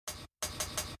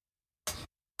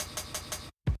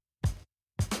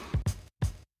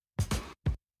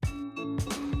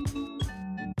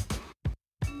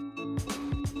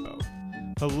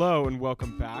Hello and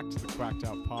welcome back to the Quacked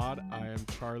Out Pod. I am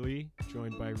Charlie,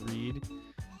 joined by Reed.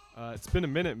 It's been a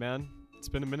minute, man. It's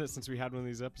been a minute since we had one of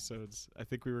these episodes. I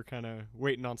think we were kind of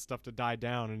waiting on stuff to die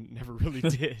down and never really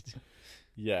did.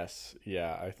 Yes,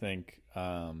 yeah, I think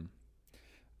I'm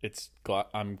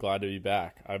glad to be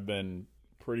back. I've been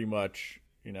pretty much,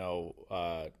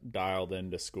 dialed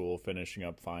into school, finishing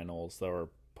up finals that were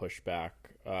pushed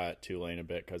back at Tulane a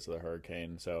bit because of the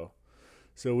hurricane. So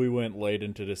we went late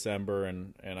into December,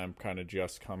 and I'm kind of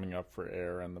just coming up for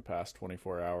air in the past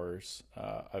 24 hours.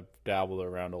 I've dabbled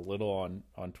around a little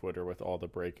on Twitter with all the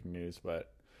breaking news,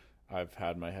 but I've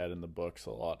had my head in the books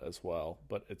a lot as well.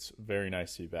 But it's very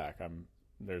nice to be back.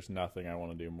 There's nothing I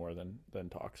want to do more than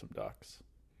talk some Ducks.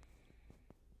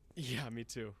 Yeah, me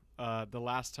too. The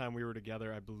last time we were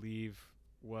together, I believe,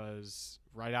 was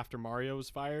right after Mario was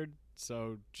fired.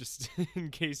 So just in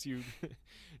case you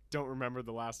don't remember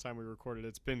the last time we recorded,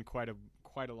 it's been quite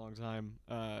a long time,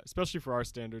 especially for our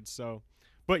standards. So,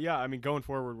 but yeah, I mean, going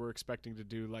forward, we're expecting to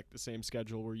do like the same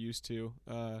schedule we're used to.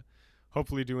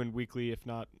 Hopefully doing weekly, if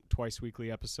not twice weekly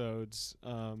episodes.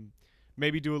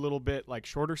 Maybe do a little bit like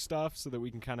shorter stuff so that we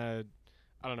can kind of,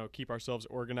 I don't know, keep ourselves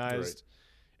organized.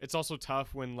 Right. It's also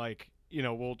tough when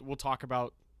we'll talk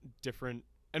about different,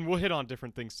 and we'll hit on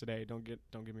different things today. Don't get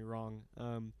me wrong.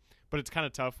 But it's kind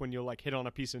of tough when you'll like hit on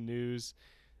a piece of news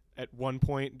at one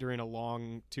point during a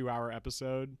long 2-hour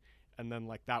episode, and then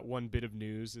like that one bit of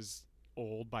news is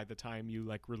old by the time you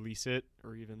like release it,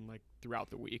 or even like throughout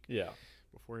the week. Yeah.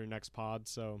 Before your next pod.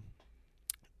 So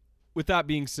with that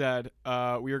being said,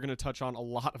 we are going to touch on a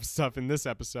lot of stuff in this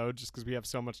episode just because we have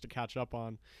so much to catch up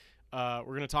on. We're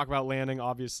going to talk about Lanning,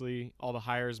 obviously, all the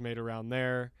hires made around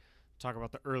there. Talk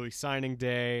about the early signing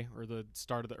day or the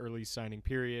start of the early signing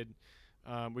period.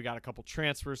 We got a couple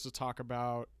transfers to talk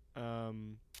about,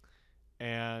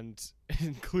 and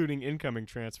including incoming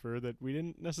transfer that we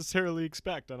didn't necessarily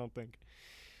expect, I don't think.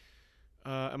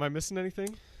 Am I missing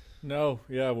anything? No,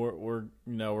 yeah, we're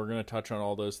going to touch on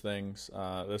all those things.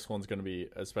 This one's going to be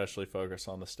especially focused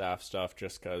on the staff stuff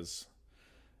just because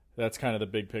that's kind of the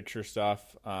big picture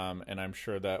stuff, and I'm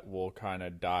sure that we'll kind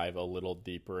of dive a little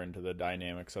deeper into the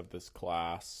dynamics of this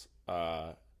class,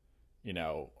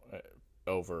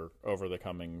 over the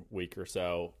coming week or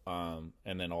so,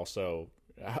 and then also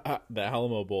the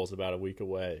Alamo Bowl is about a week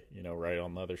away, right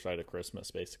on the other side of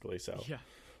Christmas, basically. So yeah.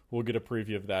 We'll get a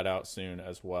preview of that out soon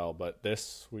as well. But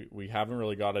this, we haven't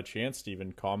really got a chance to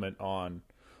even comment on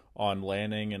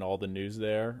Lanning and all the news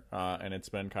there, and it's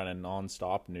been kind of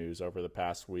nonstop news over the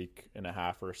past week and a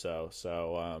half or so.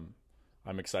 So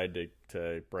I'm excited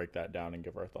to break that down and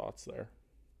give our thoughts there.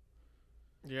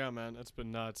 Yeah, man, it's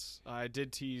been nuts. I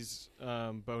did tease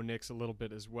Bo Nix a little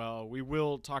bit as well. We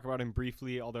will talk about him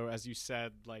briefly, although, as you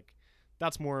said, like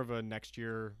that's more of a next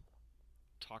year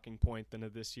talking point than a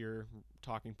this year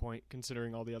talking point,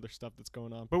 considering all the other stuff that's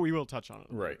going on. But we will touch on it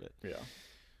a little bit. Yeah.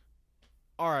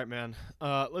 All right, man.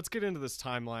 Let's get into this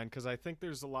timeline because I think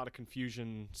there's a lot of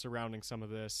confusion surrounding some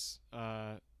of this.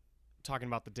 Talking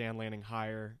about the Dan Lanning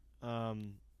hire.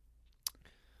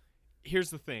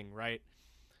 Here's the thing, right?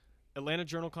 Atlanta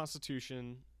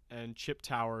Journal-Constitution and Chip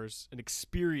Towers, an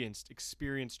experienced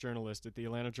journalist at the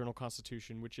Atlanta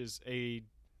Journal-Constitution, which is a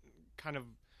kind of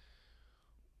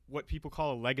what people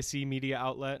call a legacy media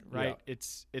outlet, right? Yeah.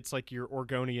 It's like your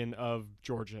Oregonian of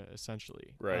Georgia,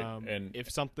 essentially. Right. And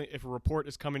if a report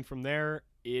is coming from there,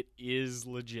 it is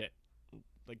legit,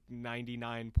 like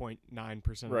 99.9% of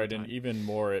the time. Right, and even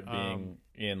more it being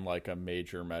in like a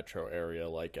major metro area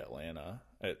like Atlanta.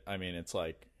 It's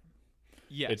like,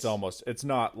 yes. It's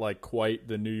not like quite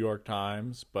the New York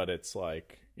Times, but it's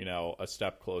like, a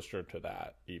step closer to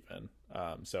that even.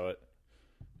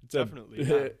 Definitely.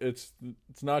 It's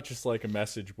not just like a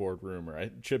message board rumor.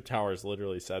 Right? Chip Towers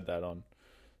literally said that on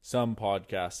some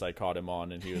podcast I caught him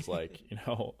on, and he was like,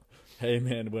 hey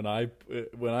man, when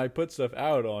I put stuff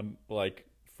out on like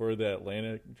for the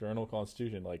Atlanta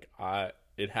Journal-Constitution, like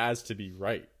it has to be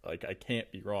right. Like I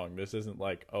can't be wrong. This isn't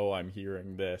like, oh, I'm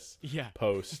hearing this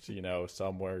post,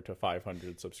 somewhere to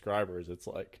 500 subscribers. It's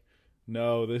like,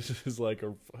 no, this is like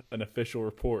an official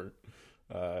report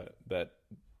that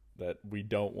we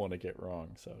don't want to get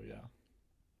wrong. So yeah.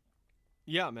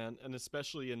 Yeah, man, and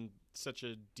especially in such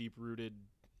a deep-rooted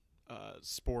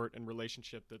sport and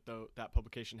relationship that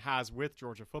publication has with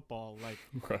Georgia football, like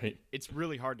right. It's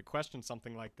really hard to question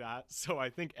something like that. So I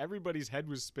think everybody's head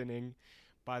was spinning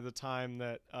by the time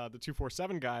that the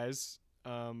 247 guys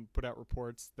put out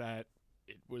reports that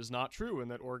it was not true and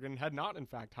that Oregon had not, in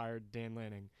fact, hired Dan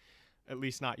Lanning, at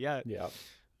least not yet. Yeah.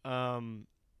 That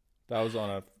was on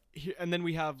a and then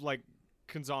we have like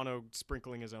Canzano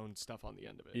sprinkling his own stuff on the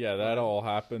end of it. Yeah, that all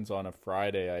happens on a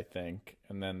Friday, I think.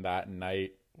 And then that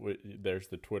night, there's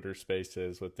the Twitter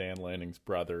Spaces with Dan Lanning's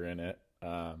brother in it.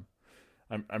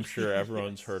 I'm sure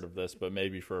everyone's Yes. heard of this, but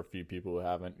maybe for a few people who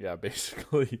haven't. Yeah,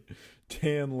 basically,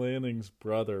 Dan Lanning's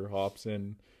brother hops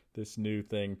in this new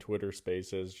thing, Twitter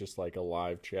Spaces, just like a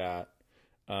live chat.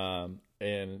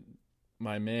 And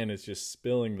my man is just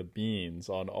spilling the beans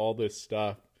on all this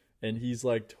stuff. And he's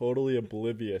like totally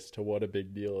oblivious to what a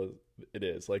big deal it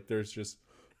is. Like there's just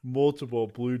multiple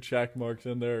blue check marks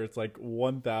in there. It's like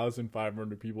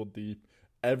 1,500 people deep.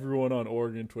 Everyone on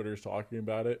Oregon Twitter is talking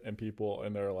about it, and people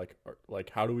and they're like,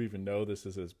 how do we even know this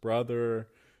is his brother?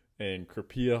 And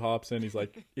Krapia hops in. He's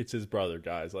like, it's his brother,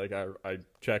 guys. Like I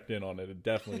checked in on it. It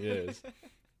definitely is.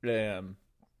 And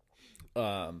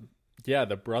yeah,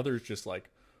 the brother's just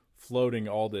like floating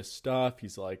all this stuff.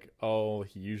 He's like, oh,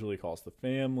 he usually calls the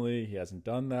family. He hasn't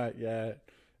done that yet.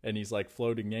 And he's like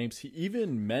floating names. He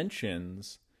even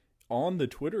mentions on the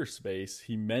Twitter space,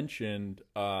 he mentioned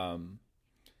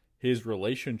his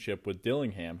relationship with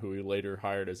Dillingham, who he later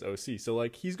hired as OC. So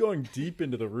like he's going deep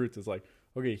into the roots. It's like,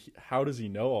 okay, how does he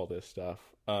know all this stuff?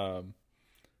 And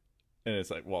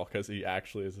it's like, well, because he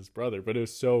actually is his brother. But it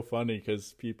was so funny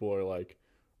because people are like,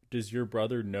 does your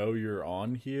brother know you're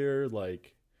on here?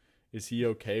 Like, is he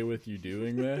okay with you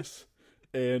doing this?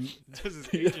 And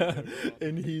yeah,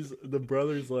 and the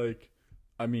brother's like,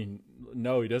 I mean,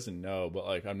 no, he doesn't know, but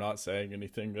like, I'm not saying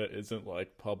anything that isn't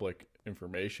like public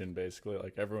information. Basically,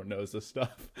 like everyone knows this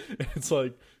stuff. It's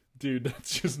like, dude,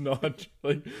 that's just not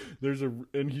like.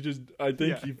 And he just, I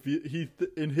think he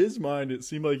in his mind, it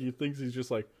seemed like he thinks he's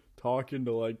just like talking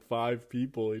to like 5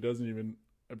 people. He doesn't even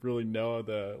really know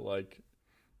the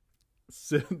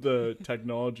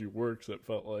technology works. It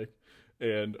felt like.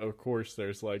 And of course,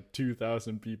 there's like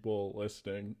 2,000 people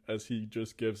listening as he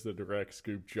just gives the direct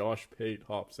scoop. Josh Pate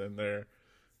hops in there.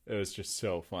 It was just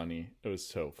so funny. It was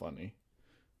so funny.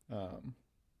 Yeah,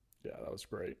 that was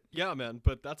great. Yeah, man.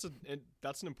 But that's an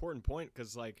important point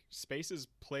because like Spaces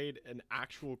played an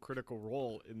actual critical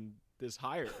role in this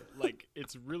hire. Like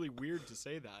it's really weird to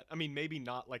say that. I mean, maybe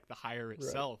not like the hire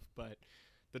itself, but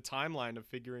the timeline of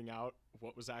figuring out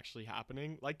what was actually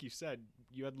happening. Like you said,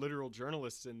 you had literal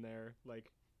journalists in there, like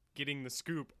getting the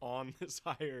scoop on this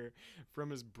hire from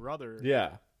his brother.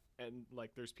 Yeah. And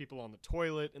like, there's people on the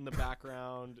toilet in the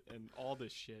background and all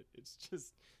this shit. It's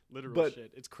just literal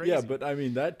shit. It's crazy. Yeah, but I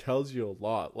mean, that tells you a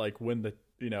lot. Like when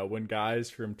when guys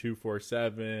from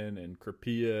 247 and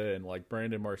Krapia and like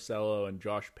Brandon Marcello and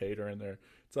Josh Pate are in there,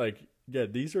 it's like, yeah,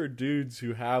 these are dudes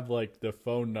who have like the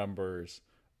phone numbers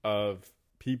of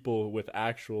people with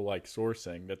actual like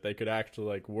sourcing that they could actually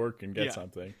like work and get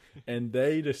something. And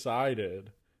they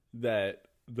decided that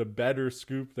the better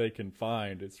scoop they can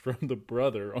find is from the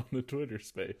brother on the Twitter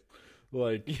space.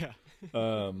 Like, yeah,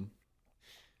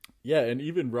 and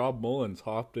even Rob Mullins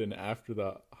hopped in after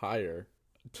the hire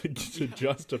to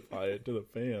justify it to the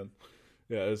fans.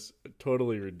 Yeah, it's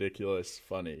totally ridiculous,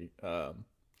 funny.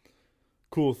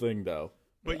 Cool thing though.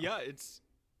 But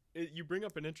you bring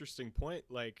up an interesting point,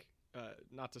 like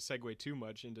not to segue too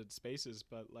much into Spaces,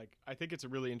 but like I think it's a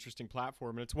really interesting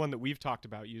platform, and it's one that we've talked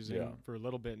about using for a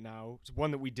little bit now. It's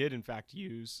one that we did in fact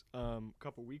use a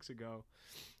couple weeks ago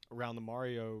around the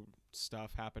Mario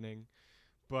stuff happening.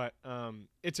 But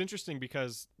it's interesting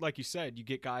because, like you said, you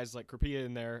get guys like Krapia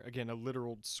in there, again, a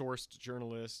literal sourced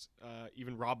journalist.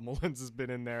 Even Rob Mullins has been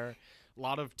in there. A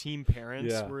lot of team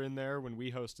parents were in there when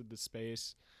we hosted the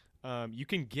space. You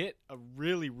can get a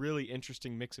really, really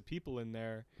interesting mix of people in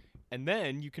there. And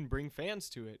then you can bring fans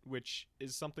to it, which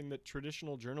is something that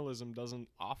traditional journalism doesn't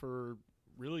offer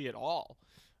really at all,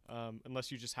 unless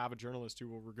you just have a journalist who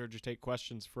will regurgitate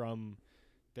questions from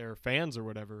their fans or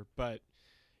whatever. But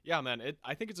yeah, man,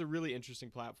 I think it's a really interesting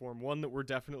platform, one that we're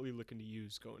definitely looking to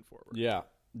use going forward. Yeah,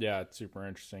 it's super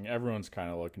interesting. Everyone's kind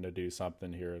of looking to do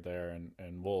something here or there,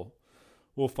 and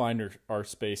we'll find our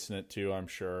space in it too, I'm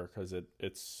sure, because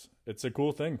it's a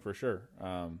cool thing for sure.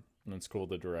 And it's cool,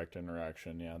 the direct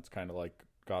interaction. Yeah, it's kind of like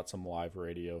got some live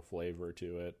radio flavor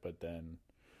to it, but then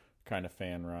kind of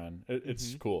fan run.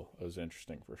 It's cool. It was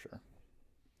interesting for sure.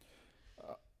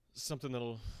 Something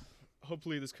that'll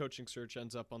hopefully this coaching search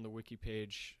ends up on the wiki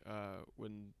page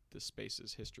when the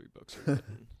Spaces history books are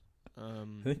written.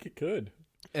 I think it could.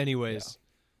 Anyways,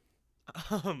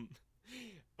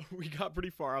 we got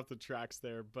pretty far off the tracks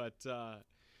there, but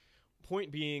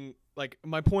point being, like,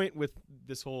 my point with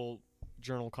this whole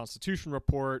Journal-Constitution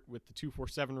report, with the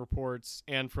 247 reports,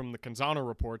 and from the Canzano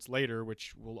reports later,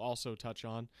 which we'll also touch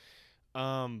on,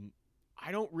 I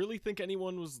don't really think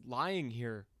anyone was lying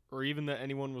here, or even that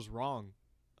anyone was wrong.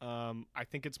 I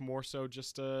think it's more so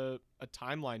just a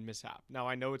timeline mishap. Now,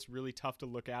 I know it's really tough to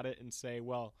look at it and say,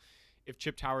 well, if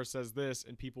Chip Towers says this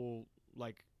and people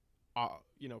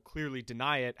clearly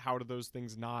deny it, how do those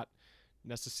things not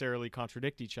necessarily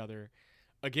contradict each other?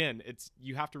 Again,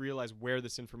 you have to realize where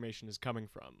this information is coming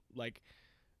from. Like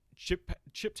Chip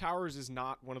Towers is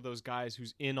not one of those guys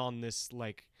who's in on this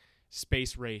like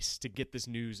space race to get this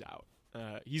news out.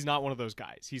 He's not one of those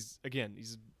guys. He's an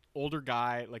older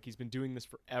guy. Like he's been doing this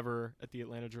forever at the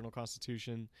Atlanta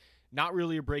Journal-Constitution. Not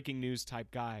really a breaking news type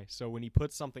guy. So when he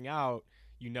puts something out,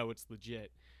 you know it's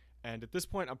legit. And at this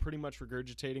point, I'm pretty much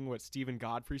regurgitating what Stephen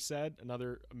Godfrey said,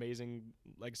 another amazing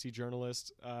legacy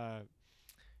journalist.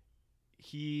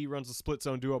 He runs the Split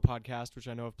Zone Duo podcast, which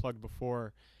I know I've plugged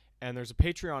before. And there's a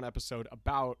Patreon episode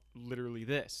about literally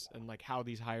this and like how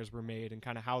these hires were made and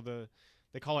kind of how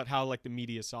they call it how like the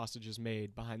media sausage is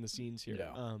made behind the scenes here.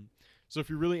 Yeah. So if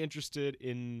you're really interested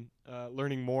in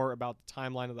learning more about the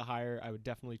timeline of the hire, I would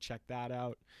definitely check that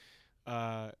out.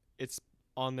 It's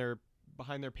on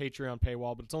behind their Patreon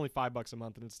paywall, but it's only $5 a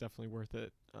month and it's definitely worth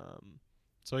it.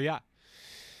 So yeah.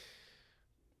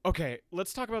 Okay,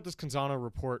 let's talk about this Canzano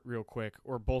report real quick,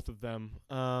 or both of them.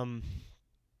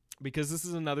 Because this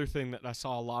is another thing that I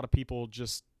saw a lot of people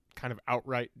just kind of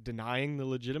outright denying the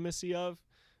legitimacy of.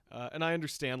 And I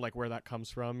understand like where that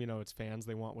comes from. You know, it's fans.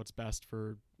 They want what's best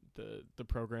for the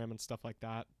program and stuff like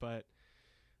that. But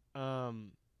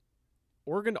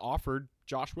Oregon offered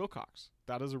Josh Wilcox.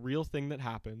 That is a real thing that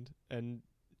happened. And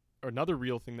another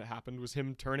real thing that happened was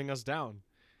him turning us down.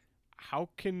 How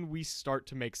can we start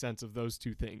to make sense of those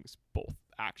two things both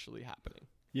actually happening?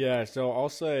 Yeah, so I'll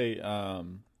say,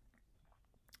 and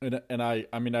I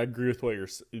mean, I agree with what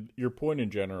your point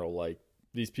in general. Like,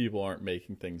 these people aren't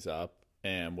making things up,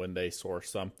 and when they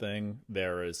source something,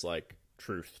 there is like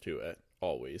truth to it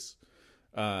always.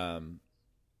 Yeah,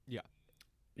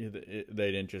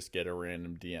 they didn't just get a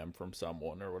random DM from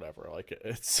someone or whatever. Like,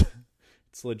 it's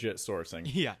legit sourcing.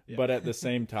 Yeah. But at the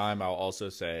same time, I'll also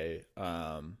say,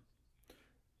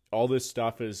 all this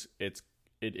stuff is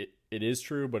it is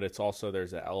true, but it's also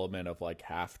there's an element of like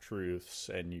half truths,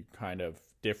 and you kind of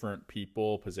different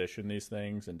people position these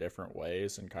things in different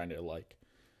ways, and kind of like,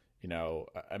 you know,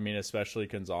 I mean, especially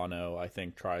Canzano, I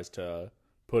think tries to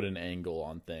put an angle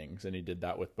on things, and he did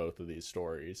that with both of these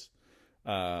stories.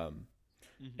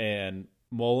 And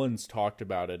Mullins talked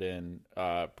about it in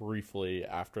briefly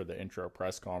after the intro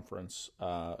press conference,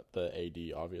 the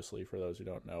AD, obviously, for those who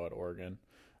don't know, at Oregon.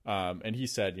 And he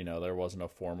said, you know, there wasn't a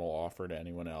formal offer to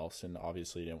anyone else, and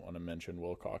obviously didn't want to mention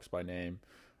Wilcox by name.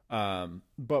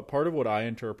 But part of what I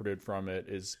interpreted from it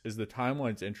is the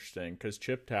timeline's interesting, because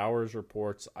Chip Towers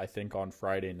reports, I think on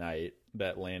Friday night,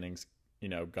 that Lanning's, you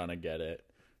know, gonna get it.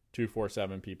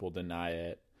 247 people deny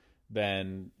it.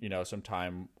 Then, you know, some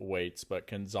time waits, but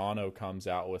Canzano comes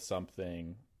out with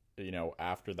something, you know,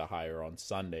 after the hire on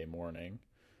Sunday morning.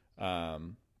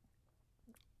 And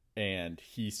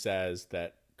he says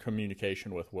that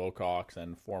communication with Wilcox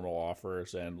and formal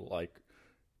offers and like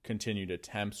continued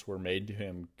attempts were made to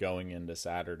him going into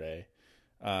Saturday,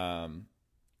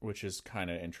 which is kind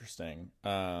of interesting.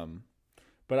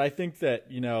 But I think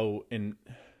that, you know,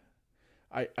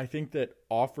 I think that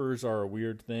offers are a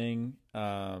weird thing,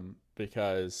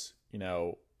 because, you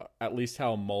know, at least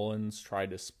how Mullins tried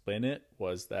to spin it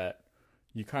was that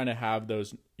you kind of have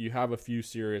you have a few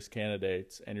serious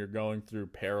candidates and you're going through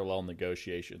parallel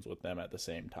negotiations with them at the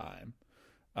same time.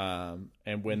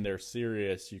 And when they're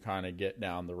serious, you kind of get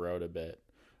down the road a bit.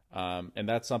 And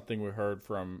that's something we heard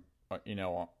from, you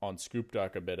know, on Scoop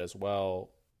Duck a bit as well.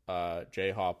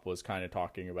 J-Hop was kind of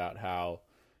talking about how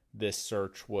this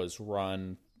search was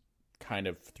run kind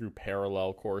of through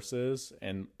parallel courses,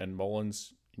 and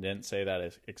Mullins didn't say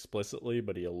that explicitly,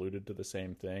 but he alluded to the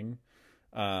same thing.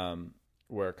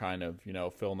 Where kind of, you know,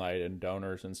 Phil Knight and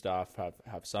donors and stuff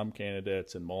have some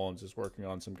candidates, and Mullins is working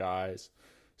on some guys.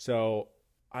 So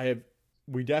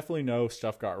we definitely know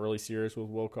stuff got really serious with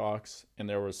Wilcox, and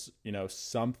there was, you know,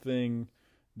 something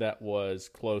that was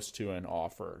close to an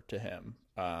offer to him.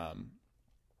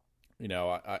 You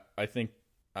know, I think,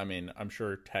 I mean, I'm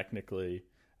sure technically,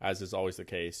 as is always the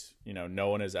case, you know, no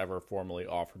one has ever formally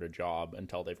offered a job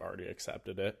until they've already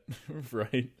accepted it,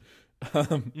 right?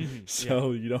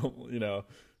 So you don't, you know,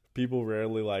 people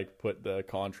rarely like put the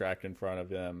contract in front of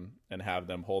them and have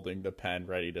them holding the pen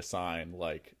ready to sign,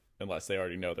 like, unless they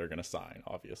already know they're going to sign,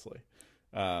 obviously.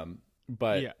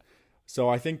 But yeah. So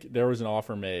I think there was an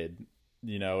offer made.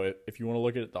 You know, if you want to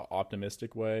look at it the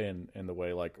optimistic way, and the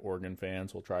way like Oregon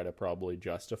fans will try to probably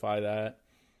justify that,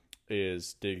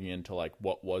 is digging into like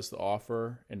what was the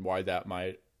offer and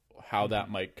how that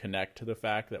might connect to the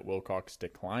fact that Wilcox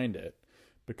declined it.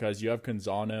 because you have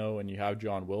Canzano and you have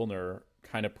John Wilner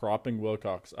kind of propping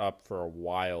Wilcox up for a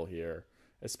while here.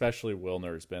 Especially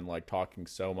Wilner's been like talking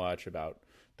so much about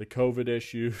the COVID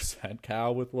issues at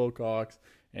Cal with Wilcox,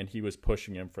 and he was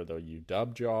pushing him for the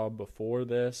UW job before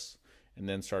this, and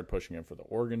then started pushing him for the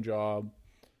Oregon job.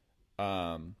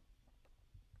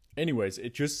 Anyways,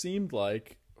 it just seemed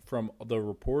like from the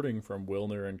reporting from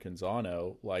Wilner and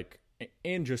Canzano, like,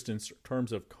 and just in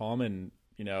terms of common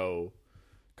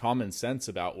sense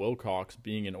about Wilcox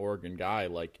being an Oregon guy,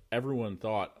 like everyone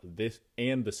thought this,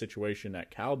 and the situation at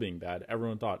Cal being bad,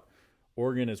 everyone thought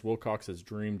Oregon is Wilcox's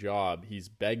dream job. He's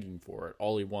begging for it.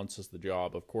 All he wants is the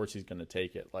job. Of course he's going to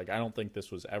take it. Like, I don't think this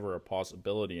was ever a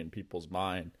possibility in people's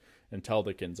mind until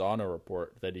the Canzano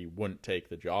report that he wouldn't take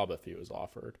the job if he was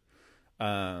offered.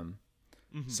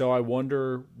 So I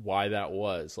wonder why that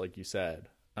was, like you said.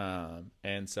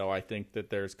 And so I think that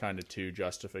there's kind of two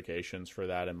justifications for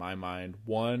that in my mind.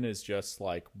 One is just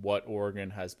like what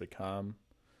Oregon has become,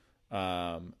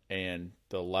 and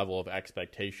the level of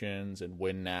expectations and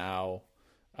win now.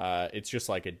 It's just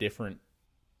like a different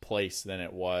place than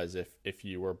it was if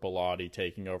you were Bellotti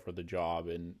taking over the job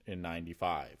in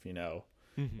 95,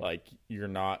 like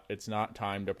it's not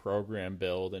time to program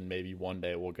build and maybe one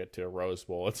day we'll get to a Rose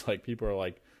Bowl. It's like people are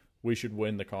like, we should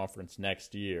win the conference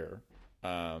next year.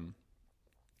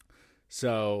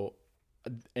 So,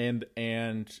 and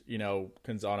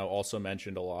Canzano also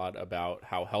mentioned a lot about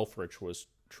how Helfrich was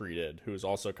treated, who's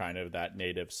also kind of that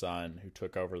native son who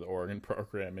took over the Oregon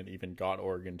program and even got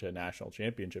Oregon to a national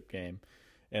championship game.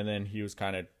 And then he was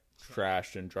kind of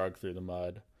trashed and dragged through the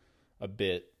mud a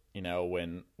bit,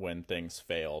 when things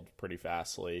failed pretty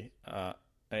fastly.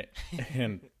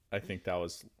 And I think that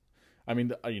was,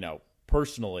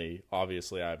 personally,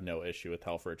 obviously I have no issue with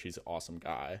Helfrich. He's an awesome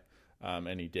guy.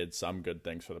 And he did some good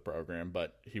things for the program,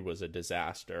 but he was a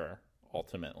disaster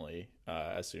ultimately,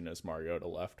 as soon as Mariota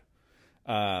left.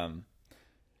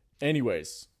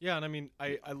 Anyways. Yeah. And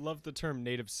I love the term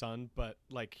native son, but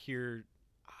like here,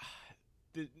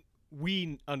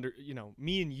 me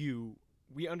and you,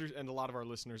 and a lot of our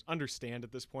listeners understand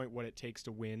at this point what it takes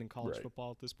to win in college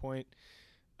football at this point.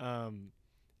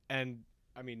 And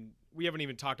we haven't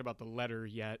even talked about the letter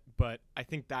yet, but I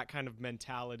think that kind of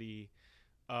mentality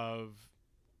of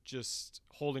just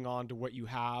holding on to what you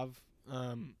have,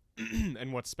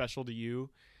 and what's special to you,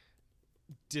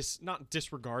 not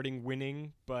disregarding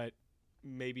winning, but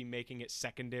maybe making it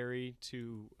secondary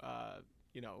to,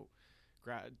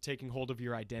 taking hold of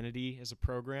your identity as a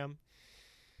program.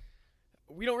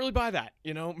 We don't really buy that,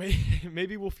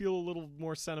 maybe we'll feel a little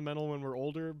more sentimental when we're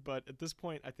older, but at this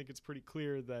point, I think it's pretty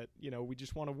clear that, we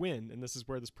just want to win, and this is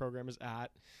where this program is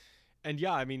at. And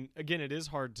yeah, again, it is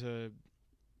hard to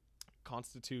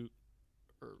constitute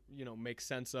or, make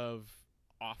sense of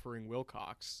offering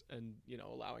Wilcox and,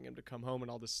 allowing him to come home and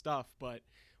all this stuff. But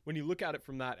when you look at it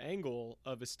from that angle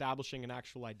of establishing an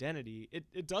actual identity,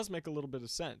 it does make a little bit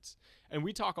of sense. And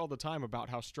we talk all the time about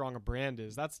how strong a brand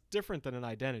is. That's different than an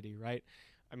identity, right?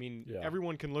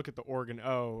 Everyone can look at the Oregon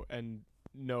O and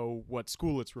know what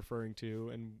school it's referring to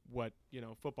and what,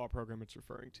 football program it's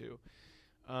referring to.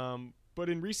 But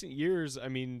in recent years,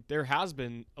 there has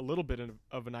been a little bit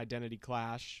of an identity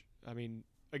clash.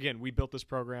 Again, we built this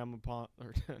program upon,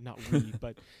 or not we,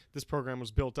 but this program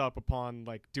was built up upon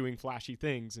like doing flashy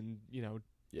things and,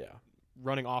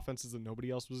 running offenses that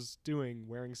nobody else was doing,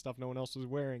 wearing stuff no one else was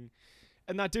wearing.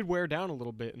 And that did wear down a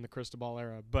little bit in the Cristobal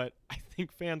era. But I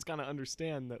think fans kind of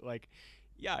understand that, like,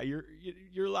 yeah, you're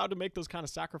allowed to make those kind of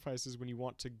sacrifices when you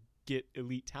want to get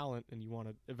elite talent and you want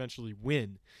to eventually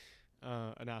win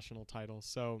a national title.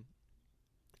 So,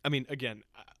 again,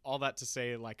 all that to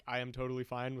say, like, I am totally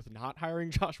fine with not hiring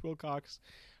Josh Wilcox.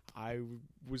 I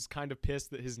was kind of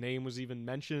pissed that his name was even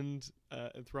mentioned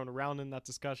and thrown around in that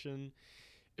discussion.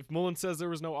 If Mullen says there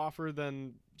was no offer,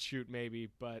 then shoot, maybe.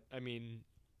 But,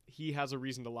 he has a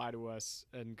reason to lie to us,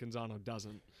 and Canzano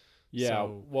doesn't. Yeah,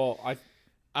 so, well,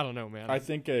 I don't know, man. I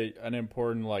think an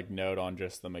important note on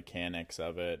just the mechanics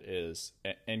of it is,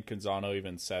 and Canzano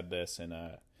even said this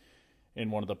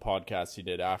in one of the podcasts he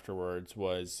did afterwards,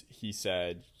 was he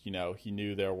said, he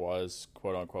knew there was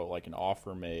quote unquote like an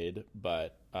offer made,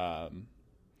 but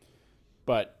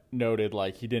noted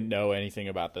like he didn't know anything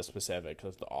about the specifics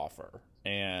of the offer.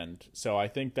 And so I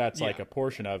think that's like a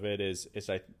portion of it is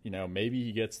like, maybe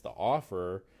he gets the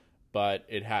offer, but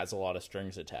it has a lot of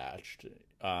strings attached.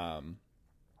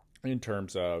 In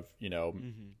terms of,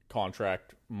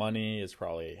 contract money is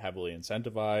probably heavily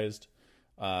incentivized.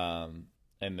 And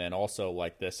then also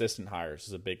like the assistant hires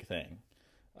is a big thing.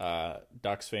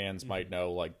 Ducks fans might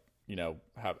know, like,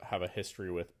 have a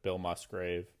history with Bill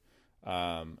Musgrave.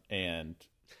 And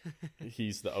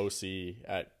he's the OC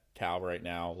at Cal right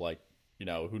now. Like,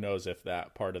 who knows if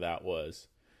that part of that was,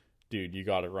 dude, you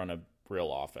got to run a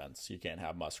real offense. You can't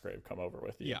have Musgrave come over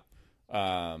with you.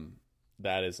 Yeah.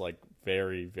 That is like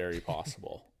very, very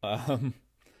possible.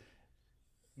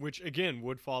 Which again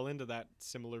would fall into that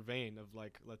similar vein of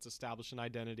like, let's establish an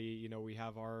identity. We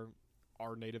have our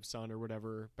native son or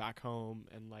whatever back home,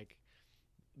 and like,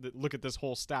 look at this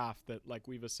whole staff that like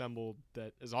we've assembled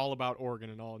that is all about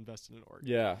Oregon and all invested in Oregon.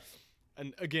 Yeah.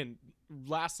 And again,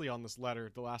 lastly on this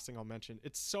letter, the last thing I'll mention,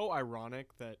 it's so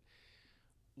ironic that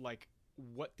like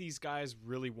what these guys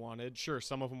really wanted. Sure,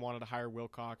 some of them wanted to hire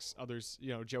Wilcox. Others,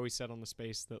 Joey said on the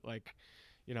space that like,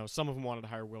 some of them wanted to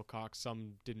hire Wilcox.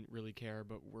 Some didn't really care,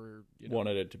 but were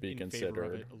wanted it to be in considered favor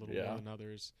of it a little more than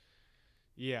others.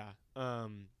 Yeah.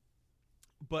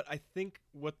 But I think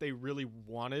what they really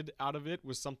wanted out of it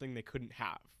was something they couldn't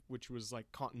have, which was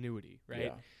like continuity, right?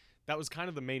 Yeah. That was kind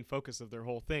of the main focus of their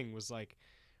whole thing, was like,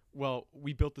 well,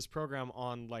 we built this program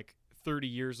on like 30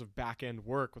 years of back end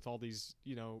work with all these,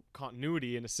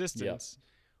 continuity and assistance. Yep.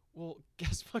 Well,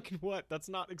 guess fucking what? That's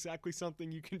not exactly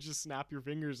something you can just snap your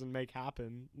fingers and make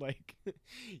happen. Like,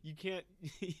 you can't,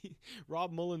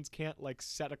 Rob Mullins can't like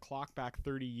set a clock back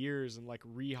 30 years and like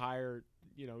rehire,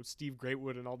 Steve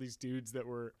Greatwood and all these dudes that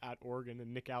were at Oregon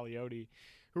and Nick Aliotti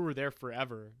who were there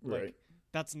forever. Right. Like,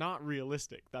 that's not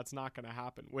realistic. That's not going to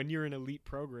happen. When you're an elite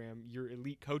program, your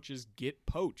elite coaches get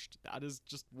poached. That is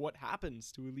just what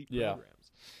happens to elite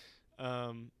programs.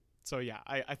 So yeah,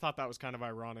 I thought that was kind of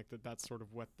ironic that that's sort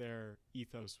of what their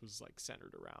ethos was like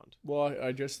centered around. Well,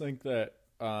 I just think that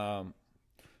the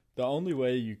only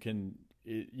way you can,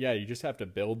 you just have to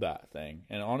build that thing.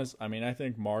 And I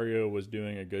think Mario was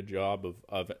doing a good job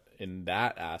of in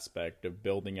that aspect of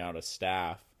building out a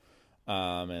staff.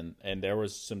 And there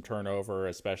was some turnover,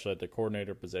 especially at the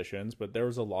coordinator positions, but there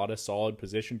was a lot of solid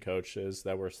position coaches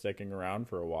that were sticking around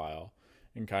for a while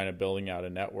and kind of building out a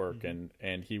network. Mm-hmm.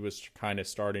 And he was kind of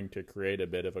starting to create a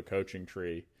bit of a coaching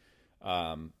tree,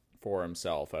 for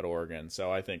himself at Oregon.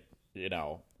 So I think,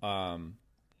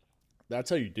 that's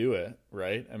how you do it,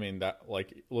 right? I mean, that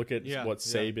like, look at what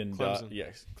Saban does.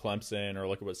 Yes. Clemson, or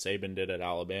look at what Saban did at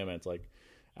Alabama. It's like,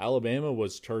 Alabama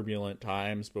was turbulent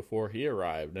times before he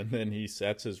arrived, and then he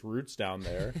sets his roots down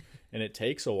there, and it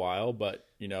takes a while, but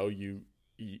you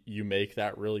make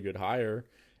that really good hire,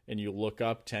 and you look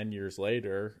up 10 years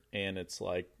later, and it's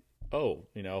like, oh,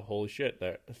 holy shit,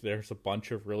 there's a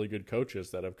bunch of really good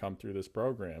coaches that have come through this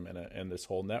program and this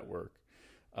whole network,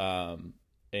 and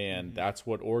mm-hmm. that's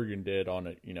what Oregon did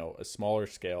on a smaller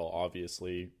scale,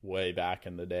 obviously, way back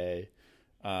in the day.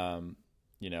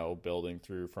 Building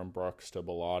through from Brooks to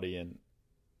Bellotti and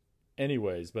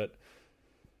anyways, but,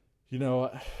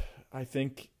 I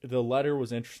think the letter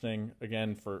was interesting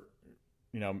again for,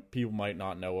 people might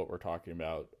not know what we're talking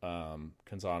about.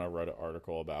 Canzano wrote an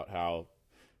article about how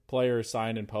players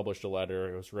signed and published a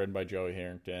letter. It was written by Joey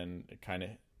Harrington. It kind of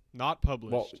not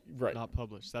published. Well, right. Not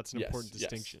published. That's an important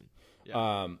distinction.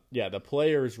 Yes. Yeah. The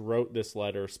players wrote this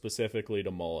letter specifically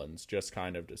to Mullins, just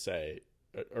kind of to say,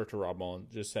 or to Rob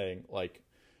Mullins, just saying like,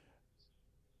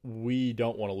 we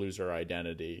don't want to lose our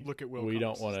identity. Look at Wilcox. We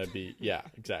don't want to be, yeah,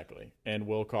 exactly. And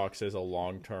Wilcox is a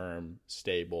long-term,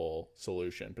 stable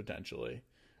solution potentially.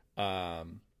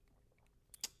 And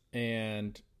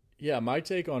yeah, my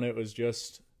take on it was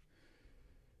just,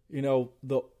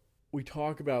 we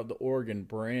talk about the Oregon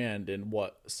brand and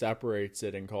what separates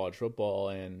it in college football,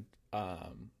 and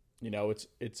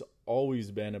it's always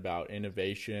been about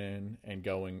innovation and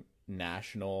going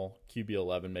national.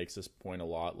 QB11 makes this point a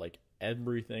lot. Like,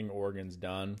 everything Oregon's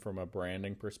done from a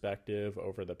branding perspective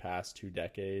over the past 2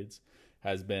 decades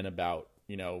has been about,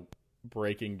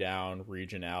 breaking down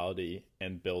regionality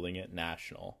and building it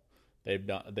national. They've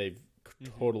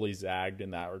mm-hmm. totally zagged in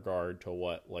that regard to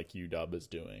what like UW is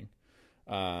doing.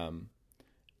 And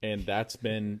that's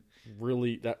been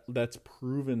really, that's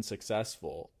proven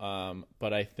successful.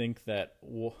 But I think that,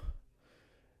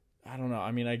 I don't know.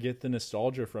 I mean, I get the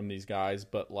nostalgia from these guys,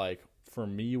 but like, for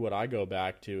me, what I go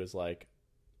back to is like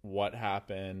what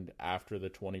happened after the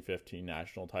 2015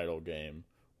 national title game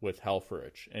with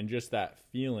Helfrich, and just that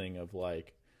feeling of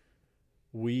like,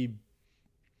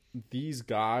 these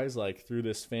guys, like through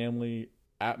this family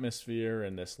atmosphere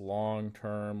and this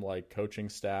long-term like coaching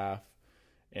staff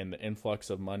and the influx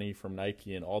of money from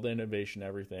Nike and all the innovation,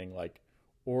 everything, like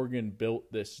Oregon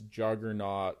built this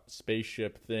juggernaut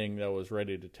spaceship thing that was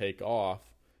ready to take off.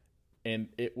 And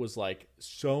it was like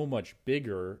so much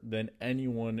bigger than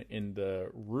anyone in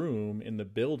the room, in the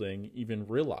building, even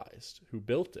realized who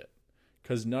built it.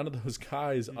 Because none of those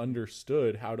guys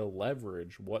understood how to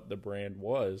leverage what the brand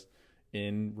was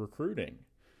in recruiting.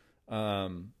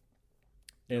 Um,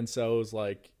 and so it was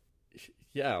like,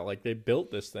 yeah, like they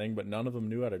built this thing, but none of them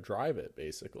knew how to drive it,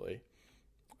 basically.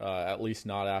 At least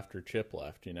not after Chip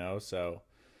left, you know? So,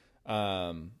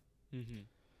 um, Mm-hmm.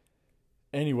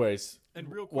 anyways.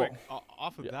 And real quick,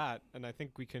 off of that, and I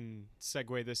think we can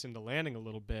segue this into Lanning a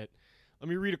little bit. Let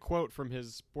me read a quote from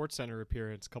his SportsCenter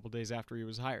appearance a couple days after he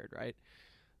was hired, right?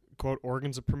 Quote,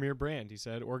 Oregon's a premier brand, he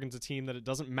said. Oregon's a team that it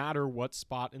doesn't matter what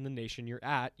spot in the nation you're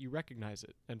at, you recognize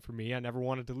it. And for me, I never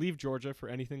wanted to leave Georgia for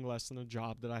anything less than a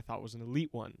job that I thought was an elite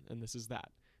one, and this is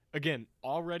that. Again,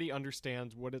 already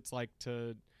understands what it's like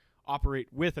to operate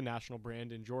with a national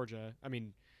brand in Georgia. I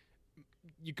mean,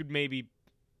 you could maybe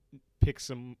poke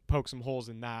some holes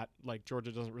in that. Like,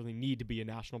 Georgia doesn't really need to be a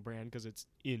national brand because it's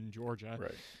in Georgia.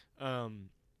 Right.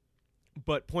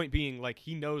 But point being, like,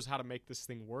 he knows how to make this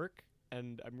thing work,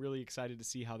 and I'm really excited to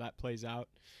see how that plays out.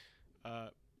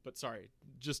 But sorry,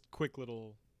 just quick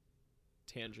little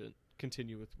tangent.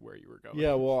 Continue with where you were going.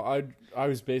 Yeah, well, I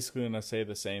was basically going to say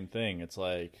the same thing. It's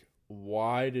like,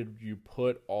 why did you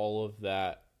put all of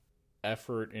that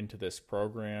effort into this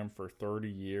program for 30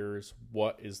 years?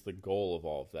 What is the goal of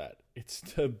all of that? It's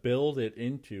to build it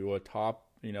into a top,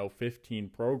 15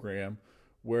 program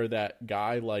where that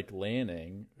guy like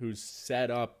Lanning, who's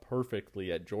set up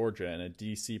perfectly at Georgia in a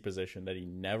DC position that he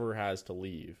never has to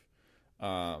leave,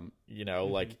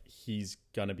 like he's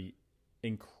going to be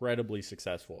incredibly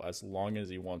successful as long as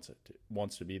he wants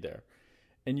to be there.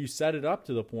 And you set it up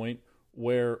to the point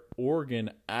where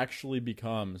Oregon actually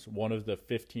becomes one of the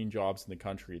 15 jobs in the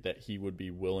country that he would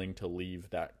be willing to leave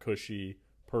that cushy,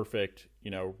 perfect,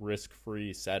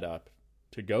 risk-free setup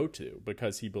to go to,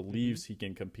 because he believes he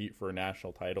can compete for a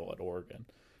national title at Oregon.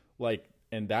 Like,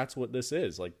 and that's what this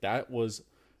is. Like, that was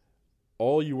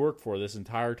all you worked for this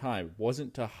entire time.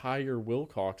 Wasn't to hire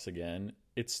Wilcox again.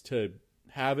 It's to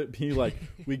have it be like,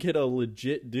 we get a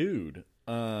legit dude.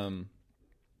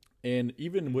 And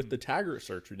even with the Taggart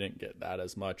search, we didn't get that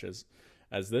as much as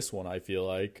this one, I feel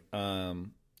like.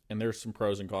 And there's some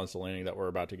pros and cons to Lanning that we're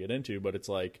about to get into, but it's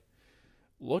like,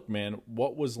 look, man,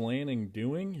 what was Lanning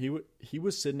doing? He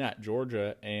was sitting at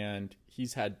Georgia, and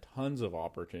he's had tons of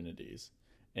opportunities.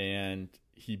 And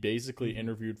he basically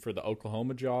interviewed for the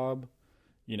Oklahoma job,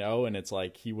 and it's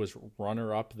like he was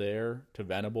runner-up there to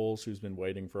Venables, who's been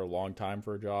waiting for a long time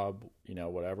for a job,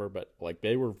 whatever. But, like,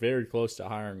 they were very close to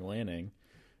hiring Lanning.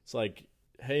 It's like,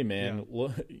 hey, man,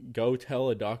 go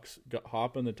tell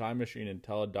hop in the time machine and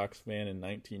tell a Ducks fan in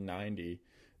 1990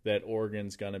 that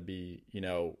Oregon's going to be,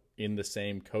 in the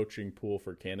same coaching pool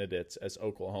for candidates as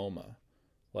Oklahoma.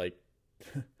 Like,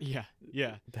 yeah.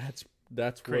 That's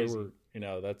crazy. Where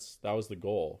we're, that was the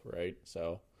goal, right?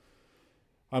 So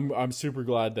I'm super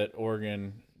glad that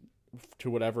Oregon,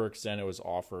 to whatever extent it was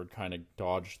offered, kind of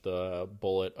dodged the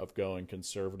bullet of going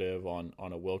conservative on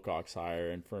a Wilcox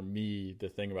hire. And for me, the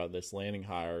thing about this Lanning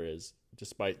hire is,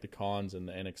 despite the cons and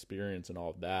the inexperience and all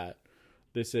of that,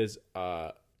 this is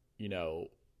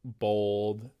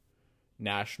bold,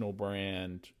 national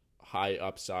brand, high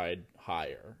upside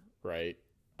hire, right?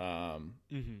 And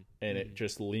it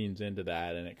just leans into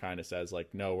that, and it kind of says,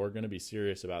 like, no, we're going to be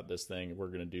serious about this thing. We're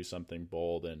going to do something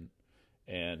bold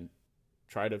and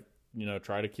try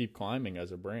to keep climbing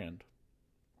as a brand.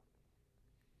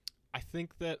 I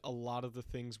think that a lot of the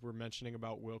things we're mentioning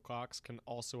about Wilcox can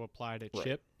also apply to Right.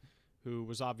 Chip, who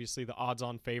was obviously the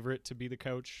odds-on favorite to be the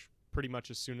coach pretty much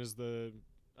as soon as the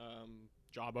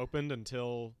job opened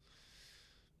until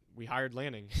we hired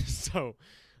Lanning. So,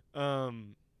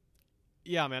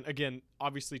 yeah, man, again,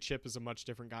 obviously Chip is a much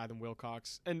different guy than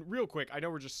Wilcox. And real quick, I know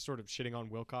we're just sort of shitting on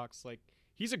Wilcox. Like,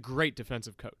 he's a great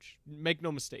defensive coach. Make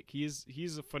no mistake. He's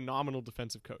a phenomenal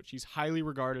defensive coach. He's highly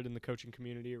regarded in the coaching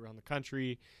community around the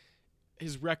country.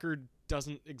 His record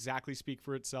doesn't exactly speak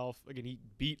for itself. Again, he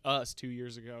beat us 2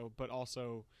 years ago, but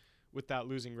also with that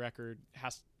losing record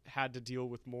had to deal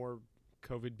with more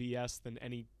COVID BS than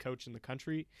any coach in the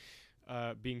country,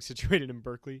 being situated in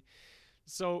Berkeley.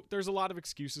 So there's a lot of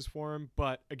excuses for him,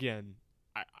 but again,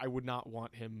 I would not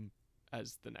want him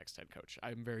as the next head coach.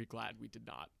 I'm very glad we did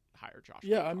not hire Josh.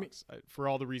 Yeah, Wilcox. For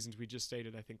all the reasons we just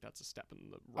stated, I think that's a step in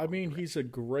the wrong direction. he's a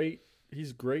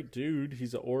great dude.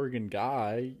 He's an Oregon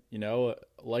guy,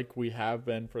 like we have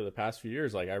been for the past few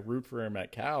years. Like, I root for him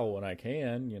at Cal when I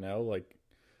can, like,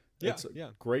 it's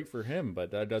great for him,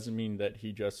 but that doesn't mean that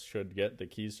he just should get the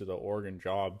keys to the Oregon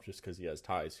job just because he has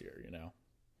ties here,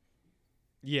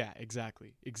 Yeah,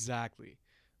 exactly.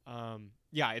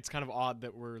 Yeah, it's kind of odd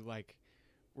that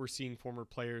we're seeing former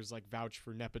players like vouch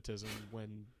for nepotism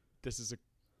when this is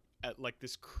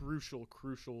this crucial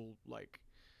like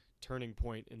turning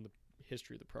point in the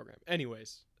history of the program.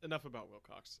 Anyways, enough about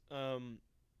Wilcox.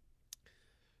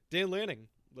 Dan Lanning.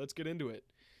 Let's get into it.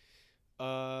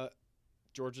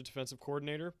 Georgia defensive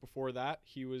coordinator. Before that,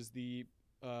 he was the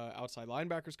outside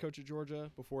linebackers coach at Georgia.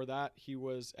 Before that, he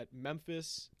was at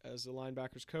Memphis as a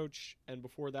linebackers coach. And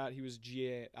before that, he was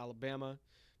GA at Alabama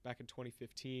back in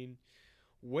 2015.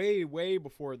 Way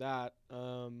before that,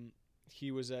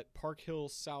 he was at Park Hill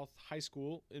South High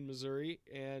School in Missouri,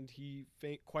 and he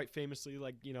quite famously,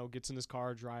 gets in his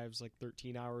car, drives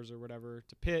 13 hours or whatever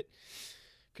to Pitt,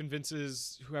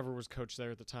 convinces whoever was coach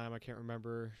there at the time, I can't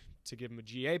remember, to give him a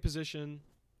GA position.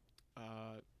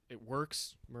 It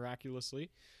works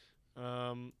miraculously.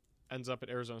 Ends up at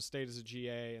Arizona State as a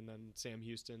GA, and then Sam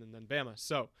Houston, and then Bama.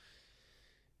 So,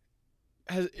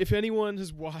 if anyone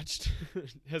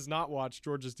has not watched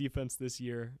Georgia's defense this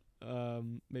year,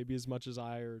 maybe as much as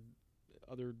I or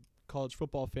other college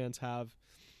football fans have,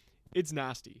 it's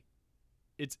nasty.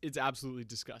 It's absolutely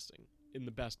disgusting in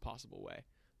the best possible way.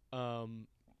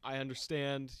 I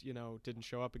understand, didn't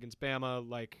show up against Bama,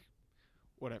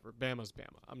 whatever. Bama's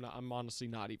Bama. I'm honestly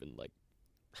not even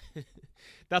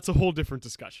that's a whole different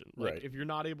discussion. Right. If you're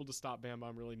not able to stop Bama,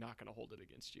 I'm really not going to hold it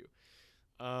against you.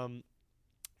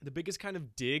 The biggest kind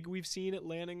of dig we've seen at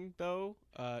Lanning, though,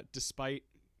 despite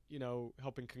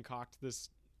helping concoct this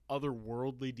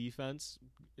otherworldly defense,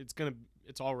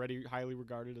 it's already highly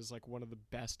regarded as one of the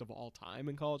best of all time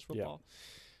in college football. Yeah.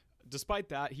 Despite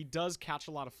that, he does catch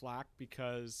a lot of flack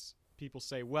because people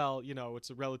say, well, it's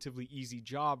a relatively easy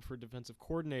job for a defensive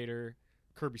coordinator.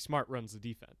 Kirby Smart runs the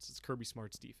defense. It's Kirby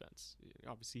Smart's defense.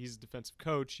 Obviously, he's a defensive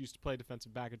coach. He used to play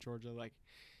defensive back at Georgia.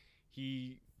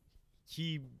 He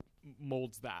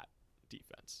molds that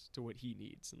defense to what he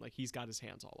needs, and he's got his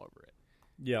hands all over it.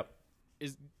 Yep.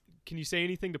 Can you say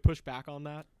anything to push back on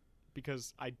that?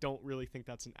 Because I don't really think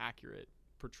that's an accurate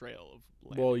portrayal of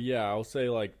Lanning. Well, yeah, I'll say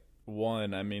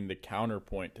one, the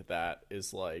counterpoint to that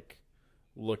is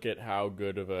look at how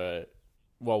good of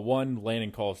one,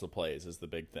 Lanning calls the plays is the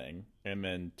big thing. And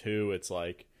then two, it's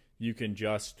you can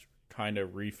just kind of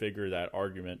refigure that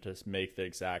argument to make the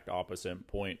exact opposite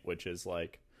point, which is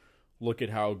look at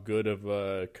how good of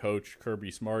a coach Kirby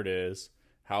Smart is,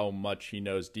 how much he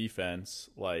knows defense,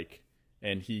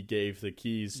 and he gave the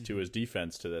keys to his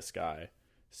defense to this guy.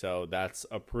 So that's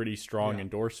a pretty strong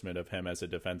endorsement of him as a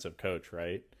defensive coach,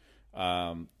 right?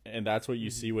 And that's what you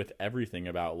see with everything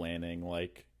about Lanning.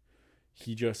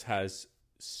 He just has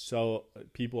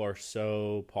people are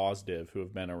so positive who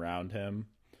have been around him.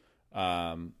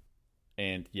 And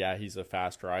yeah, he's a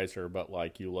fast riser, but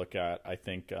you look at, I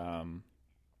think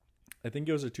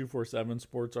it was a 247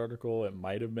 Sports article. It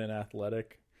might have been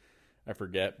Athletic. I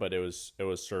forget, but it was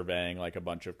surveying a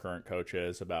bunch of current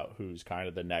coaches about who's kind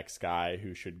of the next guy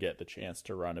who should get the chance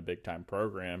to run a big time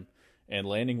program. And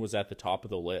Lanning was at the top of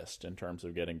the list in terms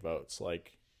of getting votes.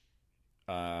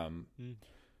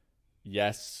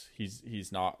 Yes,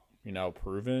 he's not,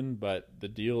 proven, but the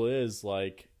deal is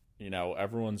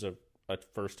everyone's a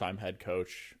first time head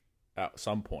coach at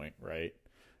some point, right?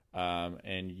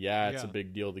 And it's a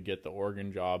big deal to get the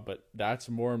Oregon job, but that's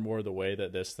more and more the way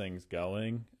that this thing's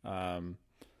going.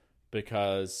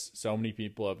 Because so many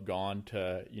people have gone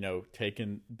to,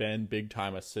 been big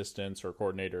time assistants or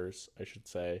coordinators, I should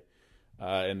say.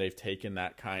 And they've taken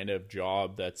that kind of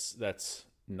job that's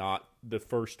not the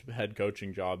first head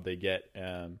coaching job they get.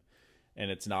 And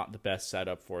it's not the best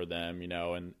setup for them,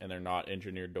 and they're not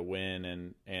engineered to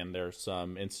win. And there's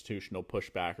some institutional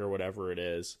pushback or whatever it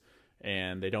is.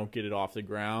 And they don't get it off the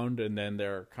ground, and then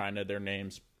they're kind of their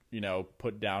names,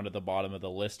 put down to the bottom of the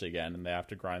list again, and they have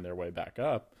to grind their way back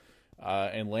up.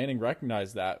 And Lanning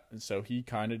recognized that, and so he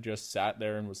kind of just sat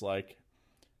there and was like,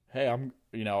 "Hey,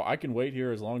 I can wait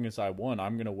here as long as I want.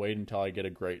 I'm going to wait until I get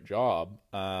a great job."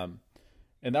 And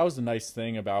that was the nice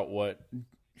thing about what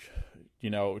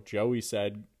Joey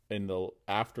said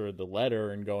after the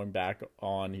letter and going back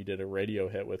on. He did a radio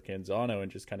hit with Canzano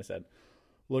and just kind of said,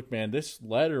 look, man, this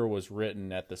letter was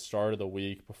written at the start of the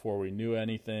week before we knew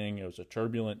anything. It was a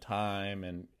turbulent time,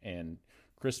 and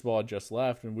Cristobal had just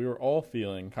left, and we were all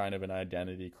feeling kind of an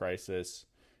identity crisis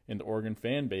in the Oregon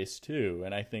fan base too.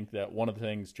 And I think that one of the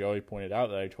things Joey pointed out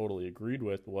that I totally agreed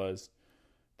with was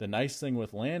the nice thing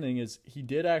with Lanning is he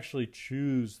did actually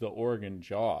choose the Oregon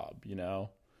job,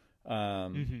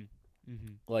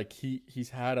 he's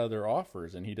had other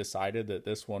offers, and he decided that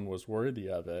this one was worthy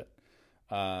of it.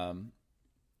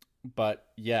 But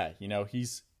yeah,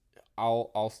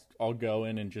 I'll go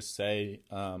in and just say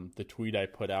the tweet I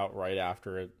put out right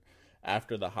after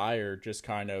the hire, just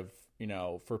kind of,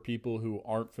 for people who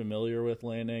aren't familiar with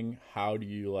Lanning, how do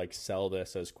you sell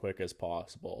this as quick as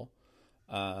possible?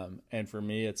 And for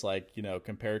me, it's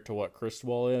compared to what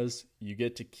Cristobal is, you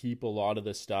get to keep a lot of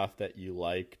the stuff that you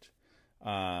liked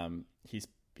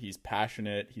He's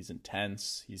passionate, he's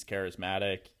intense, he's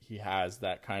charismatic. He has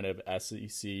that kind of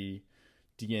SEC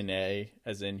DNA,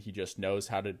 as in he just knows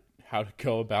how to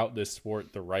go about this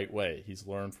sport the right way. He's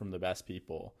learned from the best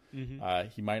people.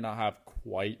 He might not have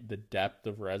quite the depth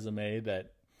of resume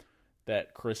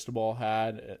that Cristobal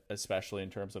had, especially in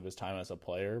terms of his time as a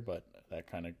player, but that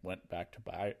kind of went back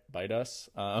to bite us.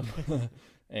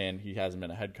 And he hasn't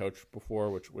been a head coach before,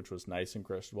 which was nice in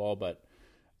Cristobal, but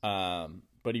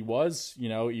he was,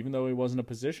 even though he wasn't a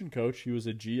position coach, he was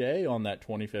a GA on that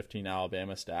 2015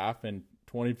 Alabama staff, and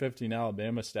 2015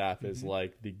 Alabama staff is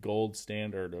like the gold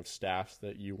standard of staffs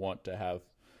that you want to have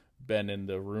been in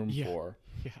the room for.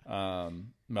 Yeah.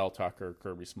 Mel Tucker,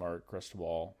 Kirby Smart,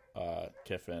 Cristobal,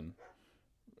 Kiffin,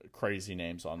 crazy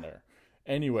names on there.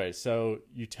 Anyway, so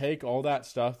you take all that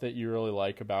stuff that you really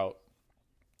like about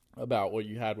what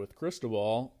you had with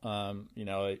Cristobal.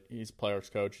 He's a player's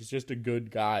coach. He's just a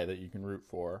good guy that you can root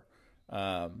for.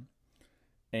 And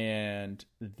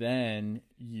then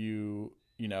you're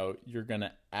going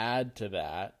to add to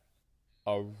that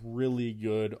a really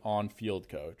good on-field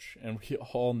coach. And we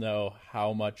all know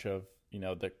how much of,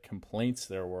 the complaints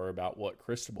there were about what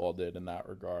Cristobal did in that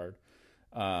regard.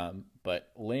 But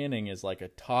Lanning is like a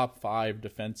top 5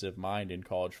 defensive mind in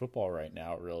college football right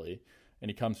now, really. And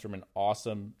he comes from an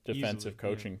awesome defensive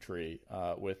coaching tree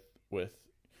with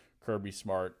Kirby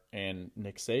Smart and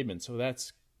Nick Saban. So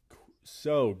that's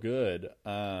so good.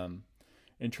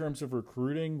 In terms of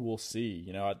recruiting, we'll see.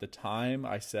 At the time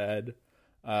I said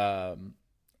I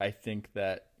think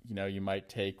that, you might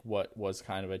take what was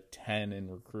kind of a 10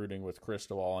 in recruiting with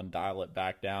Cristobal and dial it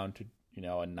back down to,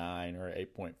 a 9 or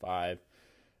 8.5.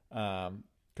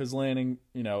 Because Lanning,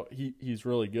 he's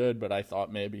really good, but I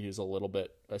thought maybe he's a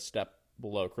step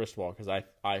below Cristobal, because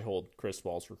I hold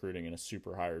Cristobal's recruiting in a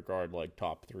super high regard, like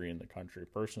top 3 in the country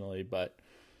personally. But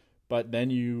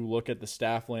then you look at the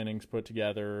staff Lanning's put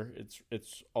together,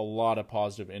 it's a lot of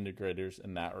positive indicators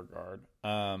in that regard.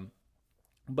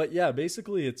 But yeah,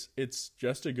 basically it's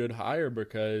just a good hire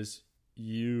because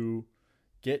you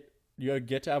get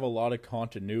to have a lot of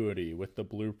continuity with the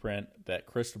blueprint that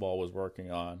Cristobal was working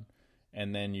on.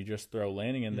 And then you just throw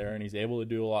Lanning in there, and he's able to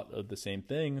do a lot of the same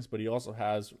things, but he also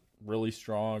has really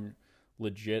strong,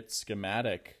 legit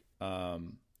schematic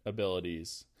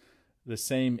abilities. The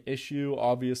same issue,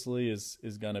 obviously, is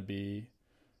going to be,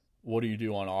 what do you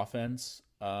do on offense?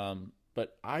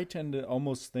 But I tend to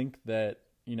almost think that,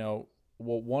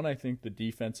 I think the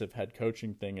defensive head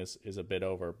coaching thing is a bit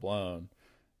overblown.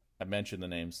 I mentioned the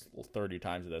names 30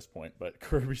 times at this point, but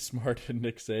Kirby Smart and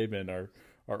Nick Saban are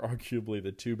arguably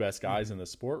the 2 best guys in the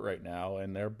sport right now,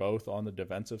 and they're both on the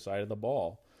defensive side of the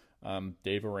ball.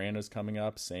 Dave Aranda's coming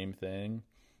up, same thing.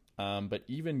 But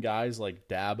even guys like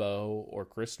Dabo or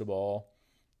Cristobal,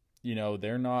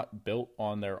 they're not built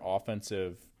on their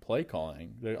offensive play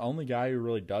calling. The only guy who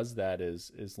really does that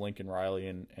is Lincoln Riley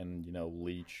and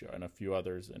Leach and a few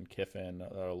others, and Kiffin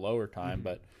at a lower time.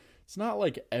 But it's not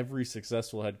like every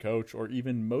successful head coach, or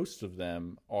even most of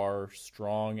them, are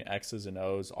strong X's and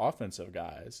O's offensive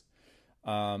guys.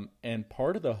 And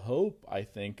part of the hope, I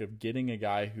think, of getting a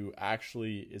guy who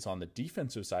actually is on the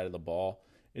defensive side of the ball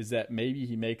is that maybe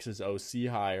he makes his OC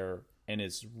hire and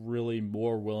is really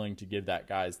more willing to give that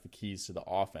guy the keys to the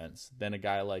offense than a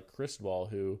guy like Cristobal,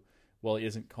 who, well, he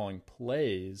isn't calling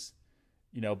plays,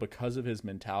 because of his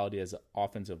mentality as an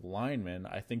offensive lineman.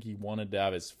 I think he wanted to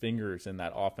have his fingers in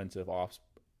that offensive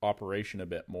operation a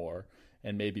bit more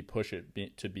and maybe push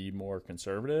it to be more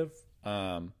conservative.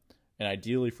 And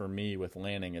ideally for me with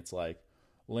Lanning, it's like,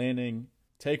 Lanning,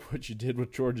 take what you did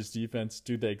with Georgia's defense,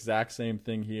 do the exact same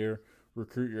thing here,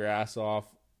 recruit your ass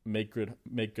off, make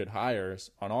good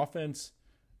hires. On offense,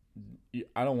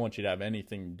 I don't want you to have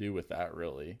anything to do with that,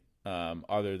 really,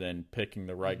 other than picking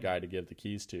the right guy to give the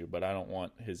keys to. But I don't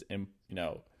want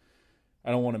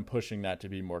I don't want him pushing that to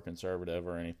be more conservative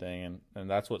or anything. And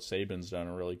that's what Saban's done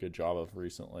a really good job of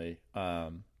recently.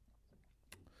 But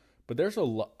there's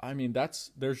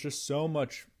there's just so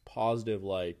much positive,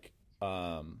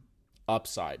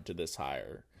 upside to this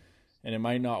hire. And it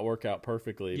might not work out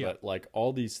perfectly, but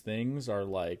all these things are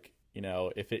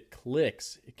if it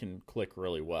clicks, it can click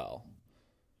really well.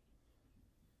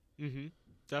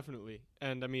 Definitely.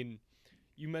 And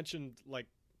you mentioned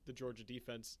the Georgia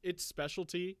defense, its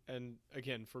specialty, and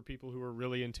again, for people who are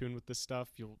really in tune with this stuff,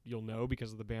 you'll know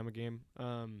because of the Bama game.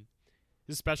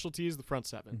 His specialty is the front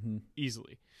seven,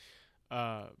 easily.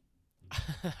 I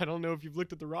don't know if you've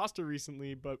looked at the roster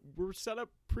recently, but we're set up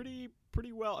pretty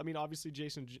well. Obviously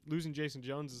losing Jason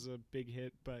Jones is a big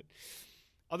hit, but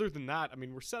other than that,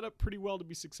 we're set up pretty well to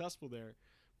be successful there.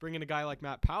 Bringing a guy like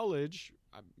Matt Powledge,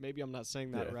 maybe I'm not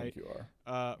saying that I right. think you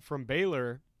are. From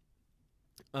Baylor,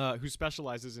 who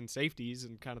specializes in safeties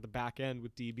and kind of the back end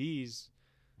with DBs.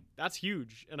 That's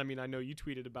huge. And I mean, I know you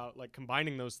tweeted about like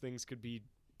combining those things could be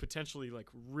potentially like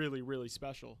really, really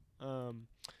special.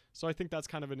 So I think that's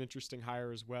kind of an interesting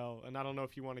hire as well. And I don't know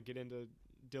if you want to get into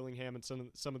Dillingham and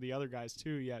some of the other guys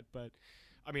too yet, but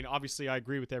I mean, obviously I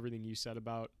agree with everything you said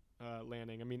about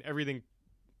Lanning. I mean, everything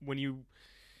when you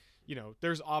know,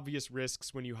 there's obvious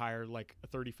risks when you hire like a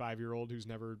 35-year-old who's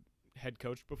never head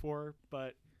coached before,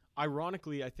 but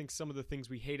ironically, I think some of the things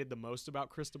we hated the most about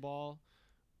Cristobal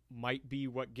might be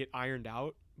what get ironed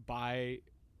out by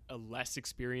a less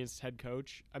experienced head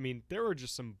coach. I mean, there were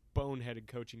just some boneheaded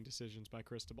coaching decisions by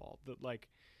Cristobal that like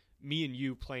me and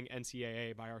you playing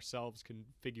NCAA by ourselves can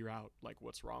figure out like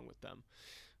what's wrong with them.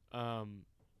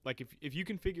 Like if you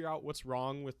can figure out what's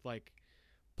wrong with like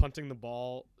punting the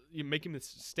ball, you're making the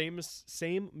same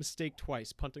mistake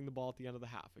twice, punting the ball at the end of the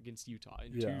half against Utah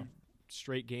in 2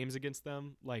 straight games against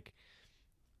them, like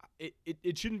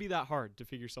it shouldn't be that hard to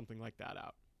figure something like that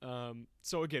out.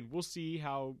 So again, we'll see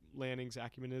how Lanning's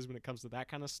acumen is when it comes to that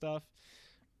kind of stuff.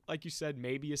 Like you said,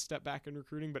 maybe a step back in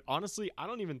recruiting, but honestly, I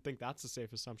don't even think that's a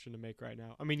safe assumption to make right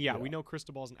now. I mean, yeah. We know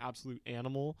Cristobal's an absolute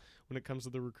animal when it comes to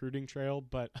the recruiting trail,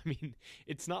 but I mean,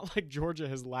 it's not like Georgia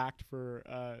has lacked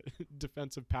for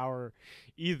defensive power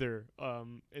either,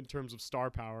 in terms of star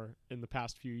power in the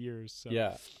past few years. So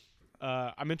yeah.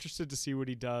 I'm interested to see what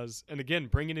he does. And again,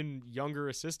 bringing in younger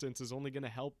assistants is only going to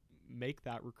help make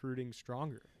that recruiting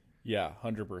stronger. Yeah,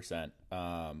 100%.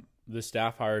 The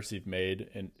staff hires he's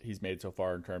made so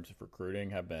far in terms of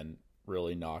recruiting have been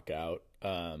really knockout.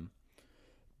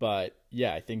 But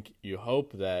yeah, I think you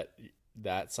hope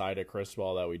that side of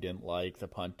Cristobal that we didn't like, the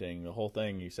punting, the whole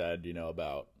thing you said, you know,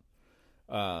 about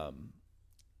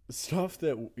stuff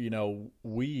that, you know,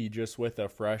 we just with a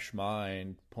fresh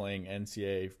mind playing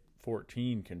NCAA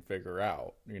 14 can figure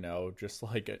out, you know, just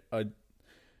like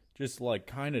just like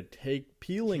kind of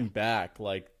peeling back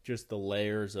like just the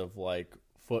layers of like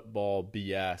football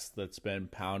BS that's been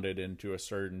pounded into a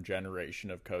certain generation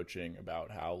of coaching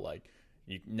about how like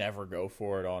you never go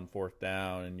for it on 4th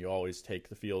down and you always take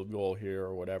the field goal here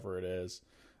or whatever it is.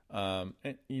 And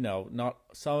you know, not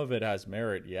some of it has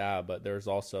merit, yeah, but there's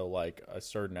also like a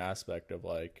certain aspect of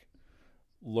like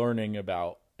learning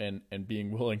about and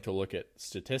being willing to look at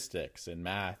statistics and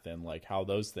math and like how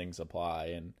those things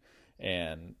apply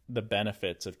and the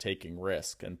benefits of taking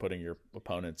risk and putting your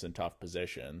opponents in tough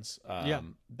positions.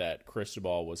 That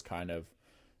Cristobal was kind of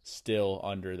still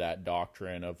under that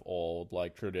doctrine of old,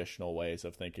 like traditional ways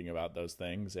of thinking about those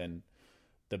things. And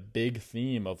the big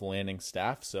theme of Lanning's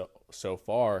staff so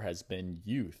far has been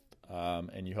youth.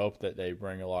 And you hope that they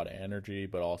bring a lot of energy,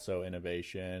 but also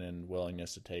innovation and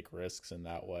willingness to take risks in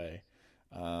that way.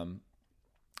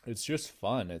 It's just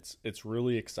fun. It's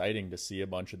really exciting to see a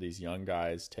bunch of these young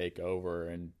guys take over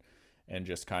and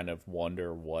just kind of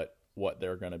wonder what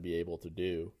they're going to be able to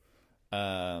do.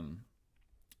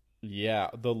 Yeah,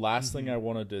 the last thing I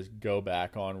wanted to go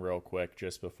back on real quick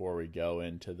just before we go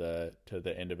into the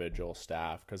individual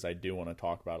staff, because I do want to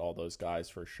talk about all those guys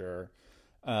for sure.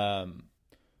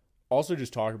 Also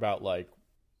just talk about like,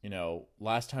 you know,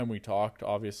 last time we talked,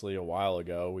 obviously a while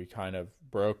ago, we kind of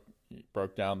broke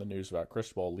down the news about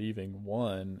Cristobal leaving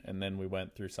one, and then we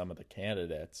went through some of the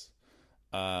candidates.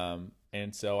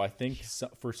 And so I think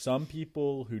for some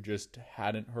people who just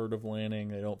hadn't heard of Lanning,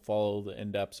 they don't follow the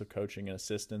in-depths of coaching and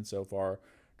assistance so far,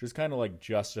 just kind of like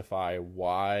justify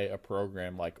why a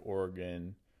program like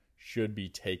Oregon should be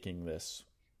taking this,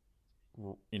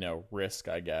 you know, risk,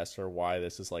 I guess, or why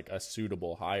this is like a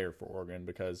suitable hire for Oregon.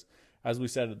 Because as we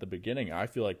said at the beginning, I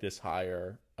feel like this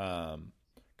hire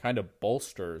kind of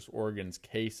bolsters Oregon's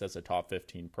case as a top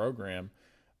 15 program.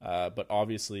 But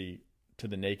obviously, to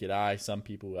the naked eye, some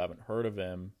people who haven't heard of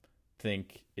him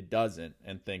think it doesn't,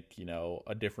 and think, you know,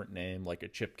 a different name like a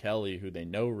Chip Kelly, who they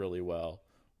know really well,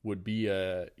 would be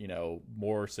a, you know,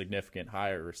 more significant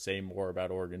hire, or say more about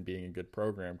Oregon being a good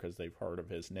program because they've heard of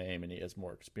his name and he has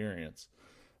more experience.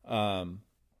 So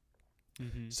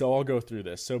I'll go through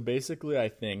this. So basically, I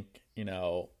think, you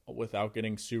know, without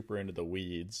getting super into the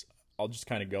weeds, I'll just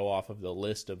kind of go off of the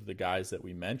list of the guys that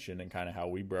we mentioned, and kind of how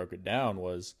we broke it down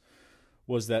was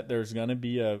that there's going to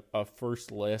be a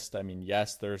first list. I mean,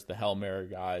 yes, there's the Hail Mary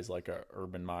guys like a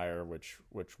Urban Meyer, which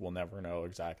we'll never know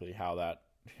exactly how that,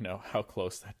 you know, how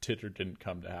close that did or didn't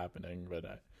come to happening.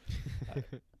 But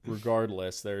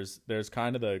regardless, there's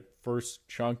kind of the first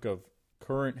chunk of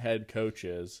current head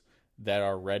coaches that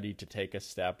are ready to take a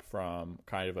step from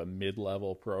kind of a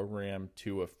mid-level program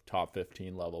to a top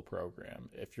 15 level program.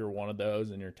 If you're one of those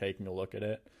and you're taking a look at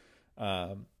it,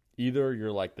 either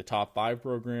you're like the top 5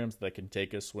 programs that can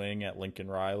take a swing at Lincoln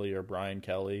Riley or Brian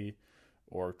Kelly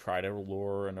or try to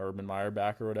lure an Urban Meyer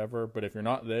back or whatever. But if you're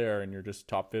not there and you're just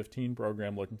top 15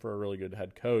 program looking for a really good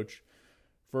head coach,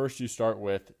 first you start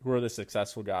with who are the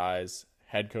successful guys,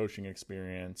 head coaching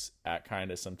experience at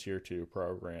kind of some tier 2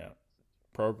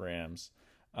 programs.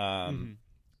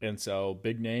 And so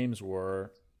big names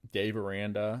were Dave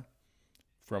Aranda.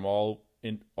 From all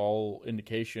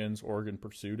indications, Oregon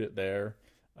pursued it there.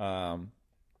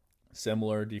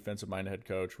 Similar defensive-minded head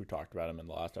coach. We talked about him in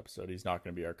the last episode. He's not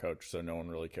going to be our coach, so no one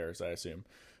really cares, I assume.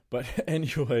 But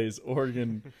anyways,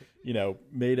 Oregon,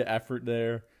 made an effort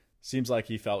there. Seems like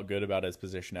he felt good about his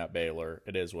position at Baylor.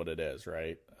 It is what it is,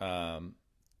 right?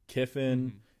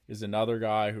 Kiffin is another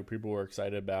guy who people were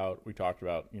excited about. We talked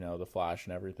about, the flash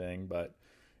and everything, but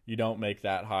you don't make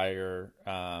that hire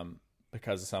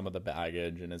because of some of the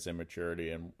baggage and his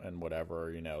immaturity and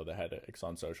whatever, the headaches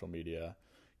on social media.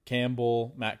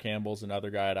 Matt Campbell's another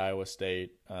guy at Iowa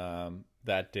State.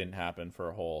 That didn't happen for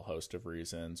a whole host of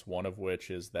reasons, one of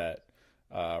which is that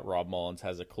Rob Mullins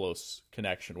has a close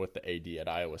connection with the AD at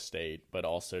Iowa State, but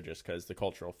also just because the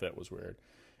cultural fit was weird.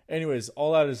 Anyways,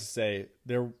 all that is to say,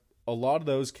 a lot of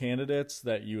those candidates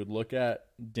that you would look at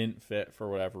didn't fit for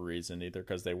whatever reason, either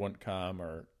because they wouldn't come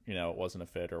or, it wasn't a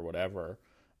fit or whatever.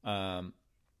 And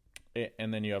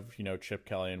then you have, Chip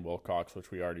Kelly and Wilcox, which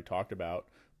we already talked about.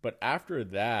 But after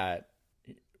that,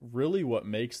 really what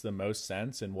makes the most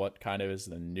sense and what kind of is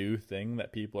the new thing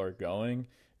that people are going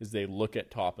is they look at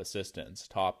top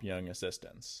young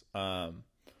assistants.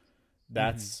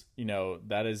 That's,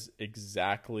 that is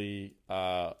exactly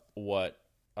what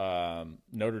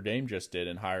Notre Dame just did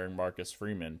in hiring Marcus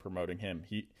Freeman, promoting him.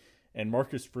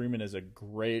 Marcus Freeman is a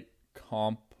great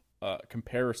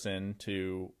comparison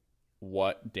to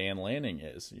what Dan Lanning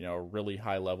is, a really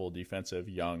high-level defensive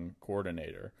young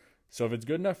coordinator. So if it's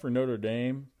good enough for Notre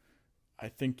Dame, I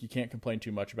think you can't complain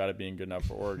too much about it being good enough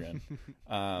for Oregon.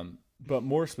 But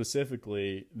more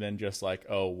specifically than just like,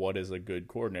 oh, what is a good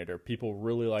coordinator? People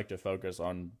really like to focus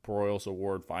on Broyles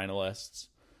Award finalists.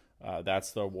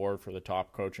 That's the award for the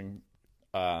top coaching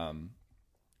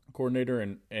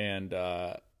coordinator. And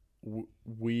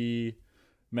we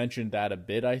mentioned that a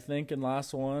bit, I think, in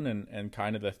last one, and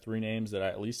kind of the 3 names that I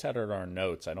at least had in our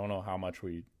notes. I don't know how much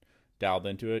we dialed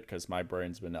into it because my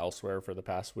brain's been elsewhere for the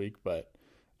past week, but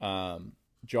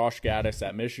Josh Gaddis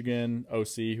at Michigan,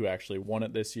 OC, who actually won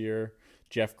it this year.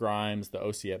 Jeff Grimes, the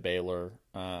OC at Baylor.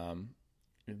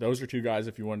 Those are 2 guys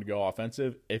if you wanted to go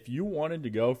offensive. If you wanted to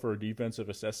go for a defensive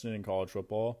assistant in college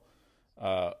football,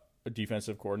 a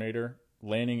defensive coordinator,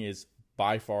 Lanning is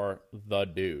by far the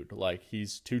dude. Like,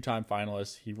 he's 2-time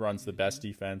finalist. He runs the best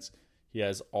defense. He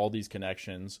has all these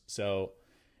connections. So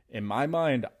in my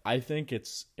mind, I think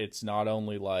it's not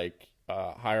only like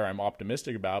a hire I'm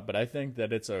optimistic about, but I think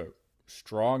that it's a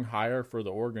strong hire for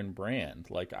the Oregon brand.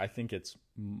 Like, I think it's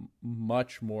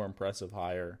much more impressive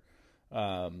hire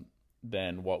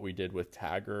than what we did with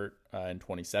Taggart in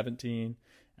 2017.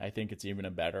 I think it's even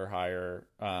a better hire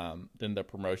than the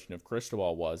promotion of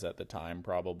Cristobal was at the time,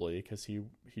 probably, because he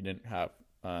didn't have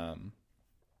I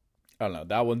don't know.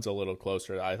 That one's a little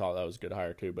closer. I thought that was a good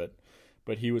hire too,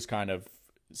 but he was kind of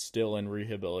still in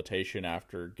rehabilitation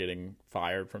after getting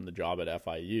fired from the job at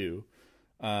FIU.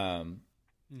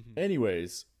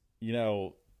 Anyways,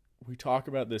 we talk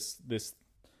about this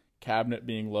cabinet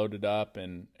being loaded up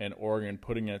and Oregon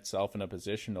putting itself in a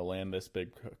position to land this big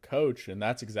coach, and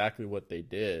that's exactly what they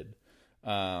did.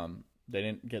 They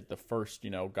didn't get the first,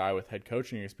 guy with head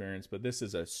coaching experience, but this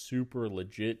is a super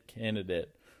legit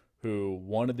candidate who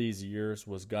one of these years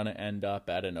was going to end up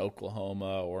at an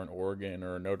Oklahoma or an Oregon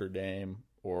or a Notre Dame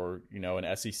or,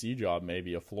 an SEC job,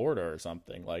 maybe a Florida or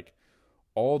something. Like,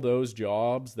 all those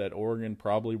jobs that Oregon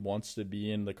probably wants to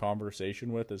be in the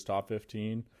conversation with as top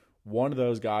 15, one of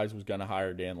those guys was going to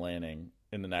hire Dan Lanning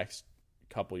in the next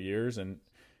couple years, and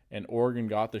Oregon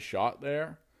got the shot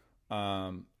there.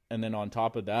 And then on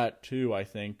top of that, too, I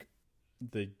think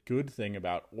the good thing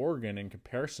about Oregon in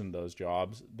comparison to those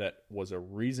jobs that was a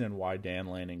reason why Dan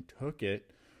Lanning took it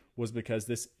was because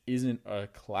this isn't a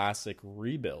classic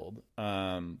rebuild.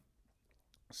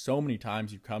 So many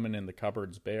times you come in and the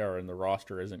cupboard's bare and the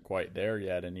roster isn't quite there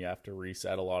yet, and you have to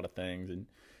reset a lot of things, and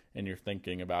you're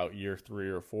thinking about year 3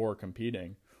 or 4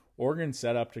 competing. Oregon's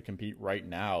set up to compete right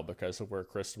now because of where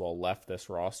Cristobal left this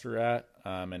roster at,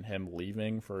 and him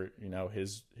leaving for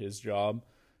his job.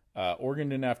 Oregon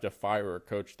didn't have to fire a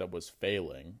coach that was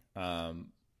failing,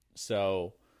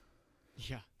 so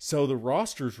the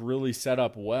roster's really set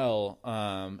up well,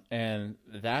 and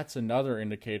that's another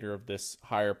indicator of this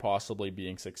hire possibly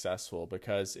being successful,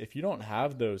 because if you don't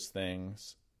have those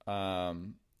things,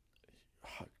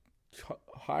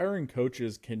 hiring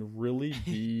coaches can really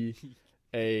be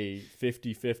a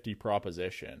 50-50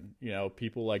 proposition. You know,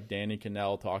 people like Danny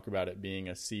Cannell talk about it being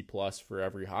a C plus for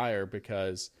every hire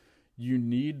because you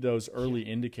need those early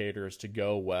indicators to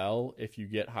go well. If you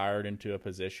get hired into a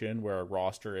position where a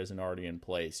roster isn't already in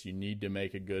place, you need to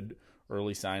make a good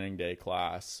early signing day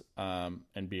class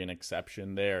and be an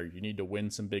exception there. You need to win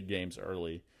some big games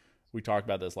early. We talked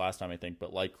about this last time, I think,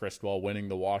 but like Cristobal winning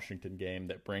the Washington game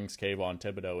that brings Kayvon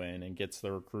Thibodeau in and gets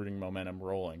the recruiting momentum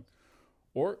rolling.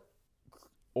 Or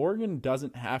Oregon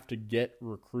doesn't have to get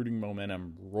recruiting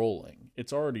momentum rolling.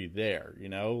 It's already there, you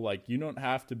know? Like, you don't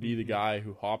have to be the guy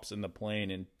who hops in the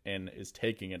plane and is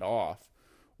taking it off.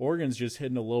 Oregon's just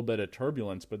hitting a little bit of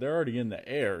turbulence, but they're already in the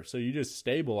air. So you just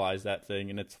stabilize that thing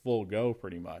and it's full go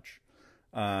pretty much.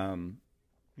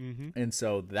 And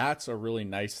so that's a really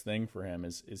nice thing for him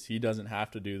is he doesn't have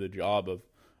to do the job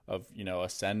of, you know,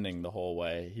 ascending the whole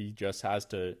way. He just has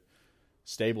to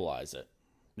stabilize it.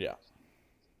 Yeah.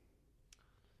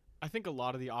 I think a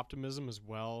lot of the optimism as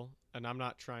well, and I'm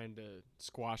not trying to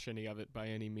squash any of it by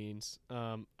any means.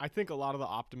 I think a lot of the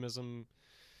optimism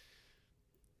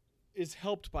is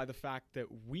helped by the fact that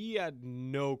we had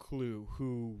no clue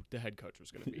who the head coach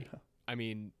was going to be. Yeah. I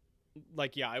mean,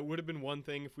 like, yeah, it would have been one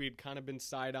thing if we had kind of been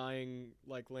side-eyeing,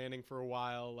 like, Lanning for a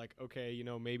while. Like, okay, you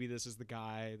know, maybe this is the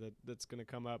guy that's going to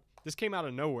come up. This came out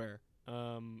of nowhere,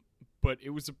 but it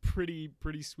was a pretty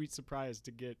sweet surprise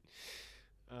to get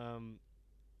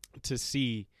to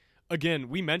see. Again,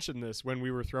 we mentioned this when we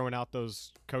were throwing out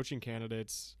those coaching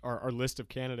candidates, our list of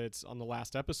candidates on the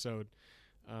last episode,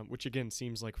 which, again,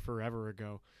 seems like forever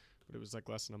ago, but it was like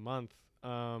less than a month.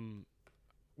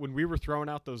 When we were throwing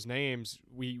out those names,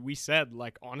 we said,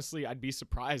 like, honestly, I'd be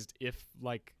surprised if,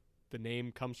 like, the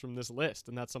name comes from this list.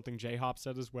 And that's something J-Hop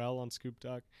said as well on Scoop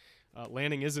Duck.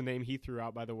 Lanning is a name he threw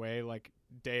out, by the way, like,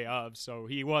 day of. So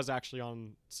he was actually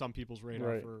on some people's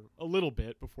radar for a little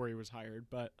bit before he was hired.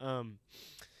 But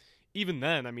even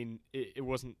then, I mean, it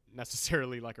wasn't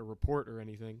necessarily like a report or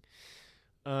anything.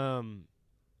 I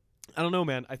don't know,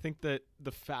 man. I think that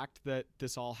the fact that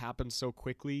this all happened so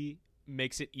quickly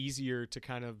makes it easier to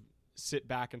kind of sit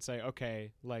back and say,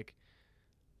 okay, like,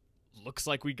 looks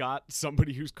like we got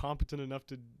somebody who's competent enough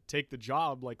to take the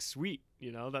job. Like, sweet,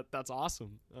 you know, that's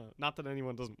awesome. Not that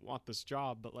anyone doesn't want this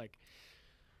job, but, like,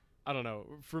 I don't know.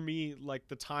 For me, like,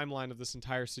 the timeline of this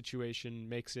entire situation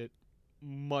makes it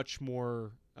much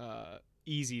more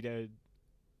easy to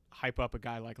hype up a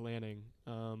guy like Lanning.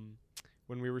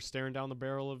 When we were staring down the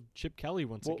barrel of Chip Kelly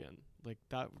once again. Like,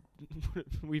 that,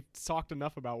 we've talked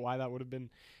enough about why that would have been,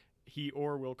 he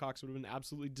or Wilcox would have been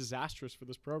absolutely disastrous for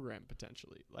this program,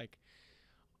 potentially. Like,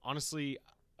 honestly,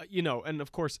 you know, and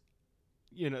of course,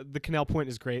 you know, the Cannell point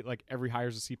is great. Like, every hire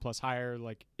is a C+ hire.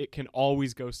 Like, it can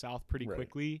always go south pretty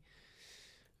quickly.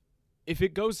 If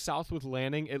it goes south with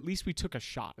Lanning, at least we took a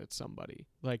shot at somebody.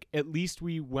 Like, at least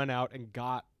we went out and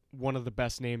got one of the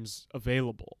best names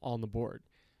available on the board.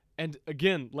 And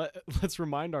again, let's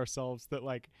remind ourselves that,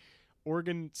 like,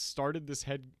 Oregon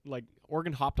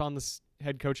hopped on this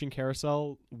head coaching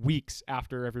carousel weeks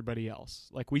after everybody else.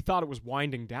 Like, we thought it was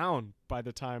winding down by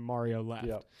the time Mario left.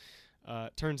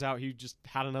 Yep. Turns out he just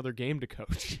had another game to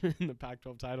coach in the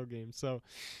Pac-12 title game. So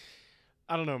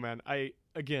I don't know, man.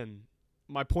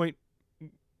 My point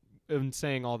in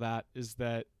saying all that is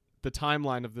that the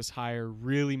timeline of this hire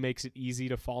really makes it easy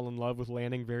to fall in love with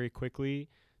Lanning very quickly.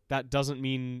 That doesn't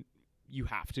mean you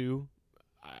have to.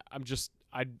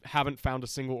 I haven't found a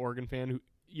single Oregon fan who,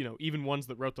 you know, even ones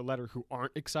that wrote the letter who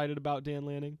aren't excited about Dan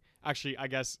Lanning. Actually, I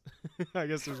guess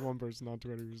there's one person on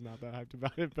Twitter who's not that hyped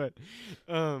about it, but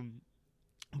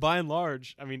by and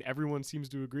large, I mean, everyone seems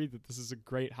to agree that this is a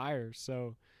great hire.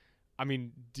 So, I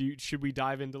mean, should we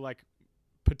dive into, like,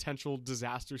 potential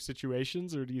disaster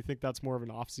situations, or do you think that's more of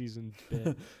an off-season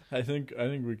bit? I think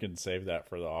we can save that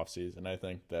for the off-season. I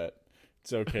think that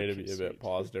it's okay to be a bit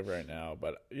positive right now.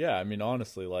 But yeah, I mean,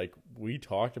 honestly, like, we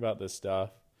talked about this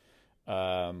stuff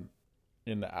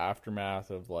in the aftermath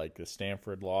of, like, the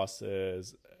Stanford loss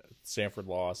and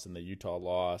the Utah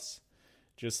loss.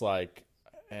 Just like,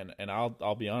 and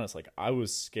I'll be honest, like, I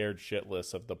was scared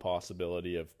shitless of the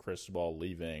possibility of Cristobal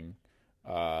leaving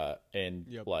and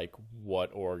like what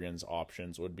Oregon's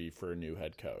options would be for a new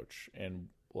head coach, and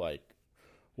like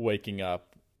waking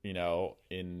up, you know,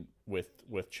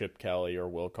 with Chip Kelly or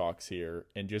Wilcox here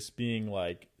and just being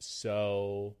like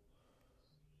so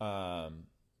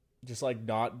just like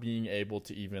not being able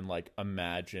to even like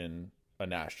imagine a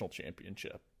national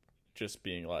championship, just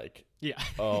being like,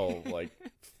 oh, like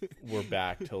we're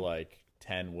back to like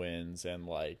 10 wins and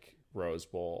like Rose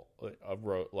Bowl,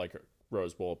 like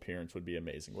Rose Bowl appearance would be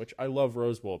amazing, which I love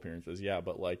Rose Bowl appearances, yeah,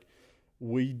 but like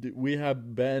we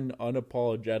have been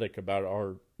unapologetic about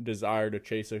our desire to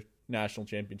chase a national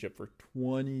championship for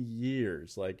 20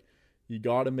 years. Like, you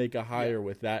got to make a hire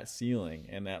with that ceiling,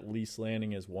 and at least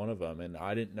Lanning is one of them. And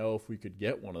I didn't know if we could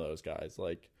get one of those guys.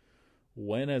 Like,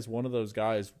 when as one of those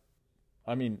guys,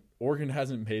 I mean, Oregon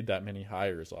hasn't made that many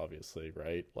hires, obviously,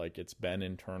 right? Like, it's been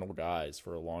internal guys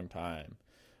for a long time.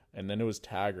 And then it was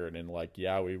Taggart, and like,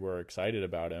 yeah, we were excited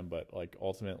about him, but like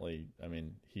ultimately, I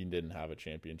mean, he didn't have a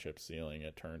championship ceiling.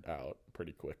 It turned out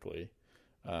pretty quickly.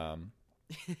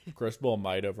 Cristobal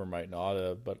might have or might not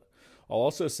have, but I'll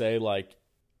also say like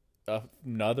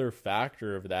another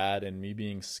factor of that, and me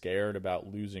being scared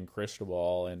about losing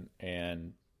Cristobal,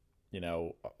 and you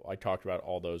know, I talked about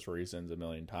all those reasons a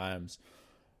million times,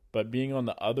 but being on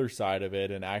the other side of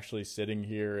it and actually sitting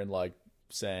here and like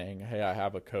saying, hey, I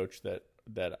have a coach that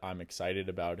I'm excited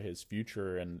about his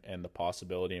future and the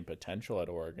possibility and potential at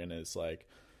Oregon, is like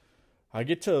I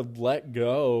get to let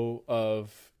go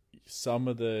of some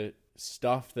of the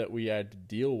stuff that we had to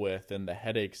deal with and the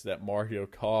headaches that Mario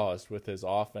caused with his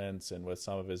offense and with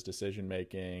some of his decision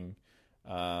making,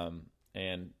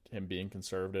 and him being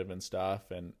conservative and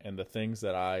stuff, and the things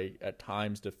that I at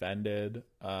times defended,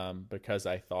 because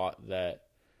I thought that,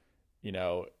 you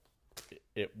know,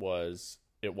 it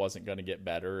wasn't going to get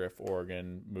better if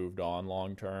Oregon moved on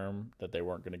long term, that they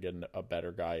weren't going to get a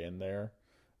better guy in there.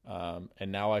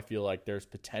 And now I feel like there's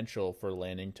potential for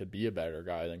Lanning to be a better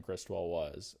guy than Cristobal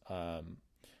was.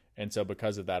 And so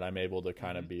because of that, I'm able to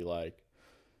kind of be like,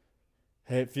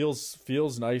 hey, it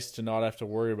feels nice to not have to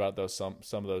worry about some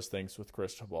of those things with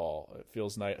Cristobal. It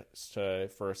feels nice to,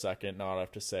 for a second, not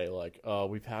have to say like, oh,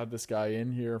 we've had this guy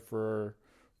in here for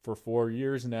 4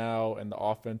 years now, and the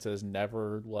offense has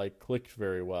never like clicked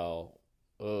very well.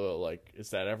 Like, is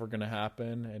that ever going to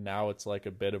happen? And now it's like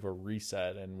a bit of a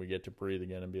reset, and we get to breathe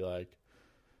again and be like,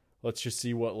 let's just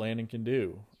see what Lanning can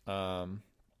do, and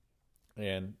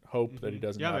hope that he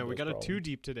doesn't. Yeah, have man, we got problems. a 2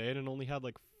 deep today, and it only had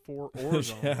like 4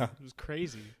 oars on it. Yeah. It was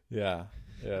crazy. Yeah,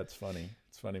 it's funny.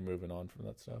 It's funny moving on from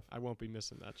that stuff. I won't be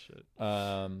missing that shit.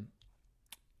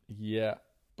 Yeah.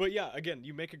 But yeah, again,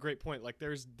 you make a great point. Like,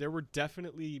 there were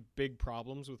definitely big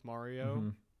problems with Mario. Mm-hmm.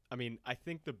 I mean, I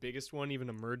think the biggest one even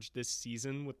emerged this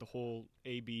season with the whole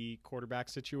AB quarterback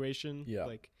situation. Yeah.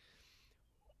 Like,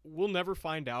 we'll never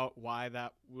find out why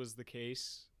that was the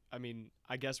case. I mean,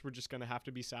 I guess we're just going to have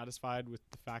to be satisfied with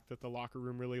the fact that the locker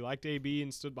room really liked AB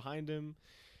and stood behind him.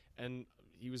 And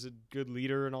he was a good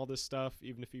leader and all this stuff,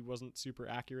 even if he wasn't super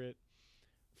accurate.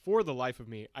 For the life of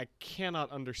me, I cannot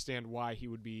understand why he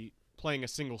would be playing a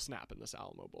single snap in this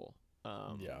Alamo Bowl.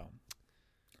 Yeah.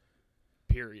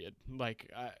 Period.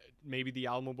 Like, maybe the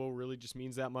Alamo Bowl really just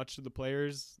means that much to the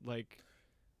players, like,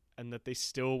 and that they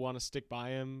still want to stick by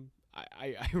him.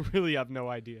 I really have no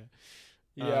idea.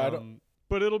 Yeah, I don't.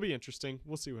 But it'll be interesting.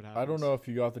 We'll see what happens. I don't know if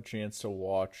you got the chance to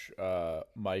watch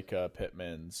Micah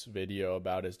Pittman's video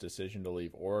about his decision to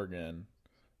leave Oregon,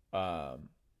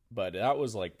 but that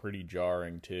was like pretty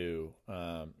jarring too.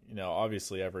 You know,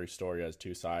 obviously every story has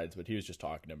 2 sides, but he was just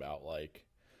talking about like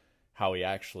how he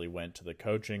actually went to the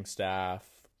coaching staff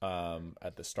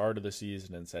at the start of the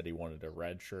season and said he wanted a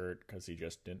red shirt because he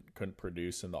just couldn't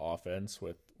produce in the offense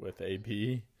with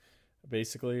AB,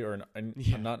 basically, or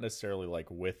not necessarily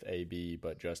like with AB,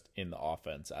 but just in the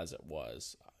offense as it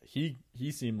was. He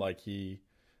seemed like he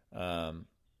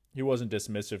wasn't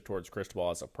dismissive towards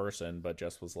Cristobal as a person, but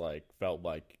just was like, felt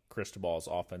like Cristobal's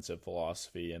offensive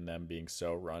philosophy and them being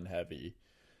so run heavy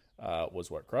was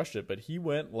what crushed it. But he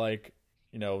went like,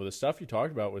 you know, the stuff he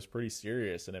talked about was pretty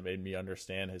serious, and it made me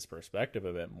understand his perspective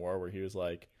a bit more, where he was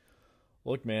like,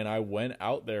 look, man, I went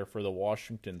out there for the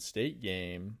Washington State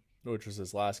game, which was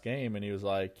his last game, and he was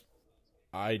like,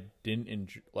 I didn't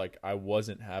enjoy, like, I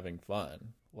wasn't having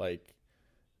fun. Like,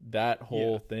 that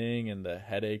whole thing and the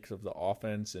headaches of the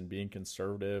offense and being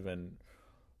conservative and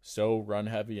so run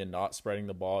heavy and not spreading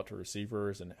the ball to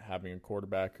receivers and having a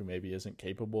quarterback who maybe isn't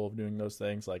capable of doing those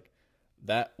things, like,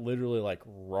 that literally like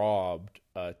robbed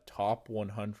a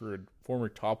former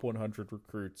top 100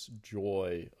 recruits'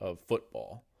 joy of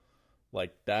football.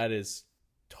 Like, that is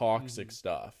toxic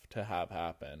stuff to have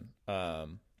happen.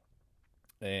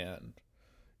 And,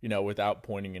 you know, without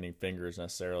pointing any fingers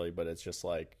necessarily, but it's just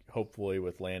like, hopefully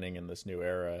with Lanning in this new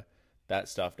era, that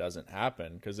stuff doesn't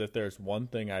happen. Because if there's one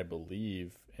thing I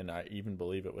believe, and I even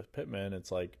believe it with Pittman,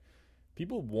 it's like,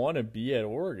 people want to be at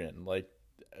Oregon. Like,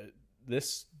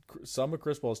 some of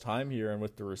Cristobal's time here and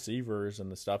with the receivers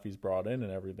and the stuff he's brought in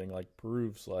and everything, like,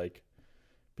 proves like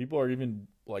people are even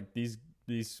like these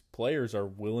these players are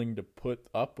willing to put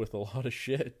up with a lot of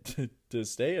shit to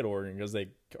stay at Oregon because they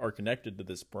are connected to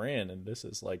this brand, and this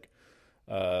is like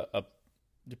a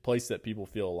place that people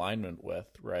feel alignment with,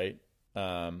 right?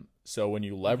 So when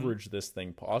you leverage this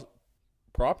thing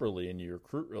properly and you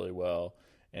recruit really well,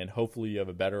 and hopefully you have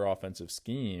a better offensive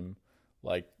scheme,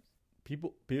 like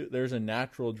people there's a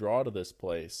natural draw to this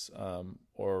place,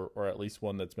 or at least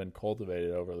one that's been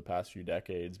cultivated over the past few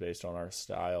decades based on our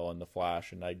style and the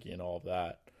flash and Nike and all of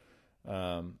that.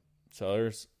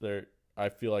 So I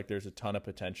feel like there's a ton of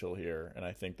potential here, and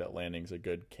I think that Lanning's a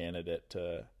good candidate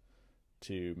to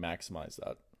maximize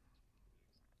that.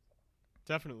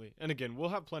 Definitely. And again, we'll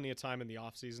have plenty of time in the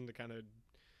off season to kind of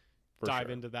dive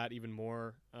into that even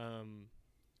more.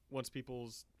 Once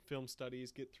people's film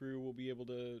studies get through, we'll be able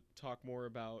to talk more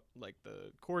about like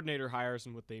the coordinator hires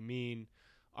and what they mean.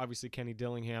 Obviously, Kenny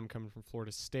Dillingham coming from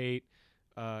Florida State,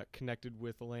 connected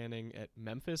with Lanning at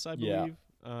Memphis, I believe.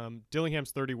 Yeah.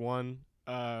 Dillingham's 31.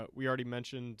 We already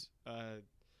mentioned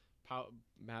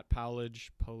Matt Powledge.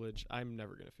 I'm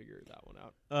never going to figure that one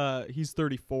out. He's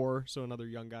 34, so another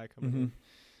young guy coming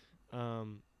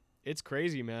in. It's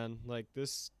crazy, man. Like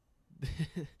this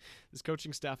this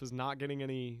coaching staff is not getting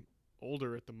any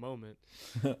older at the moment.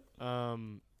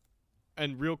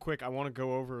 And real quick, I want to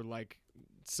go over like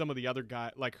some of the other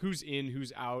guys, like who's in,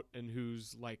 who's out, and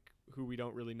who's like who we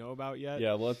don't really know about yet.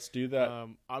 Yeah, let's do that.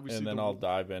 Obviously, and then I'll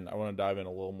dive in. I want to dive in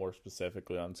a little more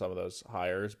specifically on some of those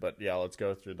hires, but yeah, let's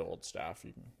go through the old staff.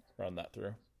 You can run that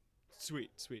through.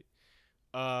 Sweet.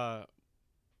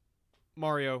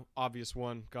 Mario, obvious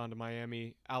one, gone to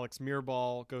Miami. Alex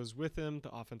Mirabal goes with him, the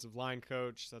offensive line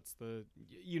coach. That's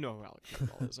you know who Alex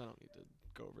Mirabal is. I don't need to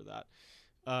go over that.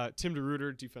 Tim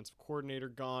DeRuyter, defensive coordinator,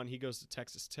 gone. He goes to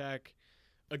Texas Tech.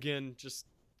 Again, just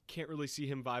can't really see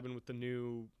him vibing with the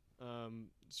new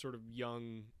sort of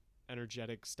young,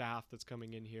 energetic staff that's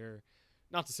coming in here.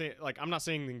 Not to say, like, I'm not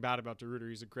saying anything bad about DeRuyter.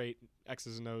 He's a great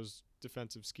X's and O's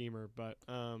defensive schemer, but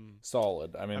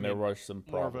solid. I mean, there were some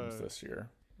problems this year.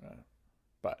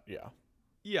 But yeah.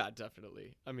 Yeah,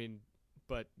 definitely. I mean,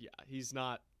 but yeah, he's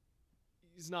not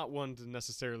one to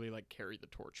necessarily like carry the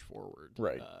torch forward,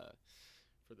 right?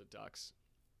 For the Ducks.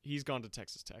 He's gone to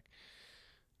Texas Tech.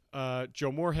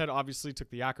 Joe Moorhead obviously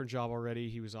took the Akron job already.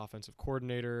 He was offensive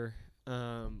coordinator.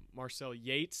 Marcel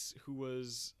Yates, who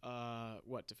was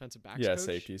defensive backs coach? Yeah,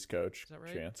 safeties coach. Is that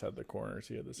right? Chance had the corners.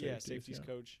 He had the safeties. Yeah, safeties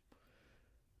coach.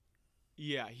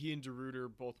 Yeah, he and DeRuyter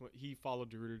both went. He followed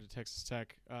DeRuyter to Texas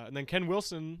Tech. And then Ken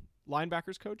Wilson,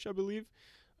 linebackers coach, I believe,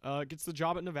 gets the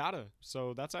job at Nevada.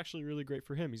 So that's actually really great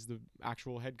for him. He's the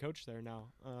actual head coach there now.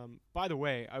 By the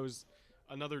way,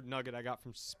 another nugget I got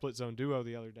from Split Zone Duo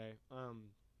the other day.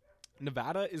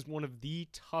 Nevada is one of the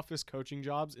toughest coaching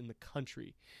jobs in the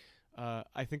country.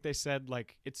 I think they said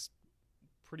like it's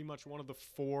pretty much one of the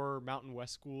 4 Mountain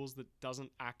West schools that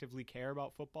doesn't actively care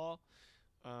about football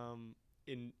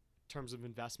in terms of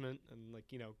investment and like,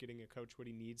 you know, getting a coach what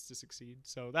he needs to succeed.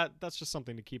 So that's just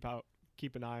something to keep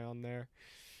an eye on there.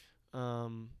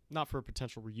 Not for a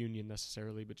potential reunion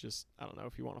necessarily, but just, I don't know,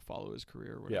 if you want to follow his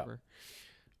career or whatever.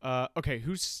 Yeah. Okay,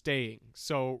 who's staying?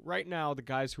 So right now, the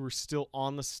guys who are still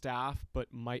on the staff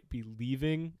but might be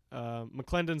leaving,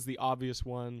 McClendon's the obvious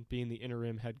one, being the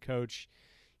interim head coach.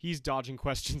 He's dodging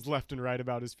questions left and right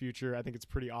about his future. I think it's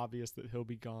pretty obvious that he'll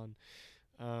be gone.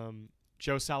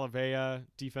 Joe Salavea,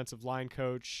 defensive line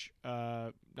coach,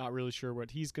 not really sure what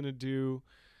he's going to do.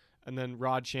 And then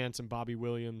Rod Chance and Bobby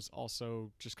Williams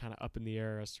also just kind of up in the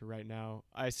air as to right now.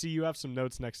 I see you have some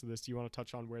notes next to this. Do you want to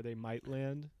touch on where they might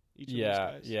land? Each of those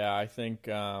guys? Yeah. I think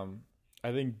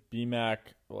BMAC,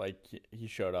 like, he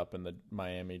showed up in the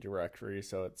Miami directory,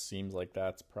 so it seems like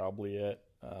that's probably it.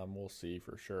 We'll see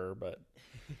for sure, but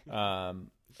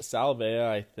Salavea,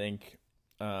 I think,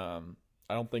 I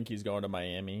don't think he's going to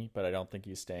Miami, but I don't think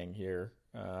he's staying here.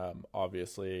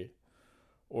 Obviously,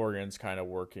 Oregon's kind of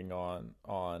working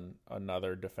on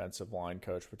another defensive line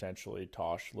coach, potentially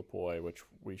Tosh Lapoy,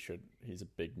 which he's a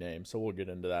big name, so we'll get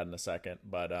into that in a second.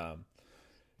 But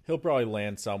he'll probably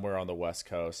land somewhere on the West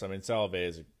Coast. I mean, Salavea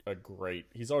is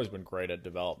he's always been great at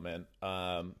development.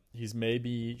 He's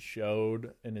maybe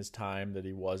showed in his time that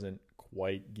he wasn't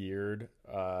quite geared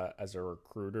as a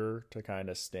recruiter to kind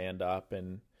of stand up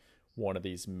in one of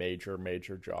these major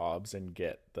jobs and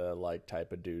get the like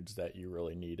type of dudes that you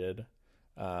really needed.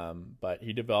 But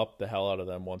he developed the hell out of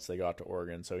them once they got to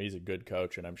Oregon. So he's a good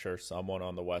coach, and I'm sure someone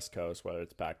on the West Coast, whether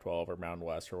it's Pac-12 or Mountain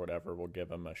West or whatever, will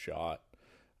give him a shot.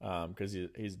 Because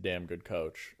he's a damn good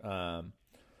coach.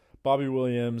 Bobby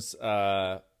Williams,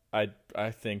 I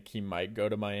think he might go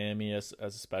to Miami as a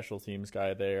special teams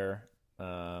guy there.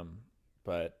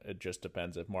 but it just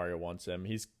depends if Mario wants him.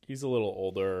 He's a little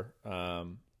older,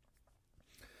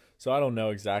 so I don't know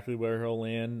exactly where he'll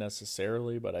land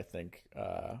necessarily, but I think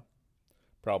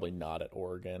probably not at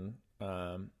Oregon.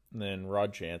 And then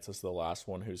Rod Chance is the last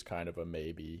one who's kind of a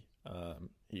maybe.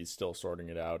 He's still sorting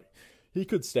it out. He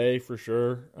could stay for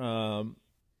sure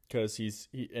because he's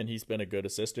been a good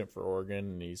assistant for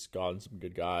Oregon, and he's gotten some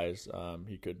good guys.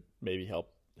 He could maybe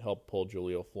help pull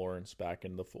Julio Florence back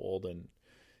in the fold, and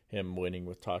him winning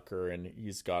with Tucker, and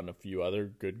he's gotten a few other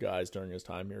good guys during his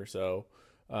time here. So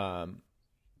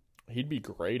he'd be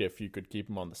great if you could keep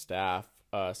him on the staff.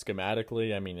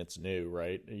 Schematically, I mean, it's new,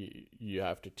 right? You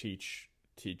have to teach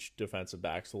defensive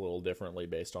backs a little differently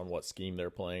based on what scheme they're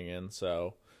playing in.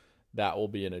 So that will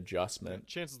be an adjustment.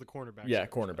 Chances the cornerback. Yeah,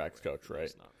 cornerbacks coach,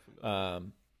 right?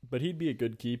 But he'd be a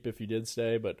good keep if he did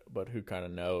stay. But who kind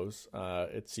of knows?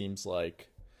 It seems like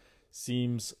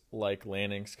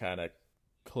Lanning's kind of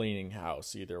cleaning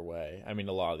house either way. I mean,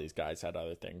 a lot of these guys had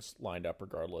other things lined up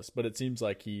regardless, but it seems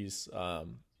like he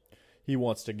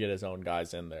wants to get his own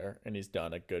guys in there, and he's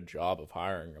done a good job of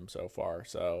hiring them so far.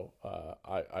 So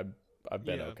I've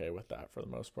been okay with that for the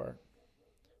most part.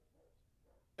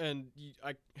 And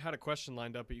I had a question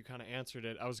lined up, but you kind of answered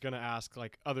it. I was going to ask,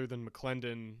 like, other than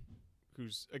McClendon,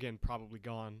 who's again probably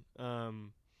gone,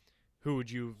 who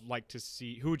would you like to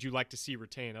see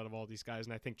retain out of all these guys?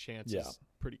 And I think Chance is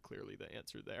pretty clearly the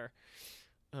answer there.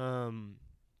 All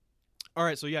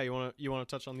right, so you want to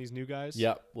touch on these new guys?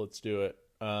 Yep, let's do it.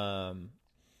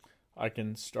 I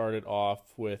can start it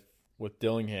off with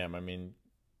Dillingham. I mean,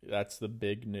 that's the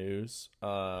big news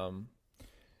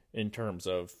in terms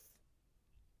of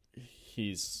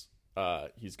he's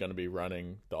going to be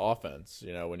running the offense,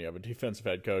 when you have a defensive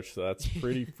head coach. So that's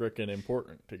pretty freaking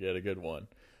important to get a good one.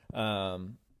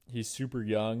 He's super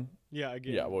young. Yeah,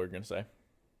 again. Yeah, what were you going to say?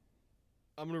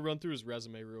 I'm going to run through his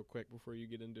resume real quick before you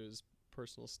get into his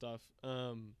personal stuff.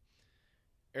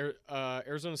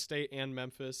 Arizona State and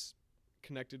Memphis,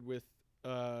 connected with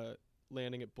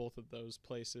landing at both of those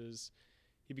places.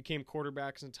 He became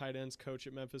quarterbacks and tight ends coach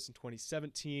at Memphis in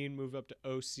 2017, moved up to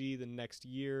OC the next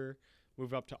year,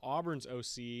 moved up to Auburn's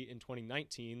OC in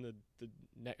 2019,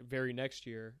 the very next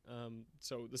year.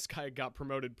 So this guy got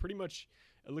promoted pretty much,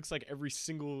 it looks like every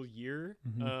single year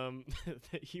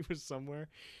that he was somewhere.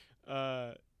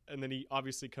 And then he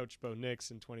obviously coached Bo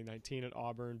Nix in 2019 at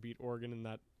Auburn, beat Oregon in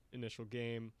that initial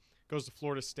game. Goes to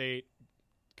Florida State,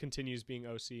 continues being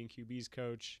OC and QB's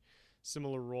coach.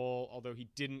 Similar role, although he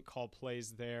didn't call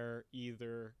plays there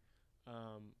either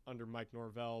under Mike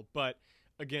Norvell. But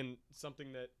again,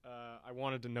 something that I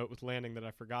wanted to note with Lanning that I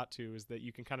forgot to is that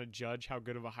you can kind of judge how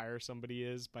good of a hire somebody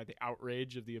is by the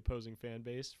outrage of the opposing fan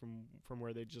base from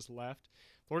where they just left.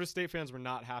 Florida State fans were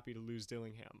not happy to lose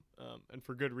Dillingham, and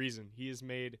for good reason. He has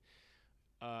made,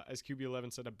 as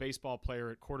QB11 said, a baseball player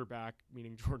at quarterback,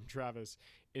 meaning Jordan Travis,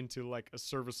 into like a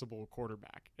serviceable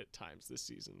quarterback at times this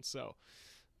season. So,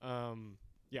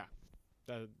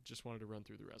 just wanted to run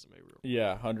through the resume real quick.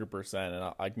 Yeah, 100%.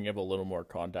 And I can give a little more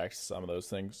context to some of those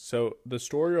things. So the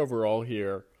story overall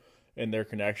here and their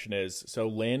connection is, so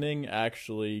Lanning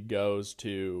actually goes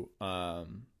to,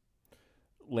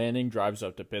 Lanning drives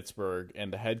up to Pittsburgh,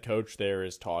 and the head coach there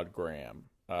is Todd Graham.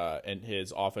 And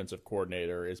his offensive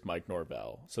coordinator is Mike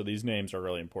Norvell. So these names are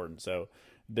really important. So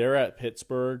they're at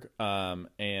Pittsburgh,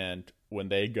 and when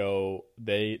they go,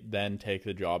 they then take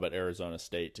the job at Arizona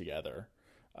State together,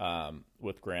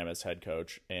 with Graham as head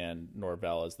coach and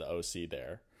Norvell as the OC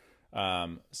there.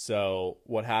 So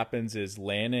what happens is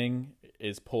Lanning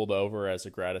is pulled over as a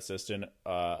grad assistant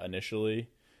initially,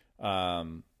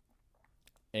 and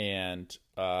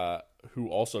who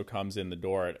also comes in the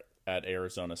door at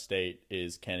Arizona State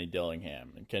is Kenny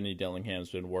Dillingham. And Kenny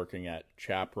Dillingham's been working at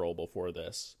Chaparral before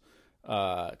this,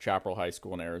 Chaparral High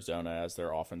School in Arizona as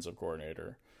their offensive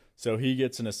coordinator. So he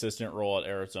gets an assistant role at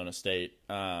Arizona State.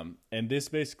 And this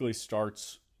basically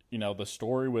starts, the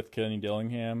story with Kenny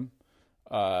Dillingham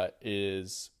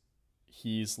is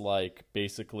he's like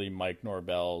basically Mike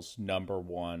Norvell's number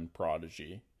one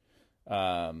prodigy.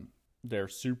 They're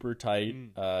super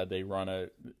tight. They run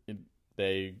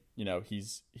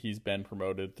he's been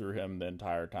promoted through him the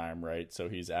entire time, right? So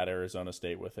he's at Arizona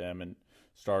State with him and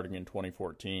starting in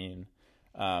 2014.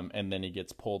 And then he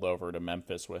gets pulled over to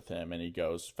Memphis with him, and he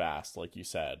goes fast, like you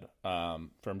said,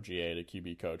 from GA to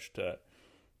QB coach to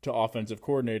offensive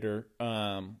coordinator.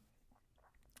 And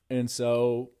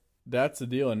so that's the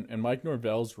deal. And Mike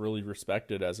Norvell's really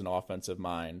respected as an offensive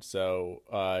mind. So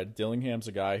Dillingham's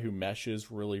a guy who meshes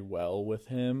really well with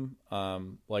him.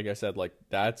 Like I said, like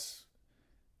that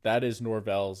is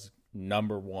Norvell's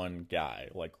number one guy,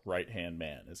 like right-hand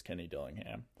man is Kenny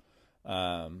Dillingham.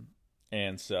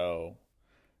 And so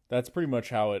that's pretty much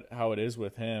how it is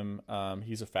with him.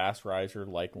 He's a fast riser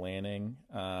like Lanning.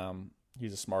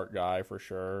 He's a smart guy for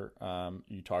sure.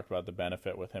 You talked about the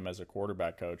benefit with him as a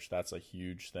quarterback coach. That's a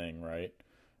huge thing, right?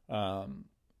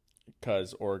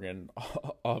 Because Oregon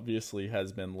obviously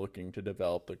has been looking to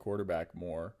develop the quarterback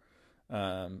more.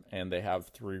 And they have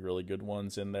 3 really good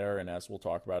ones in there. And as we'll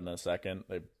talk about in a second,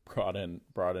 they brought in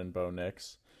Bo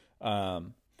Nix.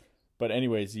 But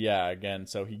anyways, yeah, again,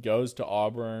 so he goes to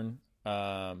Auburn,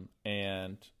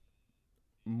 and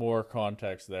more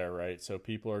context there, right? So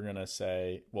people are going to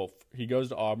say, well, he goes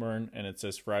to Auburn and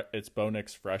it's Bo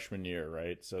Nix's freshman year,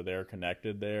 right? So they're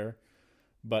connected there.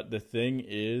 But the thing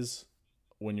is,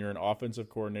 when you're an offensive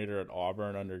coordinator at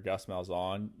Auburn under Gus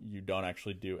Malzahn, you don't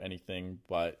actually do anything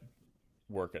but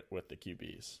work it with the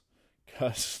QBs.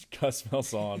 Gus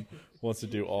Malzahn wants to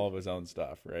do all of his own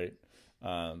stuff, right?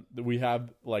 We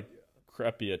have, like,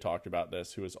 Crepia talked about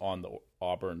this, who was on the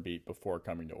Auburn beat before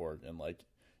coming to Oregon. Like,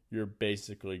 you're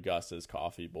basically Gus's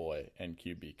coffee boy and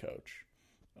QB coach.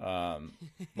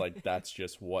 Like, that's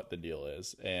just what the deal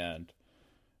is. And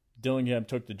Dillingham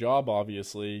took the job,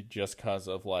 obviously, just because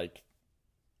of, like,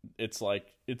 it's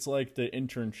like the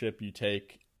internship you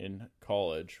take in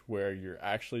college, where you're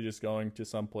actually just going to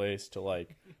some place to,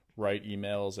 like, write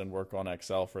emails and work on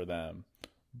Excel for them.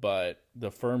 But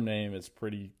the firm name is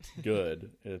pretty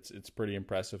good. It's pretty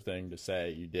impressive thing to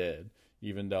say you did,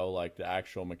 even though, like, the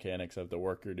actual mechanics of the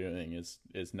work you're doing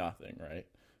is nothing, right?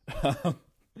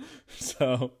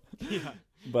 So, Yeah.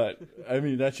 but I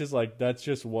mean, that's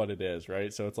just what it is,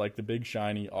 right? So it's like the big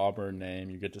shiny Auburn name.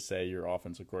 You get to say you're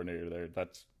offensive coordinator there.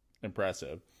 That's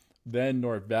impressive. Then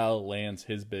Norvell lands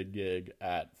his big gig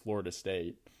at Florida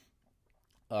State.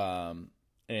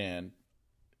 And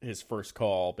his first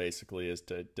call basically is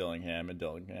to Dillingham, and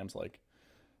Dillingham's like,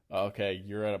 okay,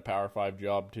 you're at a Power 5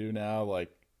 job too now?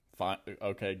 Like, fine.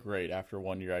 Okay, great. After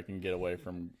 1 year, I can get away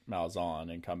from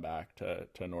Malzahn and come back to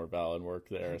Norvell and work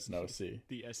there as an OC.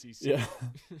 The SEC. Yeah.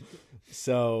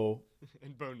 So,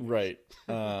 and Bo Nix. right.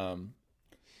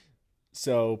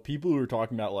 So people who were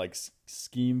talking about, like,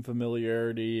 scheme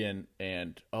familiarity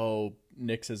and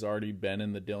Nix has already been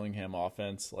in the Dillingham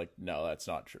offense, like, no, that's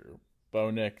not true. Bo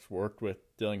Nix worked with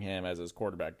Dillingham as his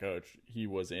quarterback coach. He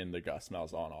was in the Gus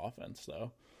Malzahn offense,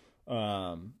 though.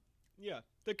 Yeah,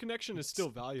 the connection is still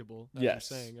valuable. As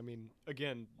yes. you're saying. I mean,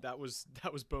 again, that was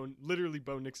literally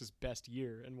Bo Nix's best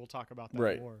year, and we'll talk about that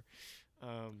right. more.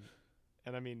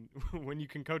 And I mean, when you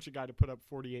can coach a guy to put up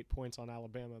 48 points on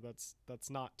Alabama, that's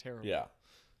not terrible. Yeah.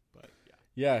 But yeah.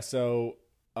 Yeah. So,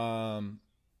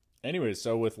 anyways,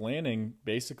 so with Lanning,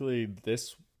 basically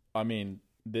this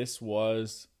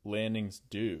was Lanning's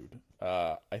dude.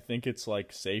 I think it's,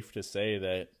 like, safe to say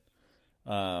that,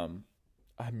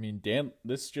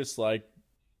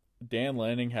 Dan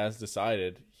Lanning has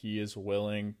decided he is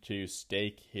willing to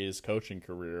stake his coaching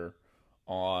career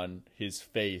on his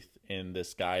faith in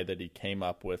this guy that he came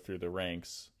up with through the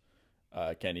ranks,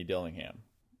 Kenny Dillingham.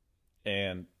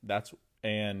 And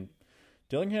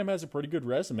Dillingham has a pretty good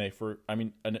resume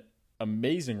an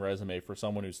amazing resume for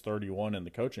someone who's 31 in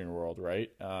the coaching world,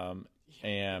 right?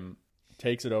 And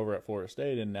takes it over at Florida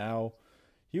State, and now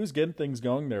he was getting things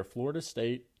going there. Florida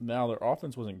State, now their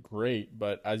offense wasn't great,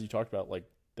 but as you talked about, like,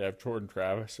 they have Jordan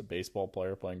Travis, a baseball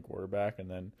player, playing quarterback, and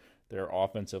then their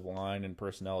offensive line and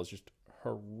personnel is just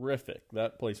horrific.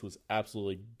 That place was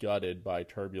absolutely gutted by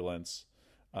turbulence.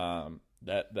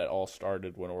 That all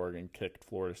started when Oregon kicked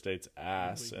Florida State's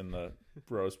ass in the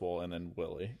Rose Bowl, and then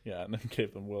and then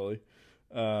gave them Willie.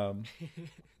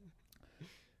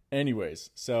 Anyways,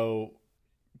 so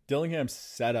Dillingham's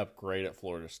set up great at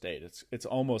Florida State. It's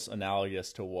almost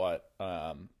analogous to what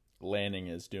Lanning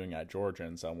is doing at Georgia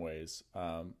in some ways.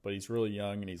 But he's really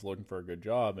young and he's looking for a good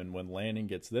job. And when Lanning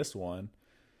gets this one,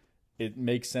 it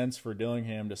makes sense for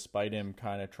Dillingham, despite him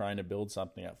kind of trying to build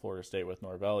something at Florida State with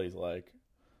Norvell. He's like,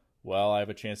 well, I have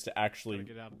a chance to actually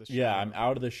get out of the shadow. I'm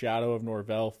out of the shadow of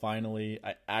Norvell finally.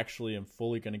 I actually am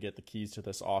fully going to get the keys to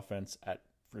this offense at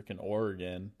freaking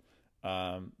Oregon.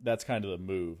 That's kind of the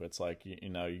move. It's like,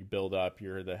 you build up,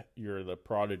 you're the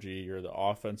prodigy, you're the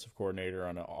offensive coordinator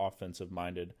on an offensive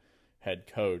minded head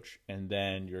coach, and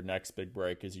then your next big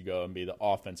break is you go and be the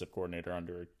offensive coordinator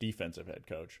under a defensive head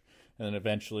coach. And then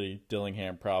eventually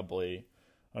Dillingham probably,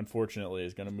 unfortunately,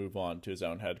 is going to move on to his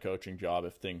own head coaching job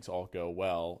if things all go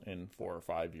well in 4 or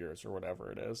 5 years or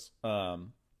whatever it is.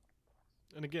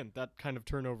 And again, that kind of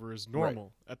turnover is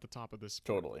normal at the top of this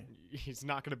sport. Totally. He's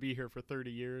not going to be here for 30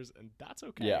 years, and that's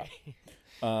okay.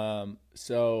 Yeah.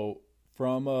 So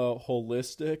from a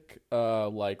holistic,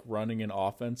 like, running an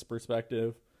offense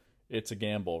perspective, it's a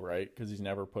gamble, right? Because he's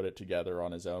never put it together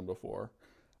on his own before.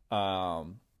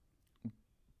 Um,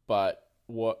 but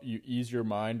what you ease your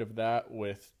mind of that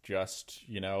with just,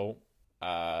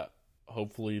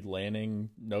 hopefully Lanning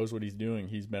knows what he's doing.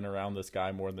 He's been around this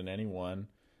guy more than anyone.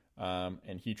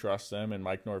 And he trusts him, and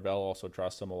Mike Norvell also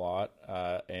trusts him a lot.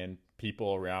 And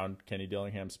people around Kenny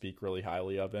Dillingham speak really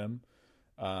highly of him.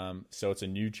 So it's a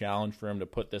new challenge for him to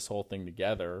put this whole thing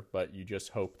together, but you just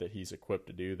hope that he's equipped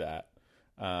to do that.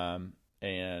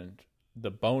 And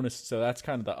the bonus, so that's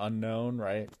kind of the unknown,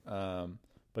 right?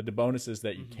 But the bonuses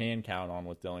that you can count on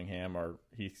with Dillingham are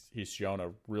he's shown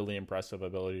a really impressive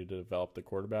ability to develop the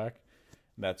quarterback.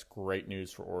 And that's great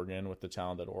news for Oregon with the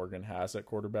talent that Oregon has at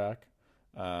quarterback.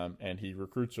 And he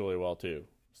recruits really well too.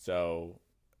 So,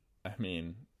 I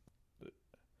mean,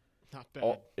 not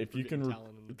bad. If you can,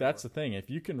 that's the thing. If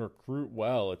you can recruit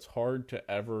well, it's hard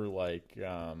to ever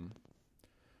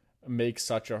make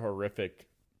such a horrific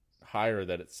hire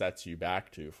that it sets you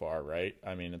back too far, right?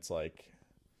 I mean, it's like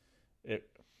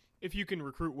if you can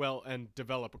recruit well and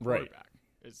develop a quarterback,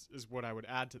 right, is what I would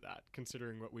add to that,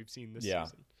 considering what we've seen this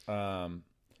season.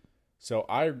 So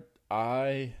I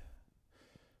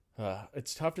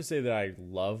it's tough to say that I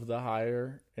love the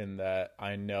hire, in that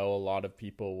I know a lot of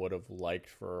people would have liked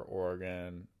for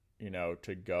Oregon,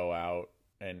 to go out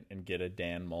and get a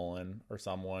Dan Mullen or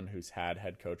someone who's had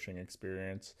head coaching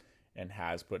experience and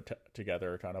has put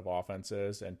together a ton of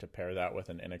offenses, and to pair that with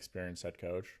an inexperienced head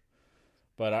coach.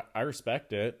 But I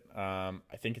respect it. I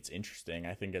think it's interesting.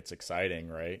 I think it's exciting,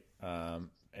 right? And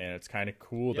it's kind of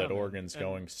cool that Oregon's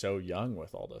going so young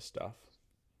with all this stuff.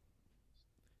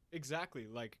 Exactly.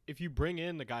 Like, if you bring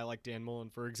in a guy like Dan Mullen,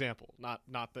 for example,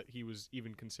 not that he was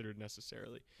even considered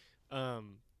necessarily,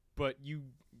 but you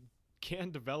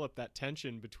can develop that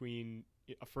tension between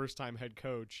a first-time head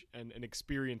coach and an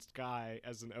experienced guy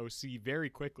as an OC very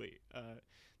quickly.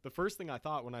 The first thing I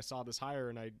thought when I saw this hire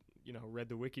and I read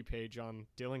the wiki page on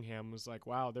Dillingham was like,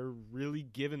 wow, they're really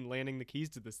giving Lanning the keys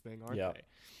to this thing, aren't they?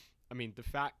 I mean, the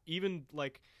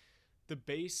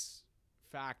base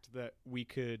fact that we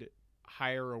could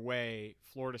hire away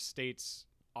Florida State's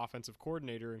offensive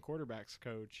coordinator and quarterbacks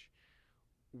coach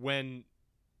when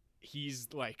he's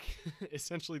like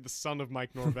essentially the son of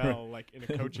Mike Norvell, like in a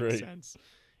coaching right, sense,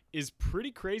 is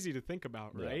pretty crazy to think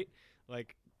about, right? Yeah.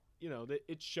 Like,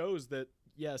 it shows that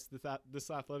yes, this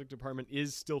athletic department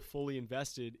is still fully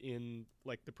invested in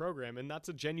like the program, and that's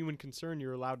a genuine concern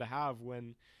you're allowed to have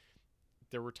when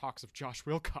there were talks of Josh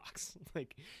Wilcox.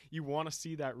 Like, you want to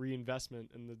see that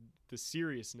reinvestment and the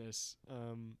seriousness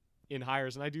in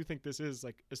hires. And I do think this is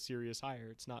like a serious hire.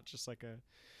 It's not just like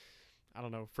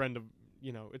friend of,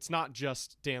 it's not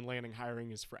just Dan Lanning hiring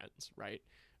his friends, right?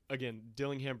 Again,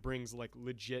 Dillingham brings like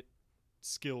legit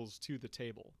skills to the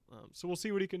table. So we'll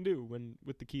see what he can do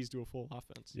with the keys to a full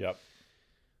offense. Yep.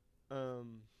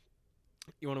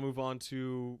 You want to move on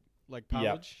to like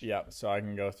Powledge? Yeah. So I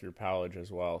can go through Powledge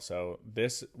as well. So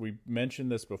we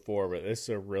mentioned this before, but this is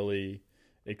a really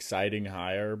exciting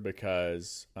hire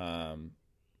because Lanning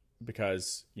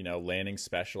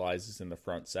specializes in the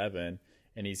front seven,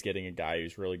 and he's getting a guy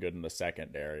who's really good in the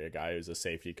secondary, a guy who's a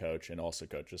safety coach and also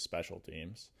coaches special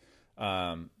teams.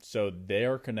 So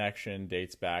their connection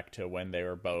dates back to when they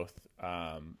were both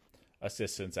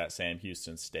assistants at Sam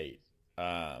Houston State.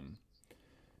 And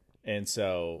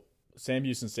so Sam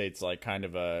Houston State's like kind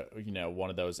of a, one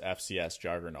of those FCS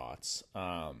juggernauts.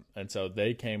 And so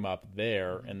they came up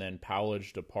there, and then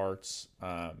Powledge departs.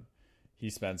 He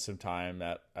spends some time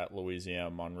at Louisiana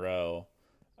Monroe.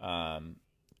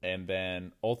 And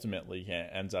then ultimately he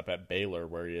ends up at Baylor,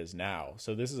 where he is now.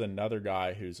 So this is another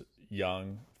guy who's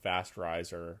young, fast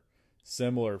riser,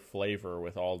 similar flavor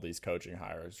with all these coaching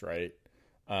hires, right?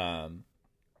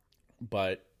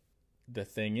 But the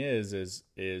thing is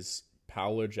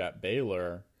Powledge at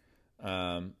Baylor,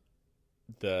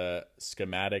 the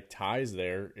schematic ties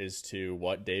there is to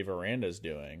what Dave Aranda's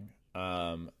doing.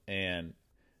 And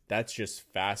that's just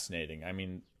fascinating. I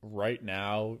mean, right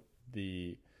now,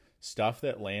 the stuff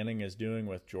that Lanning is doing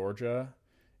with Georgia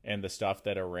and the stuff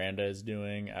that Aranda is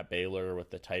doing at Baylor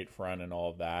with the tight front and all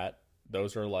of that,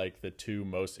 those are like the two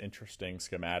most interesting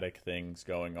schematic things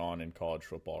going on in college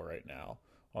football right now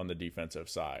on the defensive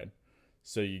side.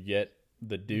 So you get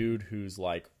the dude who's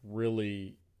like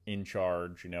really in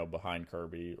charge, behind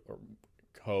Kirby or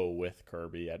with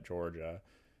Kirby at Georgia.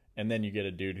 And then you get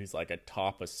a dude who's like a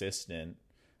top assistant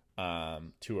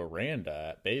to Aranda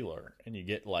at Baylor, and you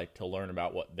get like to learn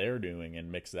about what they're doing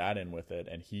and mix that in with it.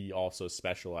 And he also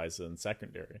specializes in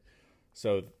secondary.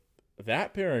 So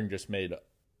that pairing just made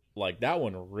that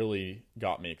one really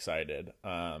got me excited.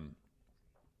 From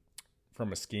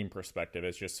a scheme perspective,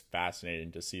 it's just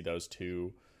fascinating to see those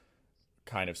two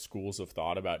kind of schools of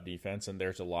thought about defense, and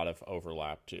there's a lot of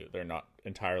overlap too. They're not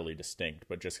entirely distinct,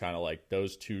 but just kind of like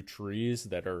those two trees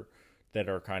that are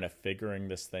kind of figuring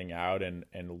this thing out and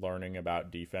learning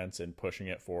about defense and pushing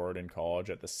it forward in college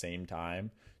at the same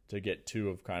time, to get two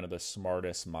of kind of the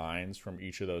smartest minds from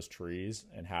each of those trees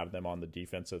and have them on the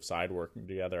defensive side working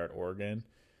together at Oregon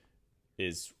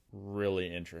is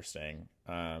really interesting.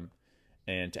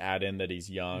 And to add in that he's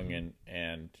young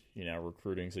and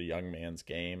recruiting's a young man's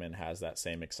game and has that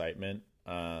same excitement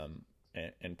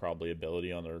and probably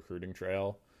ability on the recruiting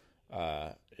trail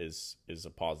is a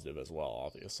positive as well,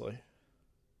 obviously.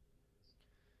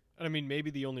 And I mean,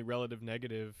 maybe the only relative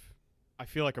negative, I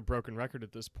feel like a broken record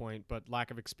at this point, but lack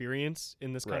of experience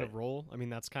in this kind of role. I mean,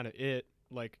 that's kind of it.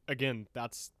 Like, again,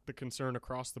 that's the concern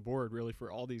across the board really for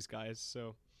all these guys.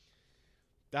 So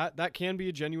that can be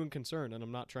a genuine concern, and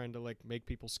I'm not trying to like make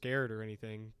people scared or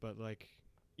anything, but like,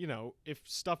 if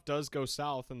stuff does go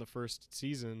south in the first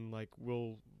season, like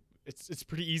it's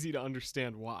pretty easy to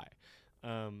understand why.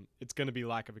 It's going to be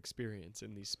lack of experience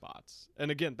in these spots.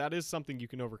 And again, that is something you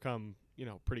can overcome,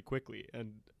 pretty quickly.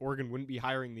 And Oregon wouldn't be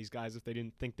hiring these guys if they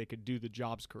didn't think they could do the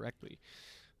jobs correctly.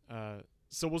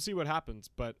 So we'll see what happens.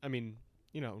 But I mean,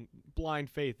 blind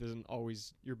faith isn't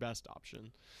always your best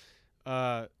option.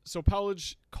 So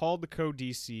Powledge called the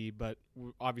co-DC, but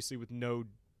obviously with no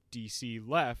DC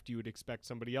left, you would expect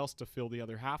somebody else to fill the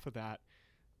other half of that.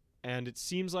 And it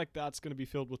seems like that's going to be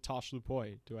filled with Tosh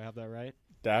Lupoy. Do I have that right?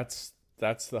 That's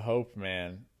the hope,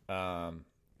 man.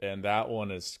 And that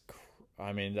one is,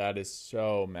 that is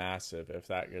so massive if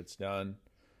that gets done.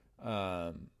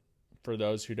 For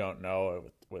those who don't know,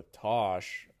 with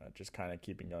Tosh, just kind of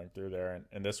keeping going through there,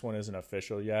 and this one isn't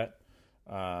official yet.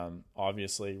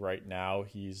 Obviously, right now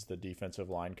he's the defensive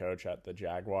line coach at the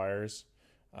Jaguars,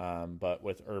 but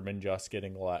with Urban just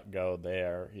getting let go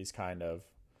there, he's kind of,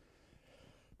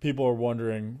 people are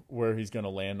wondering where he's going to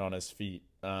land on his feet.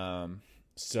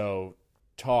 So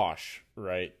Tosh,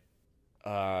 right?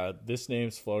 This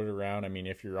name's floated around. I mean,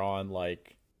 if you're on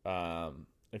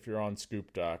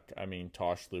Scoop Duck, I mean,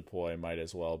 Tosh Lupoy might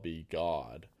as well be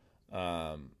God.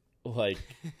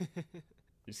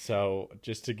 So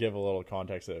just to give a little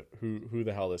context of who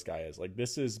the hell this guy is, like,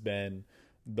 this has been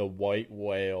the white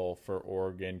whale for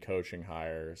Oregon coaching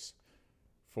hires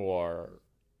for,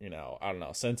 I don't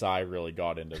know, since I really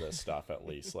got into this stuff, at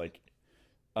least. Like,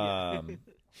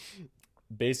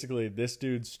 basically, this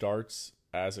dude starts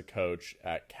as a coach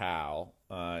at Cal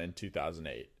in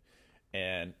 2008,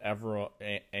 and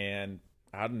and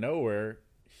out of nowhere,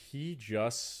 he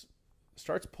just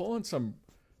starts pulling some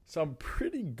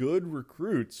pretty good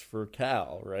recruits for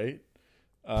Cal, right?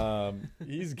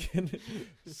 He's getting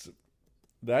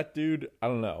that dude. I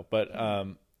don't know,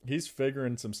 but he's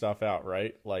figuring some stuff out,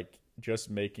 right? Like, just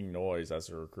making noise as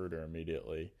a recruiter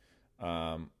immediately.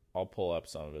 I'll pull up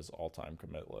some of his all-time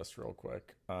commit list real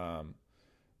quick.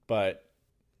 But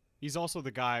he's also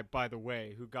the guy, by the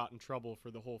way, who got in trouble for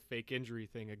the whole fake injury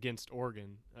thing against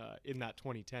Oregon in that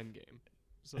 2010 game.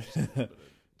 So just a little bit of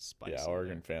spice. Yeah,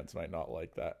 Oregon fans might not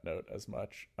like that note as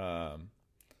much.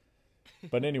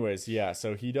 But anyways, yeah,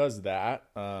 so he does that.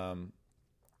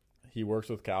 He works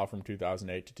with Cal from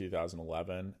 2008 to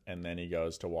 2011, and then he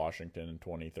goes to Washington in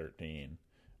 2013.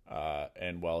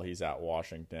 And while he's at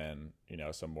Washington,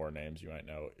 some more names you might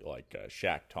know, like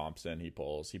Shaq Thompson. He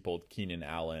pulled Keenan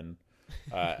Allen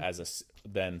as a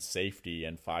then safety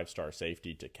and 5-star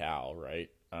safety to Cal, right?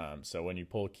 So when you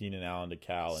pull Keenan Allen to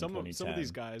Cal in 2010, some of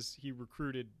these guys he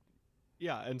recruited,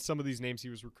 and some of these names he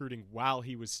was recruiting while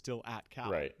he was still at Cal,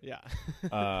 right? Yeah,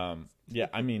 yeah.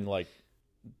 I mean, like,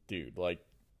 dude, like,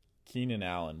 Keenan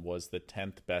Allen was the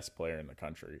 10th best player in the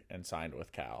country and signed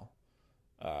with Cal,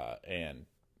 and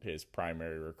his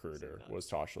primary recruiter was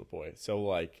Tosh Lupoy. So,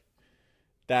 like,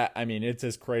 that, I mean, it's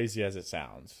as crazy as it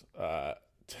sounds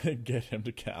to get him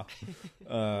to Cal.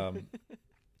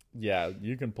 Yeah,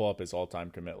 you can pull up his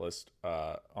all-time commit list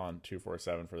on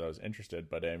 247 for those interested,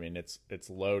 but I mean, it's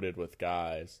loaded with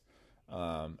guys.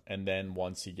 And then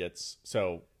once he gets,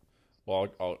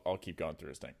 I'll keep going through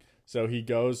his thing. So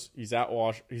he's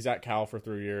at Cal for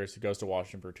 3 years. He goes to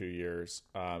Washington for 2 years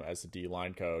as the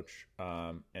D-line coach.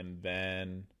 And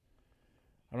then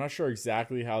I'm not sure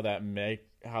exactly how that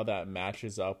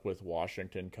matches up with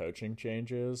Washington coaching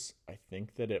changes. I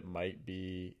think that it might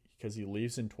be because he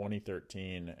leaves in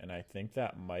 2013, and I think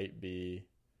that might be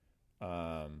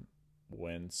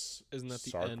when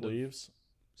Sark leaves.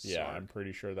 Yeah, I'm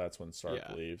pretty sure that's when Sark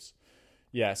leaves.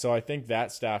 Yeah, so I think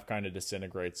that staff kind of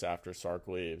disintegrates after Sark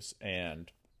leaves,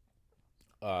 and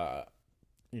but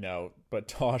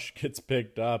Tosh gets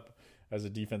picked up as a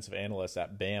defensive analyst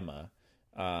at Bama,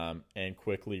 and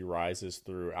quickly rises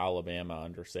through Alabama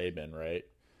under Saban, right?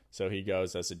 So he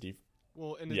goes as a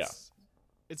Well, and yeah,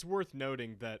 it's worth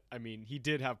noting that, I mean, he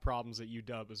did have problems at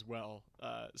UW as well,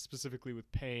 specifically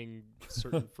with paying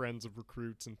certain friends of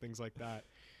recruits and things like that.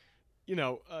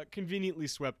 Conveniently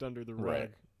swept under the rug.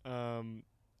 Right.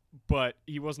 But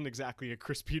he wasn't exactly a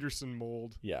Chris Peterson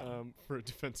mold Yeah. For a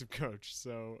defensive coach.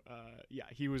 So,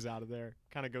 he was out of there.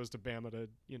 Kind of goes to Bama to,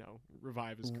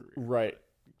 revive his career. Right. But,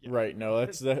 yeah. Right. No,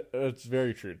 that's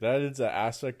very true. That is an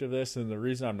aspect of this, and the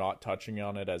reason I'm not touching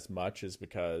on it as much is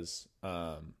because,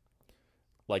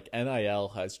 like NIL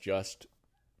has just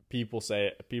people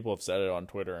have said it on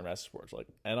Twitter and message boards. Like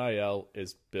NIL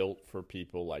is built for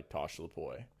people like Tosh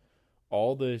Lupoi.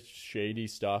 All the shady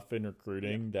stuff in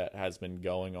recruiting that has been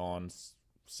going on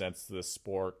since the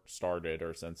sport started,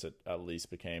 or since it at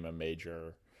least became a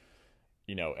major,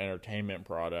 entertainment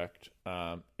product.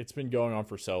 It's been going on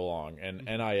for so long, and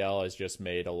NIL has just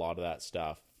made a lot of that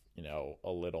stuff,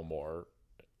 a little more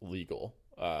legal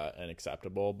and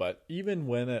acceptable. But even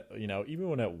when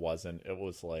it wasn't, it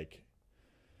was like,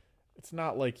 it's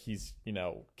not like he's,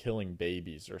 killing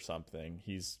babies or something.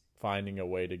 He's finding a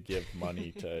way to give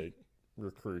money to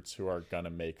recruits who are gonna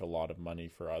make a lot of money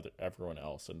for everyone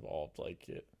else involved. Like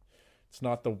it's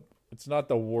not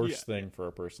the worst thing for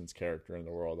a person's character in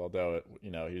the world, although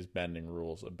he's bending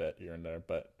rules a bit here and there.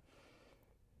 But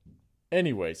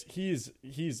anyways, he's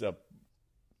a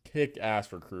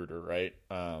kick-ass recruiter, right?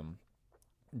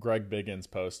 Greg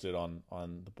Biggins posted on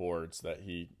the boards that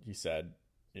he said,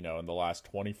 in the last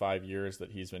 25 years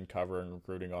that he's been covering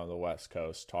recruiting on the West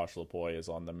Coast, Tosh Lupoi is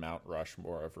on the Mount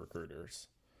Rushmore of recruiters.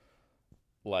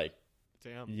 Like,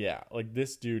 damn. Yeah, like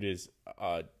this dude is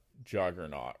a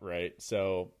juggernaut, right?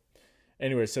 So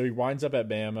anyway, so he winds up at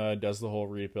Bama, does the whole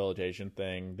rehabilitation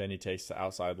thing, then he takes the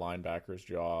outside linebacker's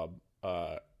job,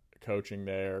 coaching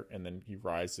there, and then he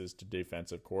rises to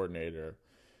defensive coordinator.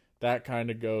 That kind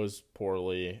of goes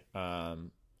poorly, and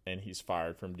he's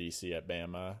fired from DC at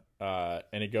Bama.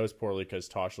 And it goes poorly because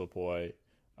Tosh Lupoi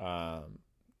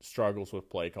struggles with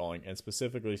play calling, and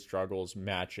specifically struggles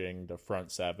matching the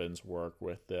front seven's work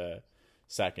with the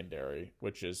secondary,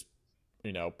 which is,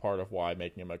 part of why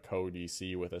making him a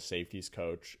co-DC with a safeties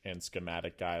coach and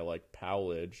schematic guy like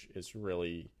Powledge is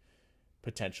really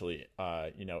potentially,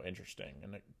 interesting.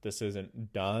 And this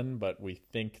isn't done, but we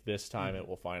think this time it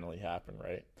will finally happen,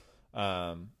 right?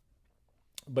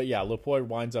 But yeah, Lupoi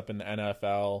winds up in the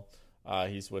NFL.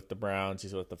 He's with the Browns,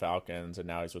 he's with the Falcons, and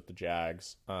now he's with the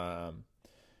Jags.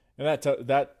 And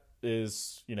that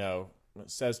is,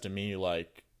 says to me,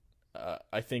 like,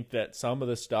 I think that some of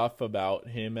the stuff about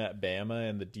him at Bama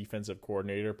and the defensive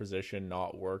coordinator position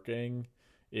not working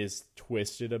is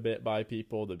twisted a bit by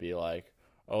people to be like,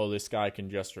 oh, this guy can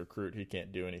just recruit, he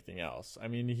can't do anything else. I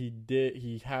mean,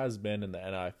 he has been in the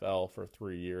NFL for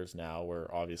 3 years now,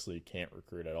 where obviously he can't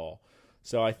recruit at all.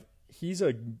 So he's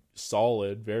a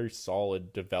very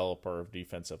solid developer of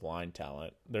defensive line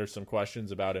talent. There's some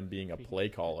questions about him being a play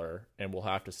caller, and we'll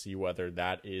have to see whether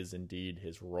that is indeed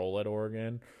his role at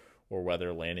Oregon, or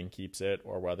whether Lanning keeps it,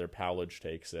 or whether Powledge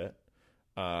takes it.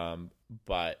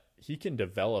 But he can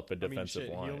develop a defensive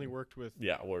line. He only worked with...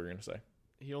 Yeah, what were you going to say?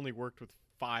 He only worked with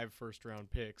 5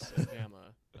 first-round picks at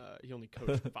Bama. He only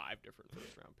coached 5 different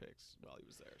first-round picks while he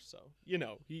was there. So,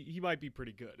 he might be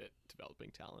pretty good at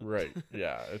developing talent. Right.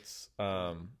 Yeah. It's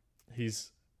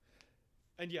he's...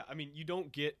 And yeah, I mean, you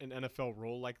don't get an NFL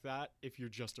role like that if you're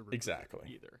just a recruiter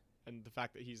either. And the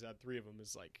fact that he's had 3 of them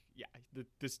is like, yeah,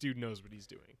 this dude knows what he's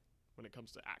doing when it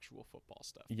comes to actual football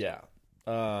stuff. Yeah.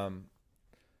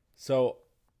 So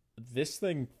this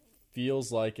thing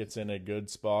feels like it's in a good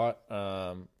spot.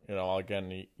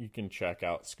 Again, you can check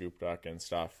out Scoop Duck and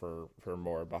stuff for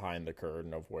more behind the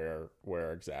curtain of where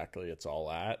exactly it's all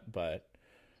at. But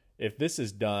if this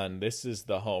is done, this is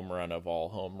the home run of all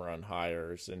home run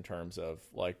hires in terms of,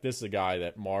 like, this is a guy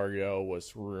that Mario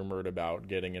was rumored about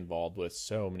getting involved with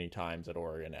so many times at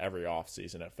Oregon. Every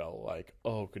offseason it felt like,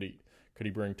 oh, could he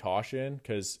bring Tosh in?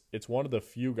 Because it's one of the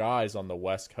few guys on the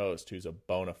West Coast who's a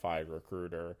bona fide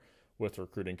recruiter with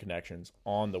recruiting connections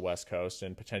on the West Coast,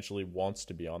 and potentially wants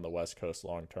to be on the West Coast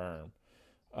long term.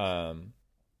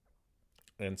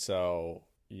 And so,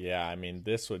 yeah, I mean,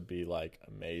 this would be like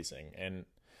amazing. And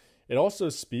it also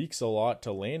speaks a lot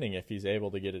to Lanning if he's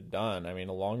able to get it done. I mean,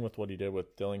 along with what he did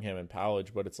with Dillingham and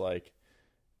Powledge, but it's like,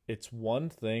 it's one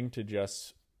thing to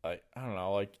just, I don't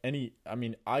know, like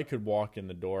I could walk in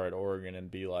the door at Oregon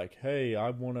and be like, hey, I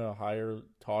want to hire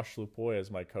Tosh Lupoi as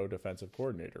my co-defensive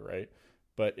coordinator, right?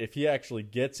 But if he actually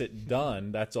gets it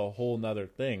done, that's a whole nother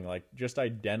thing. Like, just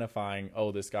identifying,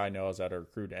 oh, this guy knows how to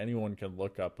recruit. Anyone can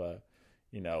look up a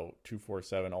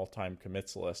 247 all-time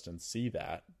commits list and see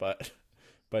that, but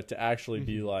to actually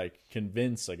be like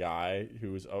convince a guy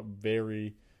who's a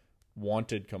very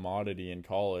wanted commodity in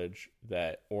college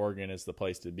that Oregon is the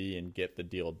place to be and get the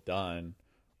deal done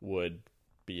would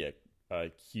be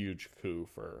a huge coup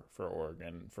for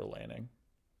Oregon, for Lanning.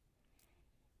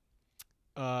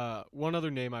 One other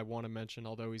name I want to mention,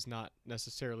 although he's not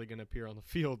necessarily going to appear on the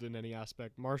field in any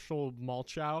aspect, Marshall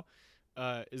Malchow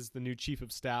is the new chief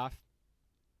of staff.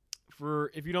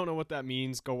 If you don't know what that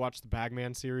means, go watch the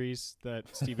Bagman series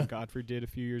that Stephen Godfrey did a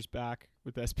few years back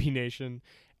with SB Nation,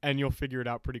 and you'll figure it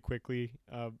out pretty quickly.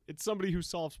 It's somebody who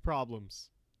solves problems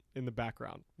in the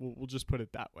background. We'll just put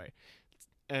it that way.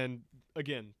 And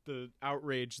again, the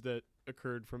outrage that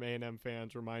occurred from A&M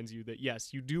fans reminds you that,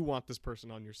 yes, you do want this person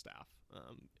on your staff.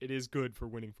 It is good for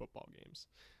winning football games.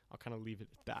 I'll kind of leave it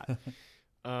at that.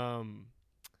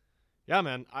 Yeah,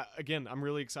 man. I'm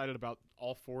really excited about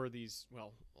all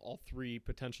three,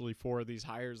 potentially four of these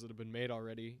hires that have been made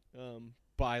already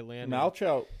by Lanning.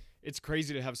 Malchow. It's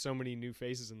crazy to have so many new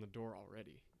faces in the door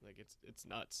already. Like, it's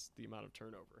nuts, the amount of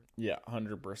turnover. Yeah,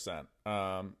 100%.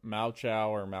 Malchow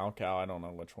or Malchow, I don't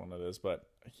know which one it is, but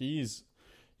he's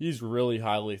really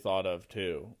highly thought of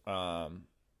too.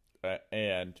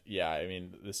 And yeah, I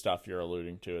mean, the stuff you're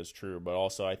alluding to is true, but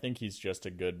also I think he's just a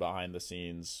good behind the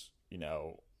scenes,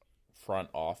 front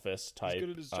office type. He's good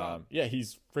at his job. Yeah,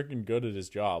 he's freaking good at his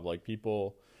job. Like,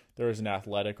 there was an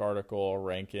Athletic article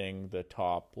ranking the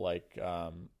top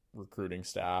recruiting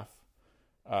staff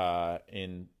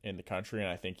in the country,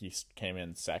 and I think he came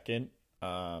in second.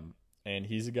 And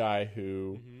he's a guy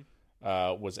who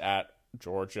was at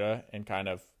Georgia and kind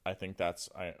of, I think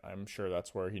I'm sure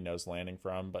that's where he knows Lanning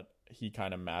from, but he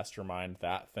kind of masterminded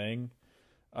that thing.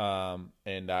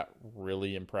 And that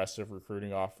really impressive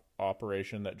recruiting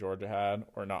operation that Georgia had,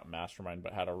 or not mastermind,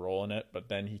 but had a role in it. But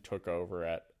then he took over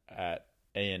at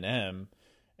A&M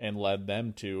and led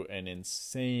them to an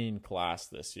insane class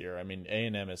this year. I mean,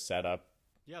 A&M is set up.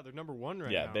 Yeah, they're number one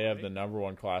right now. Yeah, they have the number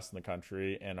one class in the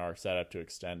country and are set up to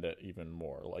extend it even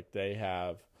more. Like, they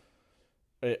have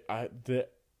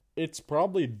it's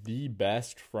probably the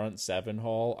best front seven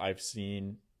haul I've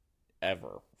seen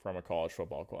ever from a college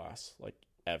football class, like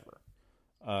ever.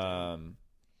 And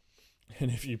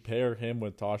if you pair him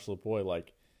with Tosh Lupoi,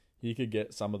 like, he could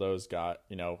get some of those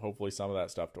hopefully some of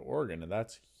that stuff to Oregon, and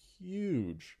that's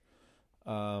huge.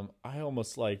 I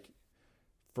almost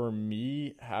for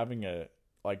me, having a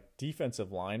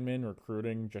defensive lineman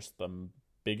recruiting just the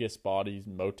biggest bodies,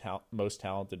 most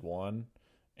talented one,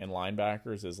 and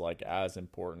linebackers is as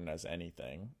important as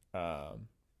anything.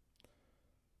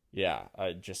 Yeah,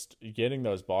 just getting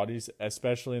those bodies,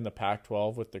 especially in the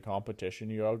Pac-12 with the competition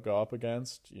you go up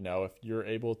against. If you're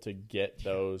able to get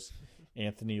those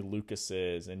Anthony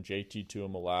Lucases and JT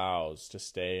Tuimoloaus to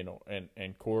stay,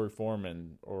 and Corey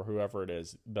Foreman or whoever it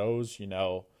is, those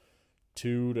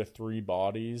 2 to 3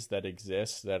 bodies that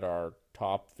exist that are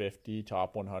top 50,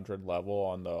 top 100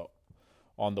 level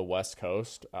on the West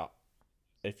Coast.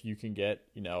 If you can get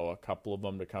a couple of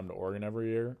them to come to Oregon every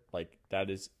year, that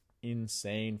is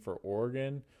insane for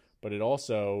Oregon, but it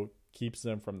also keeps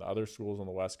them from the other schools on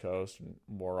the West Coast, and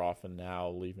more often now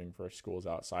leaving for schools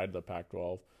outside the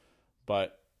Pac-12.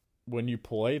 But when you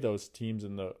play those teams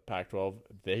in the Pac-12,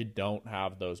 they don't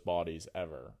have those bodies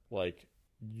ever.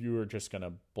 You're just going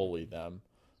to bully them.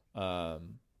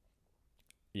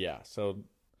 Yeah, so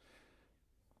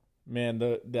man,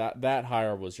 that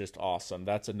hire was just awesome.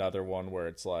 That's another one where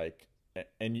it's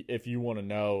and if you want to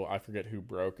know, I forget who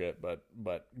broke it,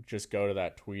 but just go to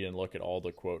that tweet and look at all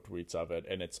the quote tweets of it,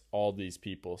 and it's all these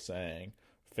people saying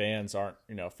fans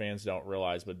don't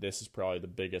realize, but this is probably the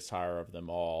biggest hire of them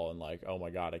all, and oh my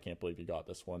God, I can't believe you got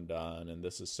this one done, and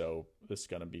this is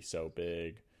going to be so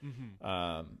big.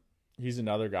 He's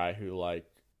another guy who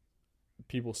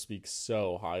people speak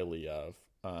so highly of,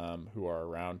 who are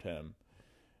around him,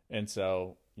 and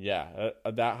so yeah,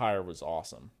 that hire was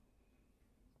awesome.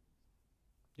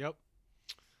 Yep.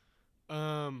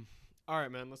 All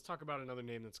right, man. Let's talk about another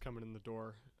name that's coming in the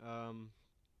door.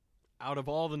 Out of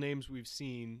all the names we've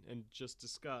seen and just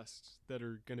discussed that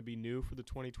are going to be new for the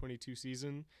 2022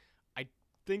 season, I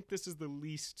think this is the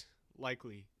least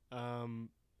likely. Bo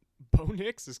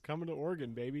Nix is coming to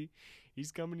Oregon, baby.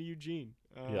 He's coming to Eugene.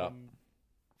 Yeah.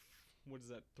 What is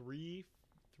that? 3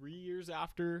 years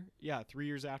after? Yeah, 3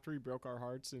 years after he broke our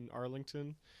hearts in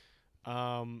Arlington.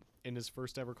 In his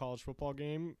first ever college football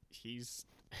game, he's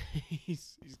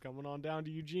coming on down to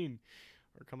Eugene,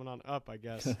 or coming on up, I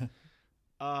guess.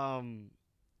 I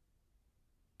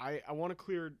want to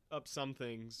clear up some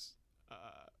things.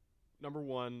 Number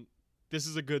one, this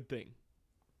is a good thing.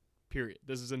 period.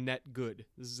 This is a net good.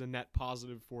 This is a net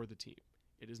positive for the team.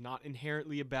 It is not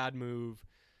inherently a bad move.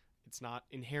 It's not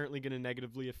inherently going to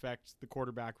negatively affect the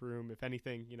quarterback room. If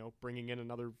anything, bringing in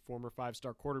another former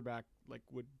 5-star quarterback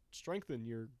would strengthen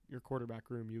your quarterback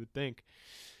room, you would think.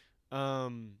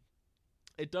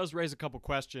 It does raise a couple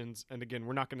questions, and again,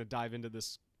 we're not going to dive into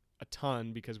this a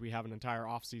ton because we have an entire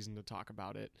offseason to talk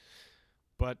about it.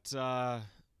 But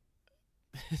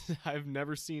I've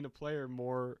never seen a player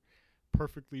more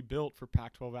perfectly built for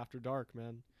Pac-12 After Dark,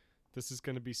 man. This is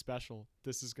going to be special.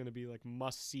 This is going to be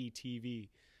must-see TV,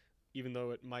 even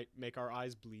though it might make our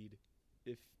eyes bleed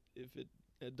if it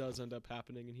does end up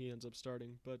happening and he ends up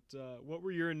starting. But what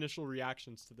were your initial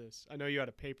reactions to this? I know you had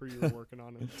a paper you were working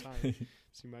on at the time,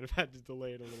 so you might have had to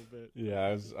delay it a little bit. Yeah,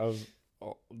 I was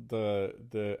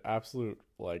the absolute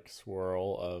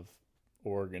swirl of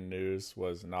Oregon news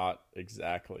was not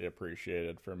exactly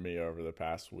appreciated from me over the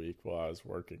past week while I was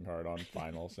working hard on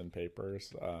finals and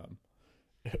papers.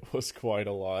 It was quite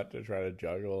a lot to try to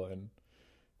juggle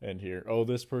and hear, oh,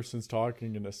 this person's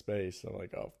talking in a space. I'm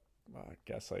like, oh, I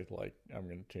guess I'm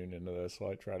going to tune into this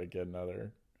while I try to get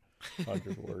another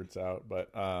 100 words out.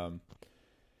 But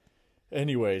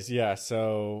anyways, yeah,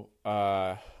 so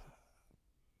I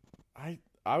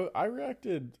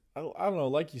reacted, I don't know,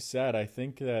 like you said, I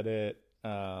think that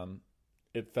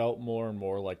it felt more and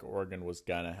more like Oregon was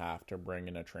going to have to bring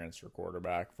in a transfer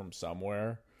quarterback from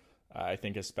somewhere. I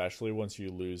think especially once you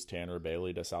lose Tanner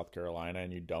Bailey to South Carolina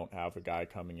and you don't have a guy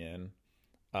coming in.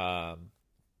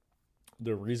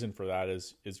 The reason for that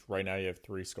is right now you have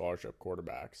 3 scholarship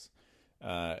quarterbacks.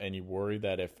 And you worry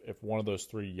that if one of those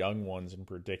 3 young ones in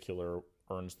particular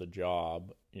earns the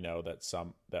job,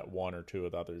 that one or two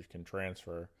of the others can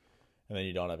transfer, and then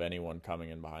you don't have anyone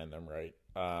coming in behind them, right?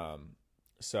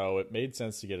 So it made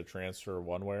sense to get a transfer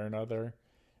one way or another.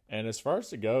 And as far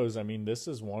as it goes, I mean, this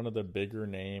is one of the bigger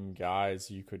name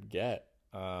guys you could get.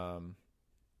 I'm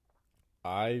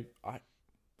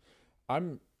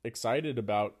excited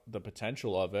about the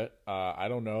potential of it. I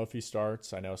don't know if he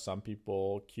starts. I know some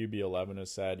people, QB11 has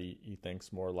said he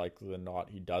thinks more likely than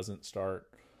not he doesn't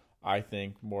start. I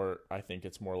think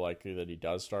it's more likely that he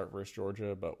does start versus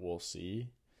Georgia, but we'll see.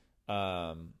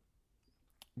 But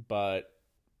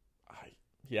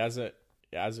he has a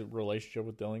relationship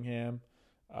with Dillingham.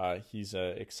 He's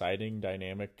a exciting,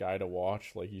 dynamic guy to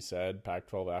watch, like you said,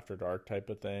 Pac-12 After Dark type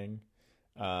of thing.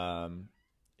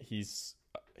 He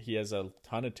has a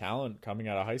ton of talent coming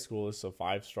out of high school. This is a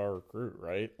 5-star recruit,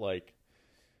 right?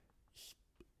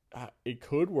 It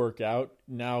could work out.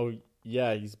 Now,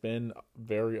 yeah, he's been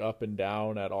very up and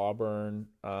down at Auburn.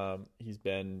 He's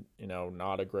been,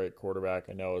 not a great quarterback.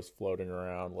 I know is floating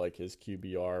around his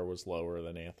QBR was lower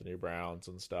than Anthony Brown's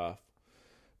and stuff.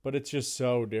 But it's just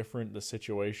so different, the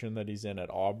situation that he's in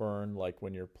at Auburn.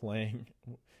 When you're playing,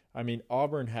 I mean,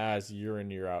 Auburn has year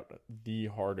in, year out the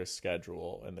hardest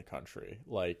schedule in the country.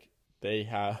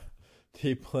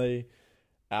 They play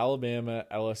Alabama,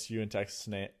 LSU, and Texas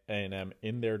A&M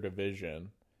in their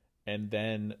division. And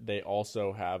then they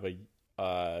also have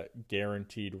a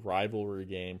guaranteed rivalry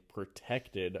game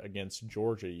protected against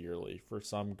Georgia yearly for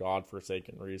some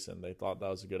godforsaken reason. They thought that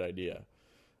was a good idea.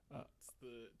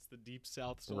 It's the Deep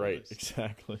South. Right,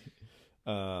 exactly.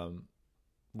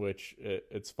 Which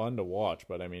it's fun to watch,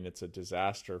 but I mean, it's a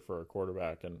disaster for a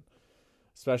quarterback, and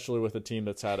especially with a team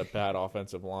that's had a bad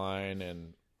offensive line.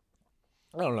 And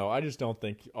I don't know. I just don't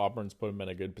think Auburn's put him in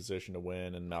a good position to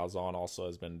win, and Malzahn also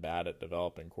has been bad at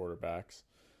developing quarterbacks.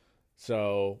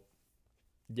 So,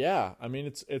 yeah, I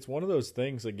mean, it's one of those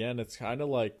things. Again, it's kind of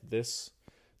like this.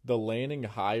 The Lanning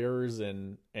hires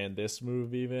and this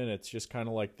move even, it's just kind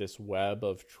of like this web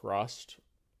of trust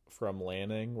from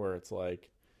Lanning where it's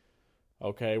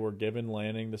okay, we're giving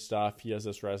Lanning the stuff. He has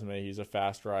this resume. He's a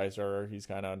fast riser. He's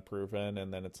kind of unproven.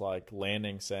 And then it's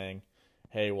Lanning saying,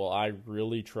 hey, well, I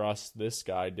really trust this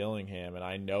guy, Dillingham, and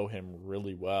I know him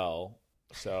really well.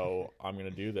 So I'm going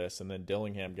to do this. And then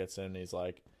Dillingham gets in and he's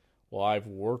like, well, I've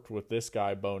worked with this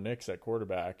guy, Bo Nix, at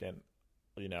quarterback. And,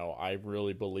 I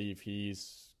really believe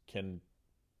can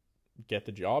get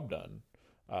the job done,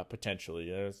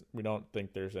 potentially. We don't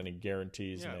think there's any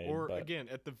guarantees made. Again,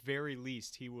 at the very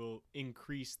least, he will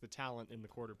increase the talent in the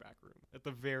quarterback room. At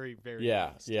the very, very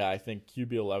least. Yeah, I think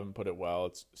QB11 put it well.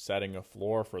 It's setting a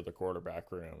floor for the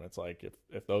quarterback room. It's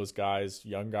if those guys,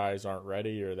 young guys, aren't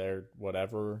ready or they're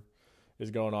whatever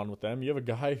is going on with them, you have a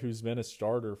guy who's been a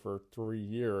starter for 3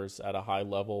 years at a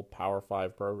high-level Power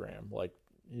 5 program.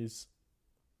 He's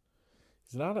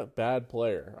not a bad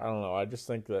player. I don't know. I just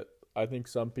think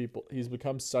some people, he's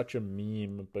become such a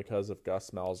meme because of Gus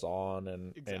Malzahn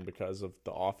and because of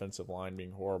the offensive line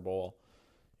being horrible.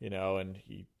 and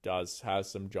he has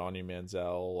some Johnny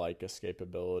Manziel like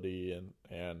escapability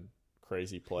and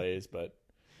crazy plays, but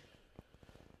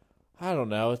I don't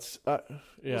know. It's yeah.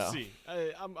 We'll see.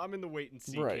 I'm in the wait and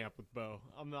see camp with Bo.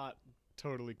 I'm not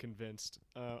totally convinced.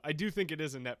 I do think it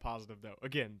is a net positive though.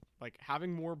 Again, like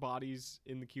having more bodies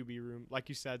in the QB room, like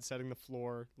you said, setting the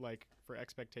floor like for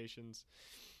expectations.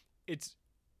 It's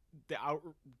the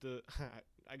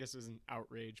I guess it isn't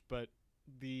outrage, but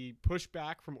the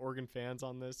pushback from Oregon fans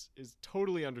on this is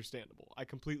totally understandable. I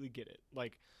completely get it.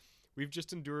 Like we've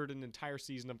just endured an entire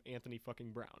season of Anthony fucking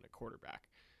Brown at quarterback.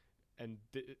 And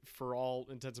for all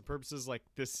intents and purposes, like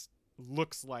this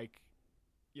looks like,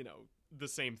 the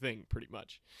same thing pretty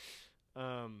much.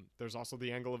 There's also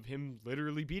the angle of him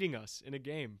literally beating us in a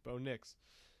game, Bo Nix,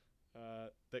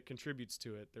 that contributes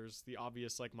to it. There's the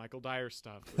obvious like Michael Dyer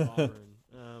stuff with Auburn.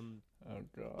 Oh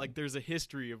God! Like there's a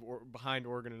history of behind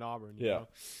Oregon and Auburn. You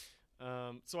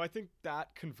know? So I think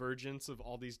that convergence of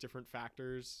all these different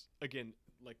factors, again,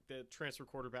 like the transfer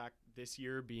quarterback this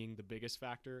year being the biggest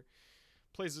factor,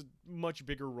 plays a much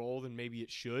bigger role than maybe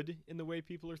it should in the way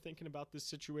people are thinking about this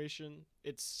situation.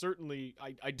 It's certainly,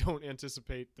 I don't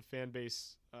anticipate the fan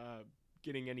base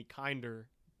getting any kinder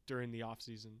during the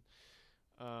offseason.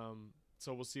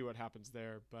 So we'll see what happens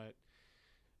there. But,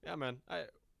 yeah, man,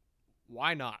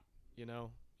 why not?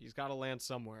 He's got to land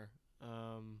somewhere.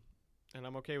 And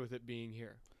I'm okay with it being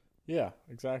here. Yeah,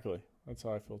 exactly. That's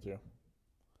how I feel too.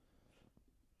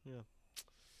 Yeah.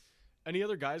 Any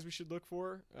other guys we should look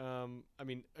for? I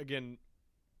mean, again,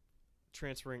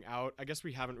 transferring out. I guess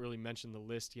we haven't really mentioned the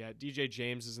list yet. DJ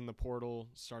James is in the portal,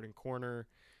 starting corner.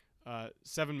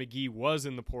 Seven McGee was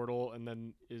in the portal and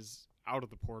then is out of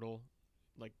the portal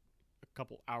like a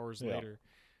couple hours later.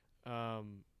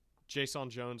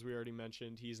 Jason Jones, we already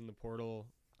mentioned. He's in the portal.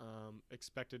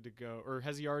 Expected to go, or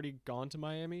has he already gone to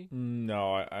Miami?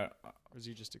 No, or is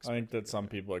he just? I think that some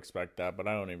people expect that, but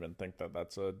I don't even think that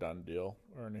that's a done deal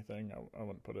or anything. I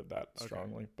wouldn't put it that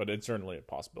strongly, but it's certainly a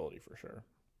possibility for sure.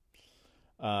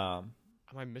 Am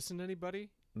I missing anybody?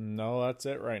 No, that's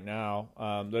it right now.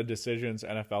 The decisions,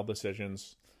 NFL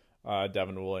decisions,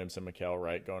 Devin Williams and Mikael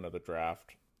Wright going to the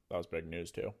draft. That was big news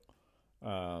too.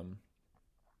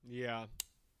 Yeah.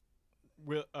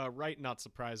 Wright, not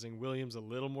surprising. Williams, a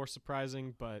little more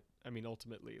surprising, but I mean,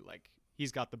 ultimately, like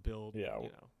he's got the build. Yeah,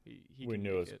 we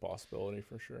knew it was a possibility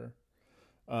for sure.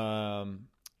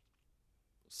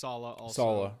 Sala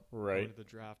also right to the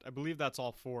draft. I believe that's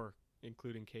all four,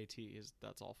 including KT.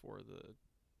 That's all four of the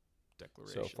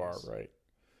declarations so far, right?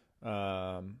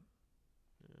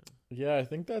 Yeah, I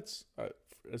think that's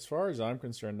as far as I'm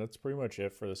concerned. That's pretty much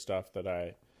it for the stuff that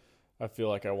I feel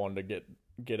like I wanted to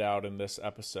get out in this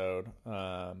episode.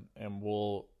 And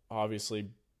we'll obviously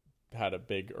had a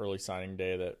big early signing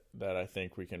day that I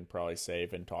think we can probably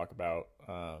save and talk about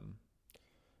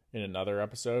in another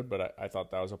episode, but I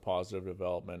thought that was a positive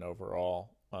development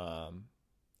overall.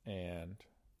 And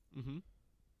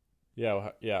yeah,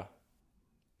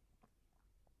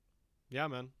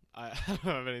 man, I don't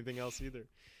have anything else either.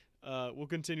 We'll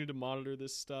continue to monitor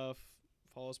this stuff.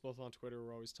 Follow us both on Twitter.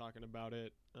 We're always talking about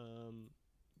it.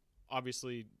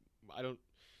 Obviously,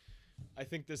 I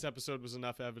think this episode was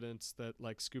enough evidence that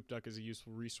like Scoop Duck is a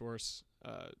useful resource.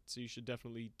 So you should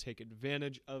definitely take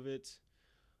advantage of it.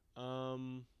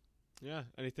 Yeah.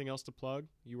 Anything else to plug?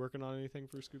 You working on anything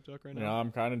for Scoop Duck right now? No,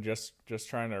 I'm kind of just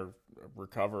trying to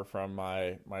recover from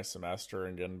my semester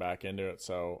and getting back into it.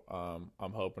 So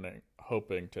I'm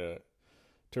hoping to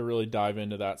really dive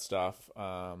into that stuff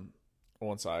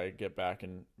once I get back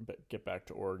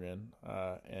to Oregon.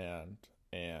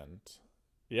 And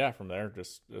yeah, from there,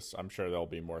 just I'm sure there'll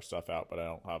be more stuff out, but I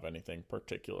don't have anything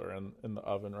particular in the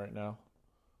oven right now.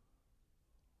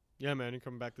 Yeah, man, you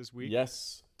coming back this week?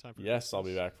 Yes. Time for Christmas. I'll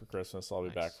be back for Christmas. I'll be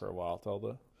back for a while till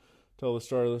the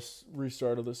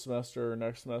restart of the semester or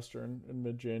next semester in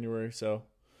mid-January. So,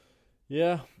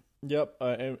 yeah, yep.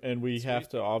 And we have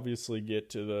to obviously get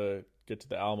to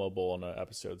the Alamo Bowl in an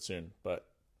episode soon, but.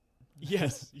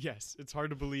 Yes, it's hard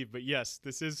to believe, but yes,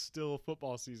 this is still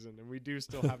football season, and we do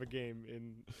still have a game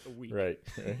in a week. Right.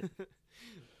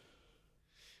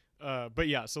 But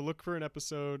yeah, so look for an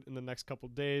episode in the next couple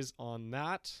days on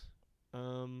that.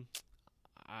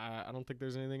 I don't think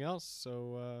there's anything else,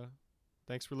 so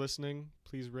thanks for listening.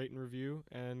 Please rate and review,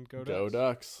 and go Ducks. Go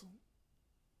Ducks.